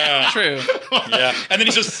 Yeah. True. Yeah. And then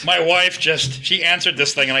he says, my wife she answered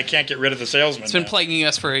this thing and I can't get rid of the salesman. It's been now." plaguing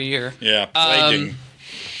us for a year. Yeah, plaguing.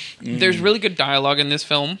 There's really good dialogue in this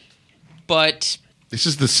film, but This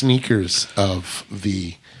is the sneakers of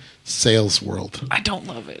the sales world. I don't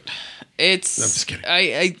love it. It's. I'm just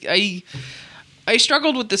kidding. I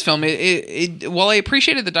struggled with this film. While I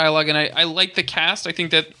appreciated the dialogue and I like the cast, I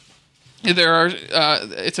think that there are.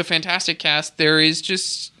 It's a fantastic cast. There is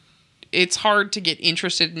just. It's hard to get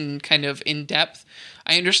interested in kind of in depth.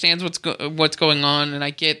 I understand what's going on, and I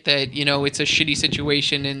get that it's a shitty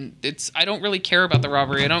situation, and I don't really care about the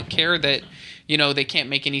robbery. I don't care that they can't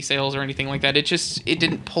make any sales or anything like that. It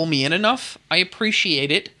didn't pull me in enough. I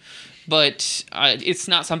appreciate it, but it's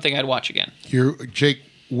not something I'd watch again. Jake,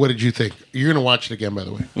 what did you think? You're going to watch it again, by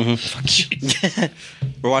the way.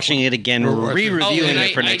 We're watching it again. We're We're watching- re-reviewing and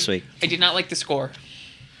it for next week. I did not like the score.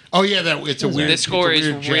 Oh yeah, it's a weird. The score it's a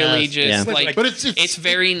is weird really jazz. just Yeah. like, But it's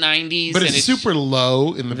very 90s. but and it's super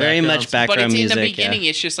low in the Very background. much back- But it's background in the music, beginning. yeah.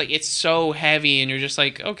 It's just like it's so heavy, and you're just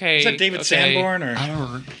like, okay. Is that David okay. Sanborn? Or I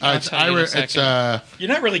don't. I'll It's tell you in a Ira. It's second. you're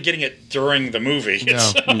not really getting it during the movie.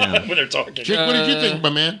 It's when they're talking. Jake. What did you think, my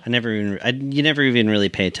man? You never even really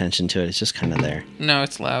pay attention to it. It's just kind of there. No,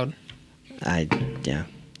 it's loud. It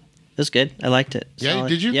was good. I liked it. Yeah, Solid.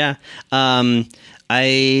 did you? Yeah.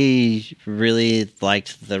 I really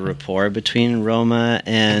liked the rapport between Roma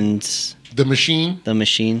and The Machine. the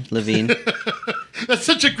Machine, Levine. That's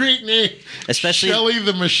such a great name. Especially- Shelley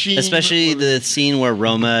the Machine. Especially the scene where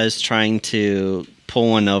Roma is trying to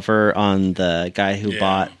pull one over on the guy who Yeah.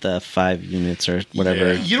 bought the 5 units or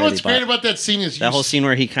whatever. Yeah. You know that what's he great bought. about that scene is That whole scene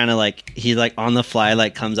where he kind of he on the fly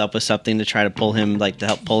comes up with something to try to pull him to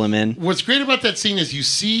help pull him in. What's great about that scene is you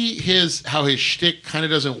see how his shtick kind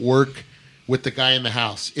of doesn't work with the guy in the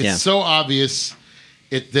house. It's Yeah. so obvious.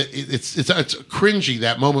 It's cringy,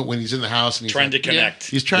 that moment when he's in the house and he's Trying to like- connect.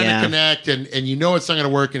 He's trying Yeah. to connect, and it's not going to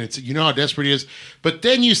work, and you know how desperate he is. But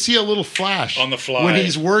then you see a little flash On the fly. when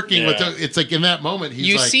he's working with. Yeah. It's like in that moment he's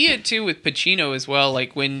You like, see it too with Pacino as well.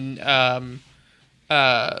 Like when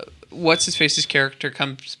what's his face's character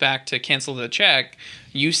comes back to cancel the check.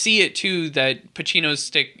 You see it too that Pacino's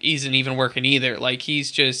stick isn't even working either. Like he's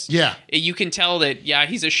just You can tell that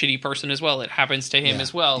he's a shitty person as well. It happens to him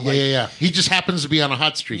as well. Yeah. He just happens to be on a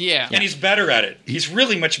hot streak. Yeah. And he's better at it. He's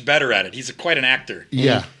really much better at it. He's quite an actor.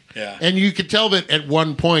 Yeah. Yeah. And you could tell that at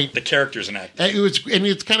one point The character's an actor.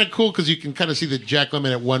 it's kind of cool because you can kind of see that Jack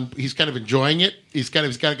Lemmon he's kind of enjoying it. He's got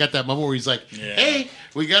that moment where he's like, Yeah. "Hey,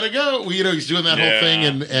 we gotta go." He's doing that whole Yeah. thing,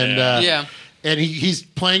 and Yeah. and he's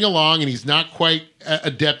playing along, and he's not quite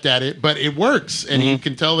adept at it, but it works, and you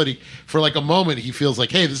can tell that for like a moment he feels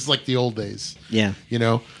like, hey, this is like the old days. Yeah. You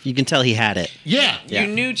know? You can tell he had it. Yeah. Yeah.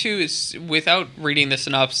 You knew too, is without reading the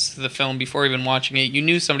synopsis of the film before even watching it, you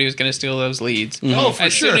knew somebody was going to steal those leads. Oh, for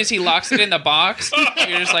as sure. soon as he locks it in the box,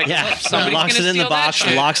 you're just like, Yeah. oh, somebody's Locks going it to in the steal that box,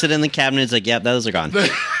 shit. locks it in the cabinet. It's like, yep, those are gone.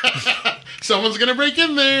 Someone's gonna break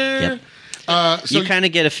in there. Yep. So You kind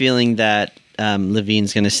of get a feeling that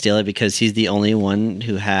Levine's going to steal it because he's the only one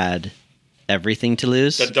who had everything to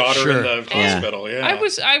lose. The daughter Sure. in the hospital. Yeah.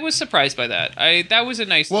 I was surprised by that. That was a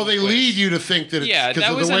nice. well, they little twist. lead you to think that it's Yeah, 'cause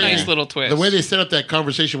that of was the a way- nice little twist. The way they set up that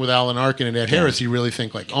conversation with Alan Arkin and Ed Harris, you really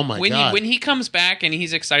think like, oh my god. When he comes back and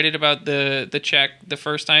he's excited about the check the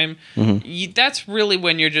first time, that's really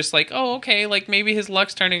when you're just like, oh, okay, like maybe his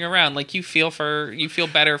luck's turning around. Like you feel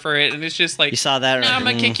better for it, and it's just like You saw that, Nah, right? I'm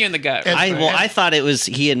gonna kick you in the gut. And- I thought it was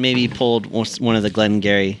he had maybe pulled one of the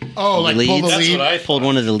Glengarry like leads. pull the That's lead? what I Pulled thought.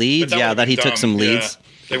 one of the But leads. Yeah, would've that he been took dumb. some Yeah. leads.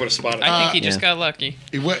 They would have spotted. I think he just Yeah. got lucky.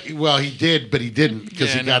 Well, he did, but he didn't because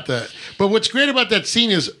Yeah, he I know. got the. But what's great about that scene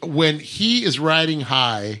is when he is riding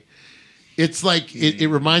high. It's like it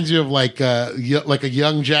reminds you of like a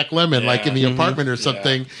young Jack Lemmon, like in the apartment or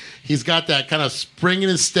something. He's got that kind of spring in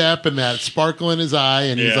his step and that sparkle in his eye,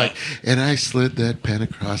 and he's Yeah. like, and I slid that pen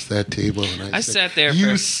across that table, and I said, sat there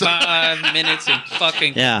 "You for suck." 5 minutes in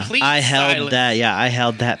fucking Yeah, complete I held silence. that. Yeah, I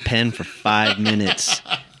held that pen for 5 minutes.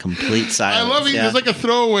 Complete I silence. love it. Yeah. There's like a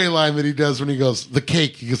throwaway line that he does when he goes, the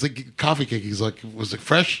cake. He goes, like, coffee cake. He's like, was it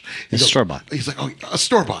fresh? He It's goes, store-bought. He's like, oh, a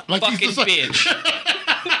store bought. Like Fucking he's just like, bitch.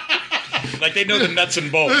 Like they know the nuts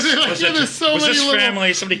and bolts. Like, Was, yeah, there's so was many this little-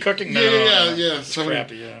 family somebody cooking? No, Yeah. So,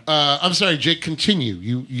 Crappy, yeah. I'm sorry, Jake.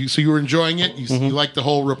 Continue. So you were enjoying it. You like the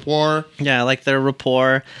whole rapport. Yeah, I like their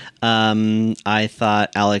rapport. I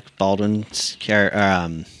thought Alec Baldwin's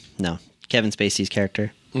character, no, Kevin Spacey's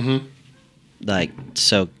character. Mm-hmm.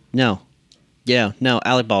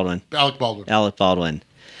 Alec Baldwin. Alec Baldwin.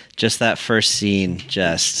 Just that first scene,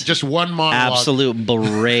 just one monologue. absolute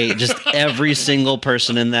berate. Just every single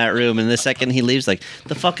person in that room. And the second he leaves, like,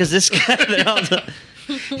 the fuck is this guy? They're all the-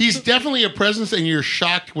 He's definitely a presence, and you're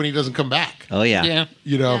shocked when he doesn't come back. oh yeah, Yeah.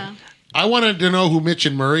 You know. Yeah. I wanted to know who Mitch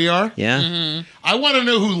and Murray are. yeah. I want to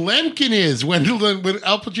know who Lemkin is. When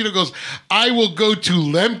Al Pacino goes, I will go to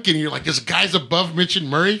Lemkin. You're like, this guy's above Mitch and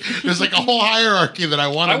Murray. There's like a whole hierarchy that I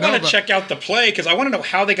want I to know want to about. check out the play because I want to know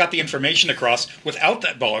how they got the information across without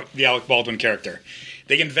the Alec Baldwin character.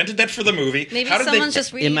 They invented that for the movie. Maybe how did someone's they?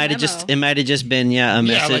 just reading It might have a just memo. been a Yeah, like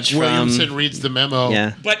message from Williamson reads the memo.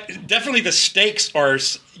 yeah. But definitely the stakes are,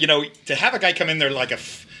 to have a guy come in there like a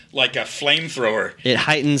flamethrower.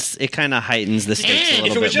 It kind of heightens the stakes a And little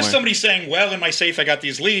if it was bit just more. somebody saying, "Well, in my safe I got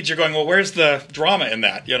these leads," you're going, "Well, where's the drama in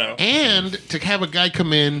that?" And to have a guy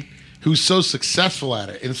come in who's so successful at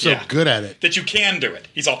it and so Yeah. good at it. That you can do it.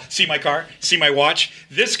 He's all, see my car, see my watch.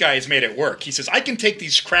 This guy has made it work. He says, I can take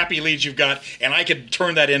these crappy leads you've got and I can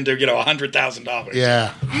turn that into, $100,000.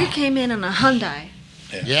 Yeah. You came in on a Hyundai.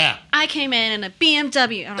 Yeah. I came in a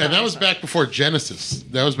BMW. I don't know And that what was it back before Genesis.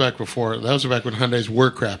 That was back when Hyundais were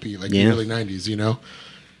crappy, like in Yeah. the early 90s, you know?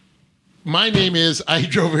 My name is, I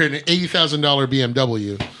drove here in an $80,000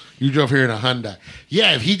 BMW. You drove here in a Hyundai.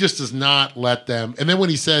 Yeah, if he just does not let them. And then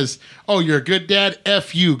when he says, oh, you're a good dad,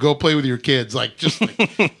 F you, go play with your kids. Like, just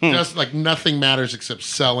like nothing matters except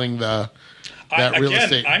selling that real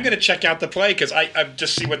estate. I'm going to check out the play because I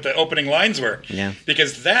just see what the opening lines were. Yeah.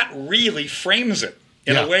 Because that really frames it.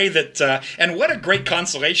 In Yeah. a way that, and what a great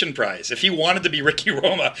consolation prize. If he wanted to be Ricky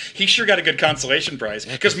Roma, he sure got a good consolation prize.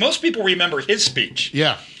 Because most people remember his speech.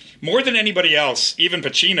 Yeah. More than anybody else, even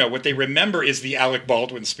Pacino, what they remember is the Alec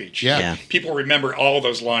Baldwin speech. Yeah. Yeah. People remember all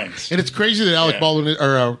those lines. And it's crazy that Alec Yeah. Baldwin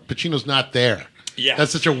or Pacino's not there. Yeah.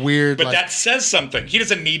 That's such a weird. But that says something. He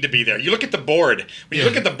doesn't need to be there. You look at the board. When you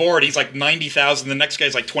look at the board, he's like 90,000. The next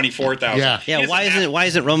guy's like 24,000. Yeah. He Yeah, doesn't why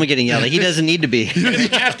isn't Roma getting yelled at? He doesn't need to be. He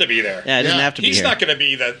doesn't have to be there. Yeah, it doesn't Yeah. have to be He's here. not going to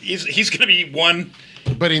be the. He's going to be one.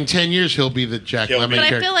 But in 10 years, he'll be the Jack He'll Lemmon be. But I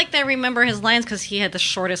character. feel like they remember his lines because he had the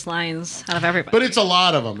shortest lines out of everybody. But it's a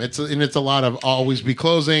lot of them. It's a lot of always be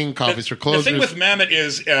closing, coffees for The closers. thing with Mamet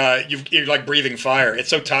is you're like breathing fire. It's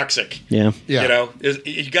so toxic. Yeah. yeah.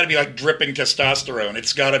 You got to be like dripping testosterone.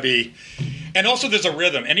 It's got to be. And also, there's a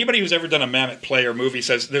rhythm. Anybody who's ever done a Mamet play or movie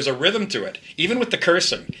says there's a rhythm to it. Even with the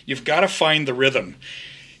cursing, you've got to find the rhythm.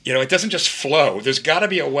 It doesn't just flow. There's got to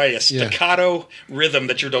be a way, a staccato rhythm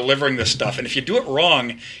that you're delivering this stuff. And if you do it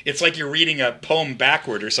wrong, it's like you're reading a poem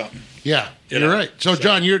backward or something. Yeah, You you're know, right. So,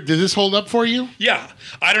 John, did this hold up for you? Yeah.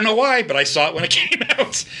 I don't know why, but I saw it when it came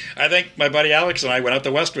out. I think my buddy Alex and I went out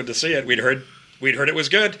to Westwood to see it. We'd heard it was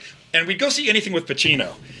good. And we'd go see anything with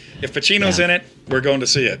Pacino. If Pacino's in it, we're going to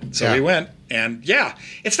see it. So Yeah. we went. And yeah,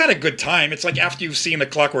 it's not a good time. It's like after you've seen A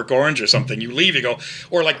Clockwork Orange or something, you leave, you go,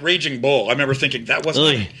 or like Raging Bull. I remember thinking that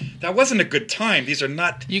wasn't a good time. These are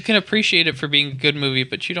not. You can appreciate it for being a good movie,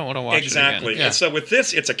 but you don't want to watch Exactly. it again. And so with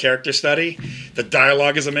this, it's a character study. The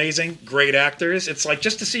dialogue is amazing. Great actors. It's like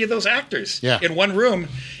just to see those actors in one room.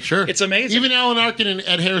 Sure. It's amazing. Even Alan Arkin and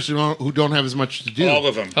Ed Harris, who don't have as much to do. All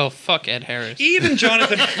of them. Oh, fuck Ed Harris. Even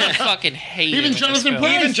Jonathan. I fucking hate Even him in this Jonathan film.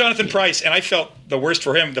 Price. Even Jonathan Price, and I felt the worst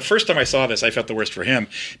for him. The first time I saw this, I felt the worst for him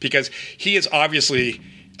because he is obviously,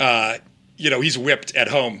 he's whipped at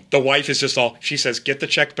home. The wife is just all, she says, get the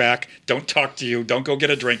check back. Don't talk to you. Don't go get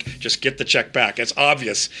a drink. Just get the check back. It's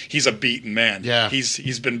obvious he's a beaten man. Yeah.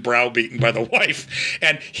 He's been browbeaten by the wife,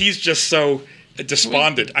 and he's just so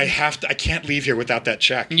despondent. I can't leave here without that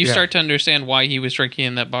check. You start to understand why he was drinking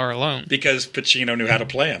in that bar alone. Because Pacino knew how to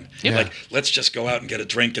play him. Yeah. Like, let's just go out and get a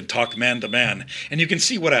drink and talk man to man. And you can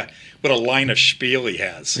see what a line of spiel he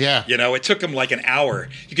has. Yeah. It took him like an hour.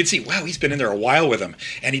 You can see, wow, he's been in there a while with him.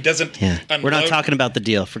 And he doesn't We're not talking about the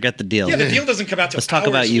deal. Forget the deal. Yeah, the deal doesn't come out till Let's talk hours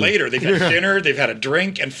about you. later. They've had dinner, they've had a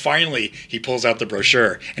drink, and finally he pulls out the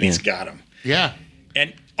brochure and he's got him. Yeah.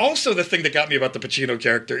 And also the thing that got me about the Pacino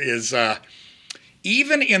character is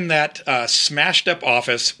even in that smashed up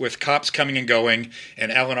office with cops coming and going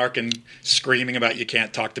and Alan Arkin screaming about you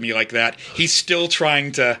can't talk to me like that, he's still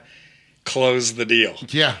trying to close the deal.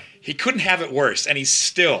 Yeah. He couldn't have it worse. And he's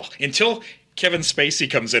still, until Kevin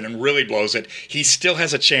Spacey comes in and really blows it, he still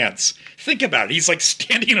has a chance. Think about it. He's like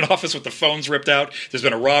standing in an office with the phones ripped out. There's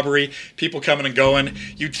been a robbery, people coming and going.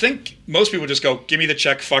 You'd think most people just go, give me the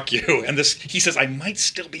check, fuck you. And he says, I might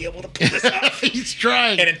still be able to pull this off. He's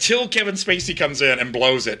trying. And until Kevin Spacey comes in and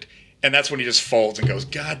blows it, and that's when he just folds and goes,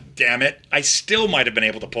 God damn it, I still might have been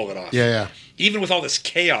able to pull it off. Yeah. Even with all this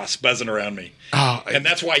chaos buzzing around me. Oh, And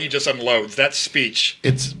that's why he just unloads. That speech.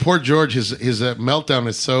 it's poor George. His meltdown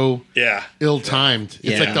is so Yeah. ill-timed.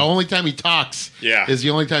 It's like the only time he talks is the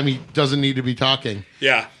only time he doesn't need to be talking.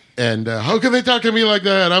 Yeah. And how can they talk to me like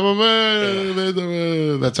that? I'm a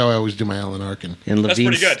man. That's how I always do my Alan Arkin. And That's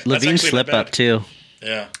pretty good. That's Levine actually slip not bad. up too.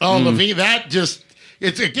 Yeah. Oh, Levine, that just...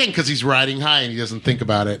 It's, again, because he's riding high and he doesn't think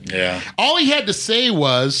about it. Yeah. All he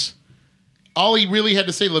really had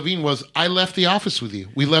to say, Levine, was, I left the office with you.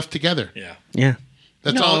 We left together. Yeah. Yeah.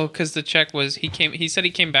 That's no, all. because the check was he said he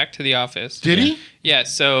came back to the office. Did he? Yeah,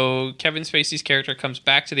 so Kevin Spacey's character comes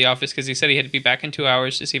back to the office because he said he had to be back in 2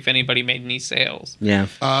 hours to see if anybody made any sales. Yeah.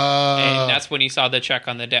 And that's when he saw the check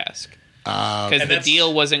on the desk. Because the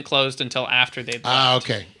deal wasn't closed until after they'd left.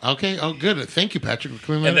 Okay. Oh, good. Thank you, Patrick, for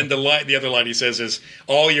clearing And that then up. the other line he says is,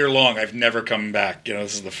 all year long, I've never come back.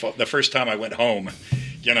 This is the first time I went home.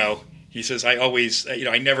 He says, I always,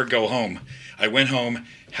 I never go home. I went home.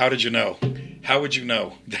 How did you know? How would you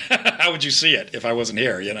know? How would you see it if I wasn't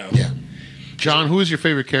here, Yeah. John, who is your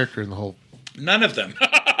favorite character in the whole... None of them.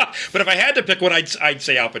 But if I had to pick one, I'd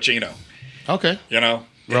say Al Pacino. Okay.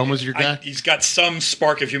 Rome was your guy? He's got some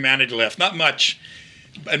spark of humanity left. Not much.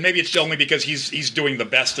 And maybe it's only because he's doing the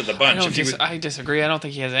best of the bunch. I disagree. I don't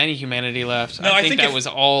think he has any humanity left. No, I think that was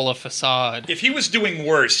all a facade. If he was doing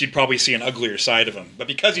worse, you'd probably see an uglier side of him. But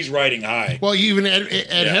because he's riding high... Well, even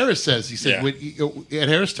Ed Harris says, he said, Ed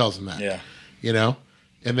Harris tells him that. Yeah.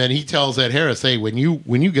 And then he tells Ed Harris, hey, when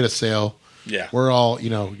you get a sale... Yeah, we're all,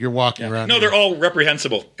 you're walking around. No, here. they're all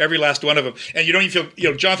reprehensible, every last one of them. And you don't even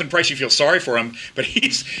feel, Jonathan Price, you feel sorry for him, but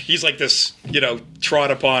he's like this, trod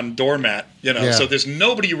upon doormat, So there's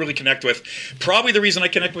nobody you really connect with. Probably the reason I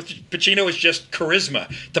connect with Pacino is just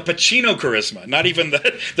charisma, the Pacino charisma, not even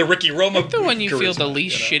the Ricky Roma. The one you charisma, feel the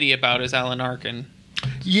least shitty about is Alan Arkin.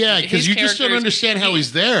 Yeah, because you just don't understand how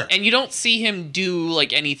he's there, and you don't see him do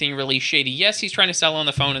like anything really shady. Yes, he's trying to sell on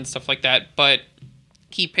the phone and stuff like that, but.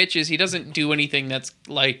 He pitches. He doesn't do anything that's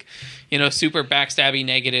like, super backstabby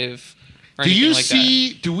negative. Or anything like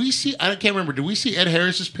that. Do we see? I can't remember. Do we see Ed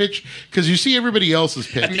Harris's pitch? Because you see everybody else's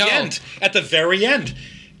pitch at the end, at the very end.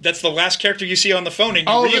 That's the last character you see on the phone, and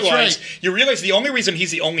you realize the only reason he's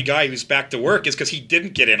the only guy who's back to work is because he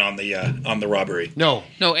didn't get in on the robbery. No,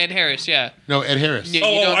 Ed Harris, yeah. No, Ed Harris. You're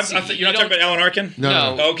not talking about Alan Arkin?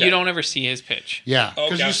 No. Okay. You don't ever see his pitch. Yeah,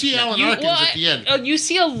 because you see Alan Arkin at the end. You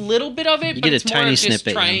see a little bit of it, you but get it's a more tiny just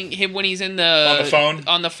snippet trying him when he's on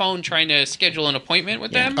the phone trying to schedule an appointment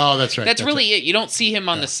with them. Oh, that's right. That's really it. You don't see him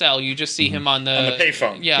on the cell. You just see him on the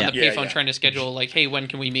payphone. Yeah, on the payphone trying to schedule like, hey, when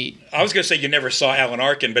can we meet? I was going to say you never saw Alan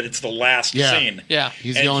Arkin, but it's the last scene. Yeah,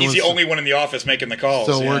 he's the only one in the office making the calls.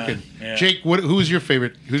 Still working. Yeah. Jake, who's your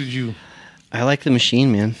favorite? Who did you? I like the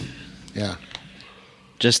Machine, man. Yeah.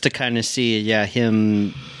 Just to kind of see,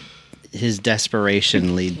 his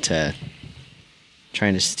desperation lead to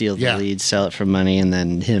trying to steal the lead, sell it for money, and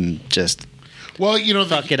then him just Well, you know,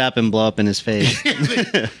 fuck it up and blow up in his face.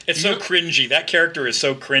 It's so cringy. That character is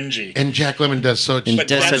so cringy. and Jack Lemmon does so. And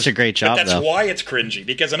does such a great job, But that's though. why it's cringy,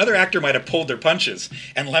 because another actor might have pulled their punches,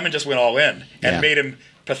 and Lemon just went all in and Yeah. made him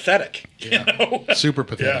pathetic. You know? super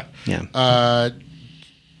pathetic. Yeah. Yeah.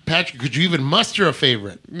 Patrick, could you even muster a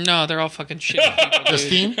favorite? No, they're all fucking shitty people, dude.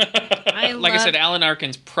 Justine? Like I said, Alan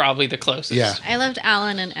Arkin's probably the closest. Yeah. I loved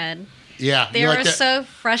Alan and Ed. Yeah. They you were like that? so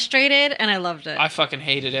frustrated, and I loved it. I fucking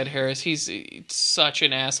hated Ed Harris. He's such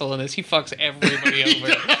an asshole in this. He fucks everybody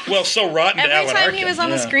over. Well, so rotten to Every Alan time Arkin. he was on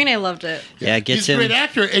the screen, I loved it. Yeah, it gets He's a him. great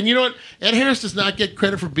actor. And you know what? Ed Harris does not get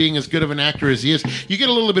credit for being as good of an actor as he is. You get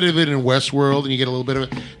a little bit of it in Westworld, and you get a little bit of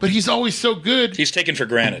it. But he's always so good. He's taken for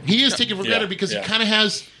granted. He is taken for granted because he kind of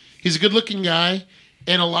has. He's a good-looking guy,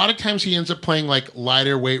 and a lot of times he ends up playing like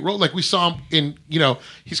lighter weight role. Like we saw him in, you know,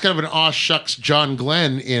 he's kind of an aw shucks John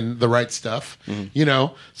Glenn in The Right Stuff. You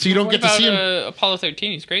know, so you don't What get to about see him. Apollo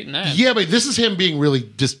 13? He's great in that. Yeah, but this is him being really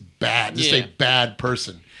just bad, just Yeah. a bad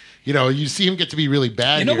person. You know, you see him get to be really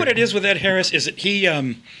bad. You know here. what it is with Ed Harris is that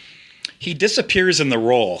he disappears in the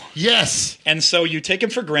role. Yes. And so you take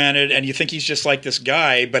him for granted and you think he's just like this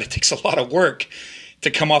guy, but it takes a lot of work to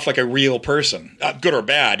come off like a real person, good or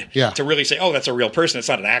bad, to really say, oh, that's a real person. It's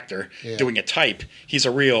not an actor doing a type. He's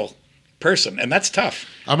a real person, and that's tough.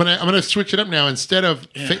 I'm gonna switch it up now. Instead of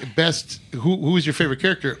best, who is your favorite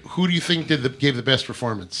character? Who do you think gave the best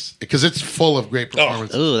performance? Because it's full of great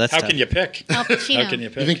performances. Ooh, that's How tough. can you pick? Al Pacino. How can you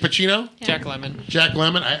pick? You think Pacino? Jack Lemmon. Jack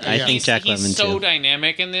Lemmon? I think He's Jack Lemmon so too.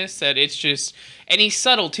 dynamic in this that it's just, and he's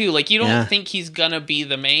subtle too. Like you don't Yeah. think he's gonna be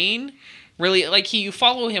the main. Really, like you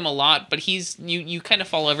follow him a lot, but he's you kind of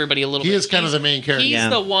follow everybody a little. He bit. is kind of the main character. He's Yeah.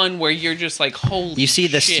 the one where you're just like, holy. You see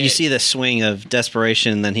this. shit. You see the swing of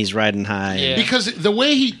desperation, and then he's riding high. Yeah. Because the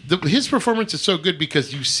way his performance is so good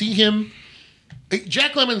because you see him.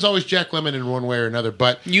 Jack Lemmon's always Jack Lemmon in one way or another,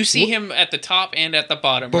 but You see him at the top and at the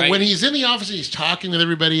bottom, But right? when he's in the office and he's talking with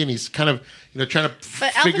everybody and he's kind of trying to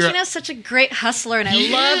But Al figure out. Pacino's such a great hustler, and I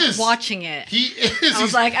He loved is. watching it. He is. I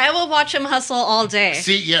was like, I will watch him hustle all day.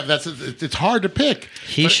 see, yeah, it's hard to pick.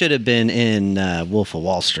 He should have been in Wolf of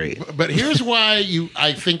Wall Street. But here's why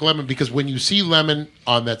I think Lemon, because when you see Lemon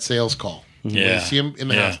on that sales call, when you see him in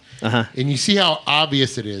the house, and you see how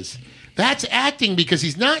obvious it is, that's acting because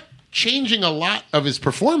he's not changing a lot of his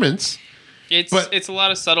performance, it's a lot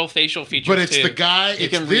of subtle facial features. but it's too. the guy, You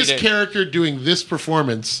it's can this read it. character doing this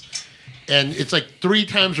performance, and it's like 3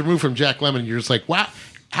 times removed from Jack Lemmon. You're just like, wow,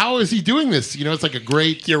 how is he doing this? You know, it's like a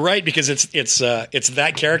great. You're right, because it's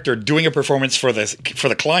that character doing a performance for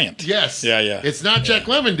the client. Yes. Yeah. It's not Jack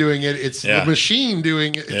Lemmon doing it. It's Yeah. the machine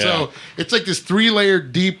doing it. Yeah. So it's like this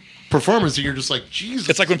 3-layered deep performance, and you're just like, Jesus.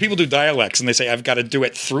 It's like when people do dialects and they say, I've got to do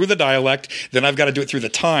it through the dialect, then I've got to do it through the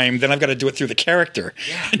time, then I've got to do it through the character.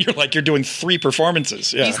 And you're like, you're doing 3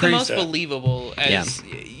 performances. Yeah. He's the most believable. As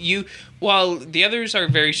you, while the others are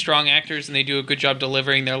very strong actors and they do a good job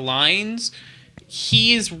delivering their lines,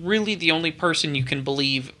 he is really the only person you can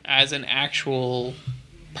believe as an actual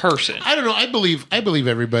person. I don't know. I believe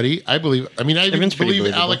everybody. I even Everyone's pretty believe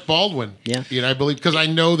believable. Alec Baldwin. Yeah. I believe because I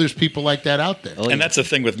know there's people like that out there. Oh, And that's the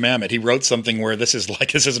thing with Mamet. He wrote something where this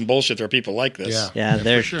isn't bullshit. There are people like this. Yeah,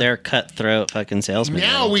 they're for sure. they're cutthroat fucking salesmen.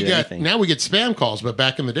 Now They'll we do get anything. spam calls, but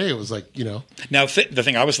back in the day it was like Now, the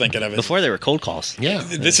thing I was thinking of is Before they were cold calls.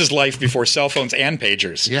 this is life before cell phones and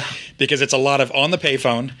pagers. Yeah. Because it's a lot of on the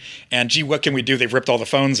payphone, and gee, what can we do? They've ripped all the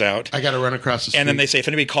phones out. I got to run across the street. And then they say, if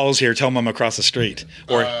anybody calls here, tell them I'm across the street.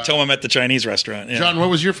 Or tell them I'm at the Chinese restaurant. Yeah. John, what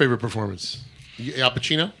was your favorite performance? Al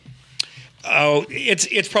Pacino? Oh,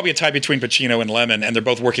 it's probably a tie between Pacino and Lemon, and they're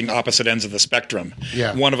both working opposite ends of the spectrum.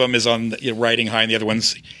 Yeah. One of them is on riding high, and the other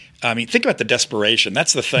one's. I mean, think about the desperation.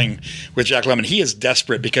 That's the thing with Jack Lemmon. He is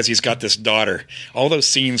desperate because he's got this daughter. All those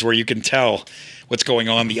scenes where you can tell what's going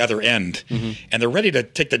on the other end, and they're ready to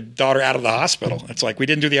take the daughter out of the hospital. It's like, we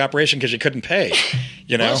didn't do the operation because you couldn't pay.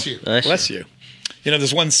 You know, Bless you. Bless you. You know,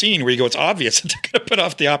 there's one scene where you go, it's obvious that they're going to put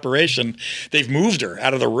off the operation. They've moved her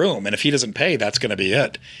out of the room, and if he doesn't pay, that's going to be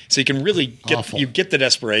it. So you can really get the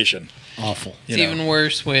desperation. Awful. It's even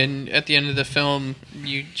worse when at the end of the film,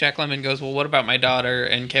 Jack Lemmon goes, "Well, what about my daughter?"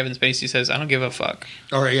 And Kevin Spacey says, "I don't give a fuck."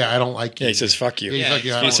 All right, I don't like you. Yeah, he says, "Fuck you." Yeah, he's like,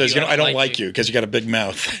 yeah, He says, I don't like you because you got a big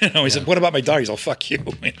mouth. He said, "What about my daughter?" He's all, "Fuck you."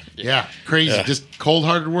 Yeah, crazy. Yeah. Just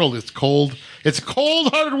cold-hearted world. It's cold. It's a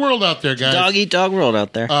cold-hearted world out there, guys. Dog eat dog world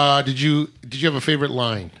out there. Did you have a favorite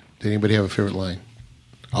line? Did anybody have a favorite line?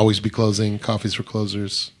 Always be closing. Coffees for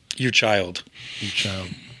closers. You child. You child.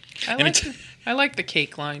 I like the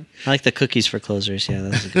cake line. I like the cookies for closers. Yeah,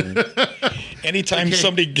 that's a good one. Anytime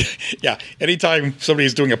Okay. anytime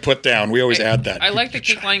somebody's doing a put down, we always add that. I like the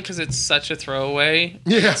kick line because it's such a throwaway.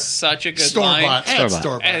 Yeah. It's such a good Store line. bought. Store-bought.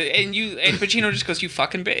 Store bought. And Pacino just goes, "You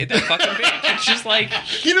fucking bitch!" That fucking bitch. It's just like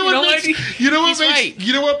You know what? He's right.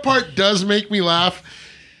 You know what part does make me laugh?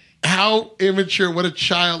 How immature! What a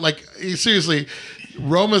child! Like seriously,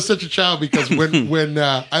 Roma's such a child because when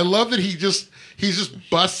I love that he's just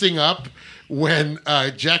busting up when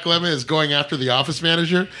Jack Lemmon is going after the office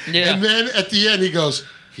manager, Yeah. and then at the end he goes,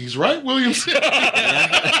 "He's right, Williamson."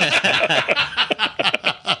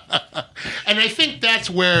 And I think that's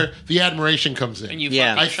where the admiration comes in. And you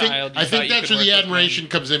Yeah. fucking I think child. I think that's where the admiration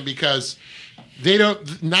comes in because they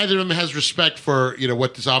don't. Neither of them has respect for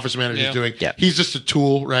what this office manager Yeah. is doing. Yeah. He's just a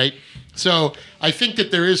tool, right? So I think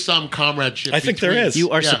that there is some comradeship. I think there between- is. You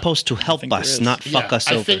are Yeah. supposed to help think there us, is. not fuck us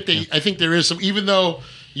I over. think there is some. Even though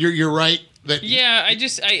you're right that Yeah, I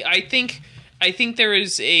think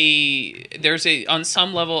there's a on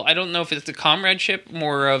some level, I don't know if it's the comradeship,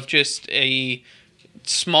 more of just a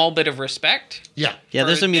small bit of respect. yeah. Yeah,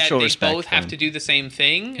 there's for a mutual that respect. They both have then. to do the same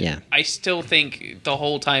thing. Yeah. I still think the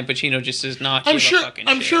whole time Pacino just does not. I'm give sure. A fucking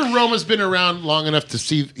I'm shit. sure Roma's been around long enough to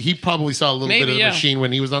see. He probably saw a little Maybe, bit of the yeah. machine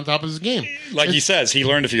when he was on top of his game. Like he says, he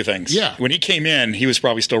learned a few things. Yeah. When he came in, he was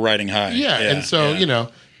probably still riding high. Yeah, and so yeah.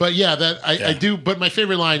 But yeah, that I Yeah. do. But my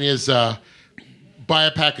favorite line is, "Buy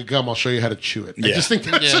a pack of gum. I'll show you how to chew it." I Yeah. just think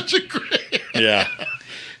that's Yeah. such a great. Yeah.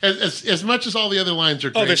 As much as all the other lines are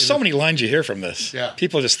great. Oh, there's so many lines you hear from this. Yeah.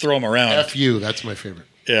 People just throw them around. F you. That's my favorite.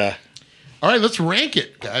 Yeah. All right, let's rank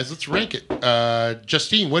it, guys. Let's rank it.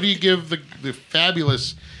 Justine, what do you give the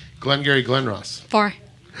fabulous Glengarry Glen Ross? 4.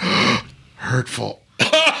 Hurtful.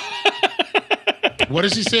 What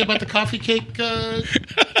does he say about the coffee cake,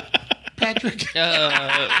 Patrick?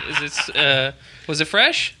 Was it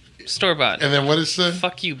fresh? Store bought. And then what is the?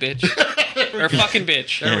 Fuck you, bitch. Or fucking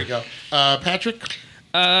bitch. There we go. Patrick?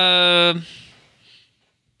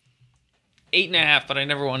 8.5, but I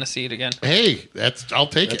never want to see it again. Hey, I'll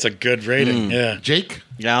take That's it. a good rating. Yeah. Jake?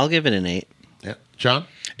 Yeah, I'll give it an 8. Yeah. John?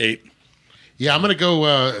 8. Yeah, I'm going to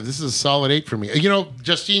go. This is a solid 8 for me.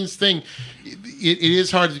 Justine's thing, it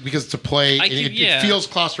is hard because it's a play. And it feels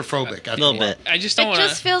claustrophobic. A little bit. I just don't It want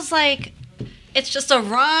just feels like it's just a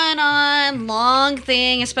run-on, long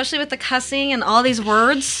thing, especially with the cussing and all these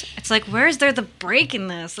words. It's like, where's there the break in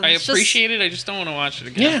this? And I it's appreciate it. I just don't want to watch it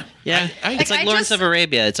again. Yeah, it's like I Lawrence just- of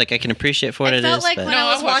Arabia. It's like I can appreciate for what It it felt is. like but when No,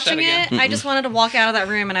 I was I'll watch that watching it, again. I just wanted to walk out of that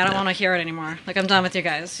room, and I don't want to hear it anymore. Like, I'm done with you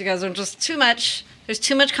guys. You guys are just too much. There's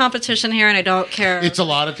too much competition here, and I don't care. It's a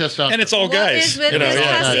lot of testosterone. And it's all What guys. is with you know, this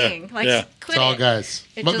yeah, cussing? yeah, Like, yeah. quit It's all it. guys.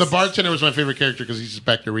 It But the just- bartender was my favorite character because he's just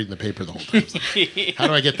back there reading the paper the whole time. How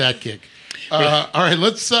do I get that kick? All right,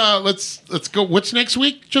 let's go. What's next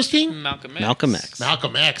week, Justine? Malcolm X. Malcolm X.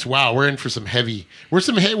 Malcolm X. Wow, we're in for some heavy. We're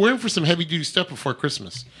in for some heavy duty stuff before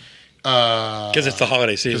Christmas. Because it's the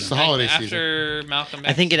holiday It's the season. holiday season. After Malcolm X.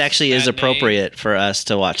 I think it actually is Matinee. appropriate for us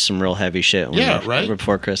to watch some real heavy shit. when Yeah, we're- right?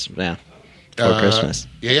 Before Christmas. Yeah. Before Christmas.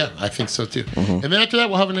 Yeah, I think so too. And then after that,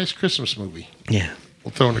 we'll have a nice Christmas movie. Yeah.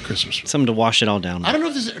 We'll throw in a Christmas movie. Something to wash it all down. I don't know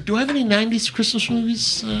if there's. Do I have any '90s Christmas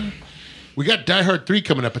movies? We got Die Hard 3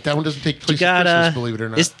 coming up, but that one doesn't take place at Christmas, believe it or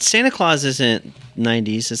not. Is Santa Claus isn't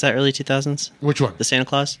 90s? Is that early 2000s? Which one? The Santa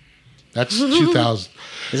Claus? That's 2000.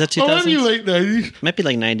 Is that Oh, that'd be 2000s? late '90s. Might be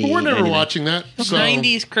like 90. But we're never 99. watching that. So.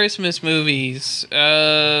 90s Christmas movies.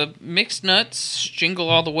 Mixed Nuts, Jingle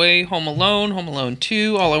All the Way, Home Alone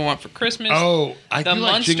 2, All I Want for Christmas. Oh, I The do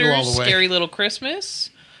like Jingle All Munsters, the Way. Scary Little Christmas,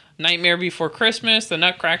 Nightmare Before Christmas, The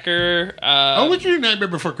Nutcracker, Oh, we can do Nightmare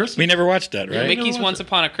Before Christmas. We never watched that, right? Mickey's watched Once it.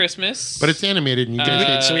 Upon a Christmas. But it's animated, and you get Uh,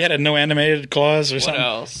 kids. So we had a no animated clause or what something?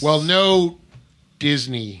 else? Well, no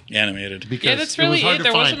Disney Animated. because Yeah, that's really it was hard it. to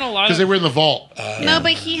There find wasn't a lot because of- they were in the vault. No,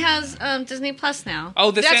 but he has Disney Plus now.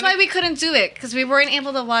 Oh, the that's Santa- why we couldn't do it because we weren't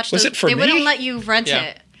able to watch. Was it for They wouldn't me? let you rent Yeah.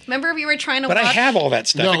 it. Remember, we were trying to But watch. I have all that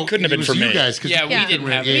stuff. no, it couldn't have been was for you me. guys. 'cause Yeah, you we couldn't didn't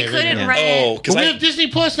rent- have yeah, it. yeah, We they couldn't didn't. rent. Oh, because But we I have Disney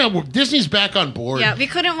Plus now. Disney's back on board. Yeah, we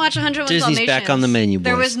couldn't watch 101 Disney's Dalmatians. back on the menu,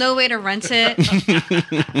 There boys. was no way to rent it.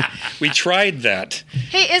 we tried that.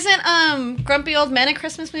 Hey, isn't Grumpy Old Men a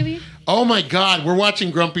Christmas movie? Oh my God, we're watching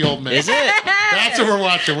Grumpy Old Men. Is it? That's what we're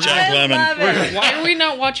watching. We're Jack gonna- Lemmon. Love it. Why are we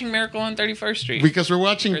not watching Miracle on 31st Street? because we're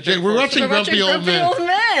watching. Or We're watching We're watching Grumpy Old Men. Old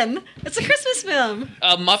Men. It's a Christmas film.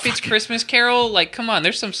 Muppets Christmas Carol. Like, come on,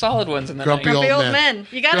 there's some solid ones in the Grumpy 90s. Grumpy Old Old Men. Men.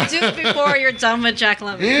 You got to do it before you're done with Jack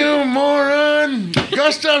Lemmon. You moron,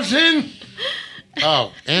 Gustafson.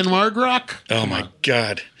 Oh, and Margrock. Oh my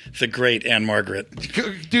God, the great Anne Margaret.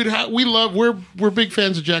 Dude, we're big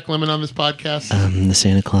fans of Jack Lemmon on this podcast. The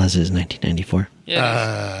Santa Claus is 1994.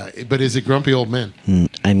 Yeah. But is it Grumpy Old Men?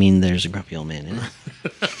 I mean, there's a grumpy old man in it.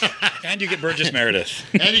 And you get Burgess Meredith.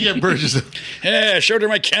 And you get Burgess. Yeah, showed her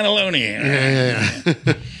my cannelloni.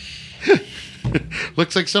 Yeah.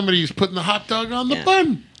 Looks like somebody's putting the hot dog on the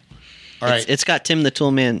bun. All right. It's got Tim the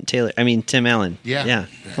Toolman Taylor. I mean, Tim Allen. Yeah.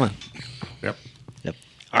 Come on. Yep.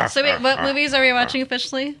 So wait, what movies are we watching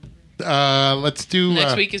officially? Let's do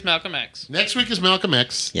Next week is Malcolm X. Next week is Malcolm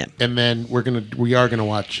X. Yeah. And then we are gonna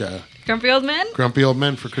watch Grumpy Old Men? Grumpy Old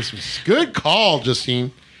Men for Christmas. Good call,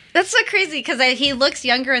 Justine. That's so crazy because he looks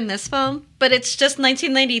younger in this film, but it's just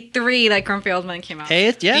 1993 that Grumpy Old Men came out. Hey,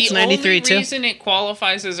 it's 93 the too. only reason it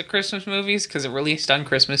qualifies as a Christmas movie is because it released on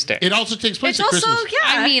Christmas Day. It also takes place It's at also, Christmas.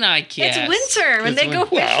 yeah. I mean, I guess. It's winter when It's they go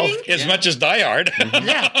Well, fishing. as much as Die Hard.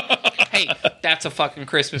 Yeah. Hey, that's a fucking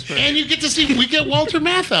Christmas movie. And you get to see we get Walter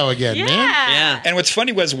Matthau again, Yeah. man. Yeah. And what's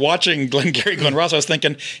funny was watching Glenn Ross, I was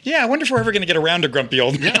thinking, I wonder if we're ever going to get around to Grumpy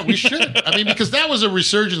Old Men. Yeah, we should. I mean, because that was a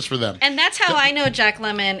resurgence for them. And that's how I know Jack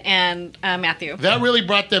Lemmon and Matthew. That really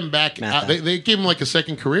brought them back. Matthau. They gave them like a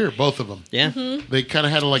second career, both of them. Yeah. They kind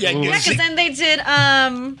of had like Yeah, a little Yeah, because then they did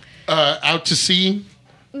Out to Sea.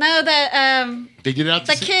 They did Out to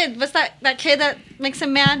that Sea. kid. What's that kid that makes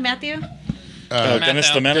him mad? Matthew. Dennis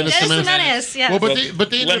the Menace. Dennis the Dennis the Menace. Menace. Yeah. Well, but Well,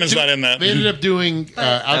 they ended Lemon's up not in that. They ended up doing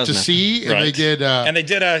Out was to nice. Sea, and Right. they did And they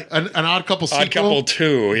did an Odd Couple sequel. Odd Couple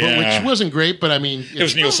 2, but yeah. which wasn't great. But I mean, It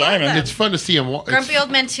was Neil People love Simon. them. It's fun to see him. Grumpy Old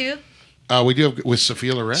Men 2. We do have with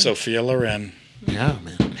Sophia Loren. Sophia Loren. Yeah,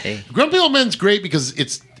 man. Hey. Grumpy Old Men's great because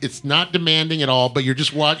it's not demanding at all, but you're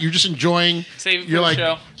just enjoying. Save it for You're the like,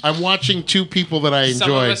 show. I'm watching two people that I Some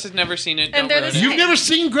of enjoy. us have never seen it. And Don't they're ruin the it. You've never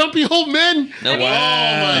seen Grumpy Old Men? No. Oh my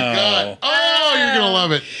god! Oh, you're gonna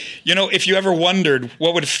love it. You know, if you ever wondered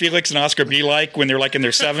what would Felix and Oscar be like when they're like in their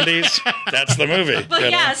 70s, that's the movie. But you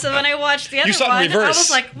know? yeah, so when I watched the other saw it in one, I reverse. was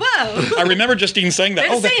like, whoa. I remember Justine saying that.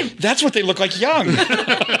 They're the Oh, same. that's what they look like young.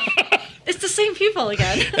 It's the same people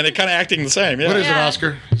again. And they're kind of acting the same. Yeah. What is it, Yeah.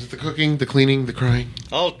 Oscar? Is it the cooking, the cleaning, the crying?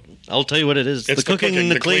 I'll tell you what it is. It's the cooking and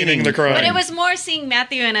the cleaning. the crying. But it was more seeing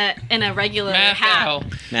Matthew in a regular Matthew. hat.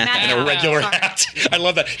 Matthew. In a regular Sorry. hat. I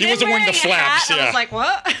love that. He Him wasn't wearing the a hat, flaps. I Yeah. was like,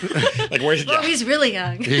 what? Like where? Oh, Yeah. he's really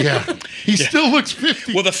young. Yeah, he still looks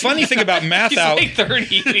 50. Well, the funny thing about He's Matthau, like 30.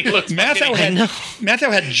 He looks Matthau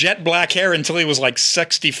fucking- had jet black hair until he was like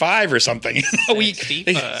 65 or something. We-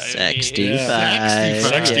 65. 65.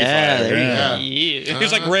 65, Yeah, there you go. yeah. Yeah. He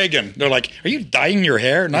was like Reagan. They're like, "Are you dyeing your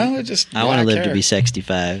hair?" No, it's just. I want to black live to hair. be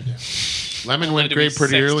 65. Lemon went To gray be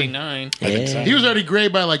pretty early. 69. Yeah. He was already gray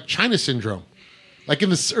by like China syndrome. Like in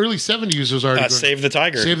the early 70s, was already going, Save the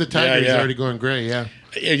Tiger. Save the Tiger. Yeah, He's yeah. already going gray. Yeah.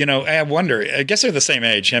 You know, I wonder. I guess they're the same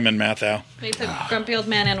age, him and Matthau. They put Grumpy Old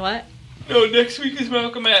Man and what? No, next week is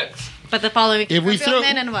Malcolm X. But the following If we Grumpy throw, Old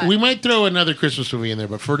Man and what? we might throw another Christmas movie in there,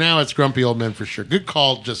 but for now it's Grumpy Old Men for sure. Good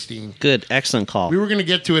call, Justine. Good. Excellent call. We were going to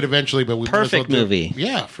get to it eventually, but we might as Perfect well do it. movie.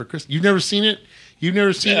 Yeah, for Christmas. You've never seen it? You've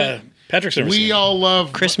never seen it? Patrick's never seen We it. all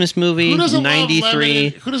love Christmas movie, Who doesn't love 93.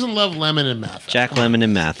 Lemon? Who doesn't love Lemon and Math? Jack Lemmon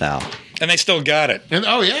and Matthau. And they still got it. And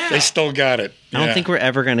oh yeah, They still got it. I don't Yeah. think we're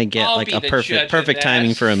ever going to get I'll like be a the judge of perfect that.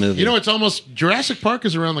 timing for a movie. you know it's almost Jurassic Park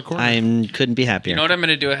is around the corner. I couldn't be happier. You know what I'm going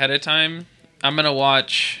to do ahead of time? I'm going to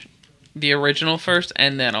watch the original first,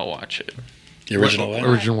 and then I'll watch it. The original What- one.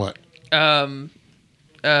 Original what?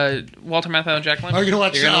 Walter Matthau and Jack Lemmon. Oh, you're gonna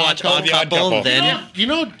watch. You're gonna watch Odd The Odd Couple, Couple. then You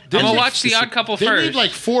know, I'm gonna watch The Odd Couple they first. made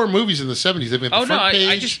like 4 movies in the 70s. They made the Oh no! front I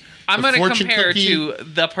page, just I'm the gonna fortune compare cookie. to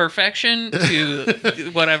The Perfection to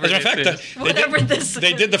whatever. As a matter of this fact, is. Whatever this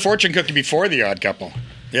they is. did the fortune cookie before the Odd Couple.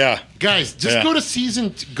 Yeah. Guys, just Yeah. go to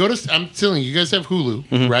season. Go to. I'm telling you, you guys have Hulu,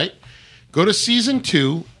 Mm-hmm. right? Go to season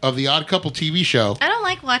 2 of the Odd Couple TV show. I don't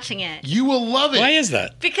like watching it You will love it. Why is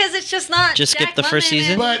that? because it's just not. Just skip Jack the first Lemmon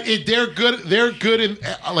season? and- But they're good. They're good in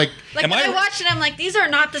like. Like Am when I- I watch it, I'm like, these are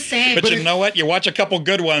not the same. But you know what? You watch a couple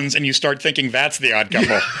good ones and you start thinking that's the Odd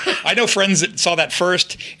Couple. I know friends that saw that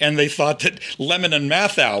first and they thought that Lemon and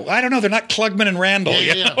Matthau. I don't know. They're not Klugman and Randall.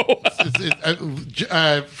 Yeah, you yeah.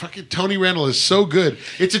 know? Fucking Tony Randall is so good.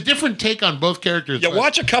 It's a different take on both characters. You but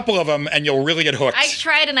watch a couple of them and you'll really get hooked. I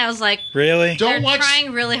tried and I was like, Really? Don't they're watch.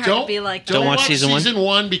 trying really hard to be like that. Don't watch watch season one? Season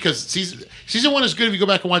 1 because season 1 is good if you go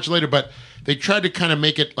back and watch it later. But they tried to kind of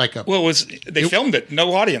make it like a. Well, they filmed it.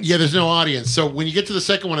 No audience. Yeah, there's no audience. So when you get to the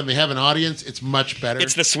second one and they have an audience, it's much better.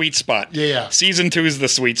 It's the sweet spot. Yeah, yeah. Season 2 is the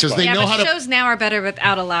sweet 'Cause spot. they Yeah, know but how to- shows now are better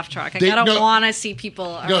without a laugh track. Like, They- I don't no- want to see people.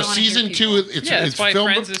 I no, don't wanna hear season people. 2. It's Yeah, it's that's why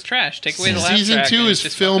filmed. Friends is trash. Take away the laugh Season track 2 and is it's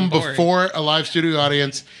just filmed fucking boring. before a live studio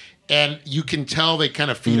audience, and you can tell they kind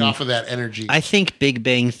of feed off of that energy. I think Big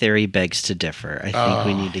Bang Theory begs to differ. I think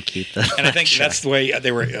we need to keep the. And I think that's the way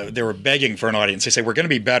they were begging for an audience. They say, we're going to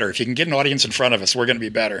be better. If you can get an audience in front of us, we're going to be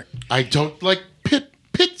better. I don't like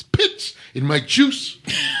pits in my juice.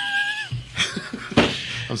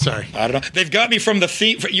 I'm sorry. I don't know. They've got me from the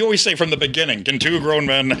theme. You always say from the beginning, can two grown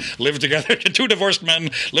men live together? Can two divorced men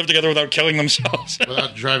live together without killing themselves?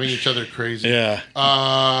 Without driving each other crazy. Yeah.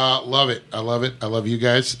 Love it. I love it. I love you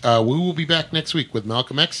guys. We will be back next week with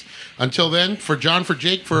Malcolm X. Until then, for John, for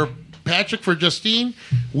Jake, for Patrick, for Justine,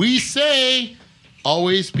 we say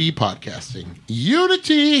always be podcasting.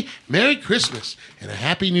 Unity, Merry Christmas, and a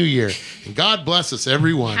Happy New Year. And God bless us,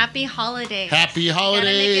 everyone. Happy holidays. Happy Gotta make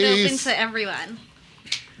holidays. it open to everyone.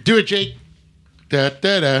 Do it, Jake. Da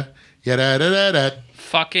da da. Ya da da da da.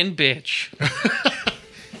 Fucking bitch.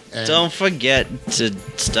 And Don't forget to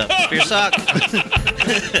stuff up your sock.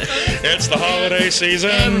 It's the holiday season.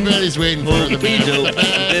 everybody's waiting for the Whoopie man dope, with the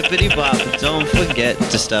bag. bippity bop. Don't forget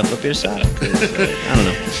to stuff up your sock. I don't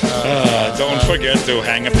know. Don't forget to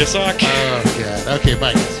hang up your sock. Oh, God. Okay,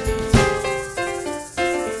 bye, guys.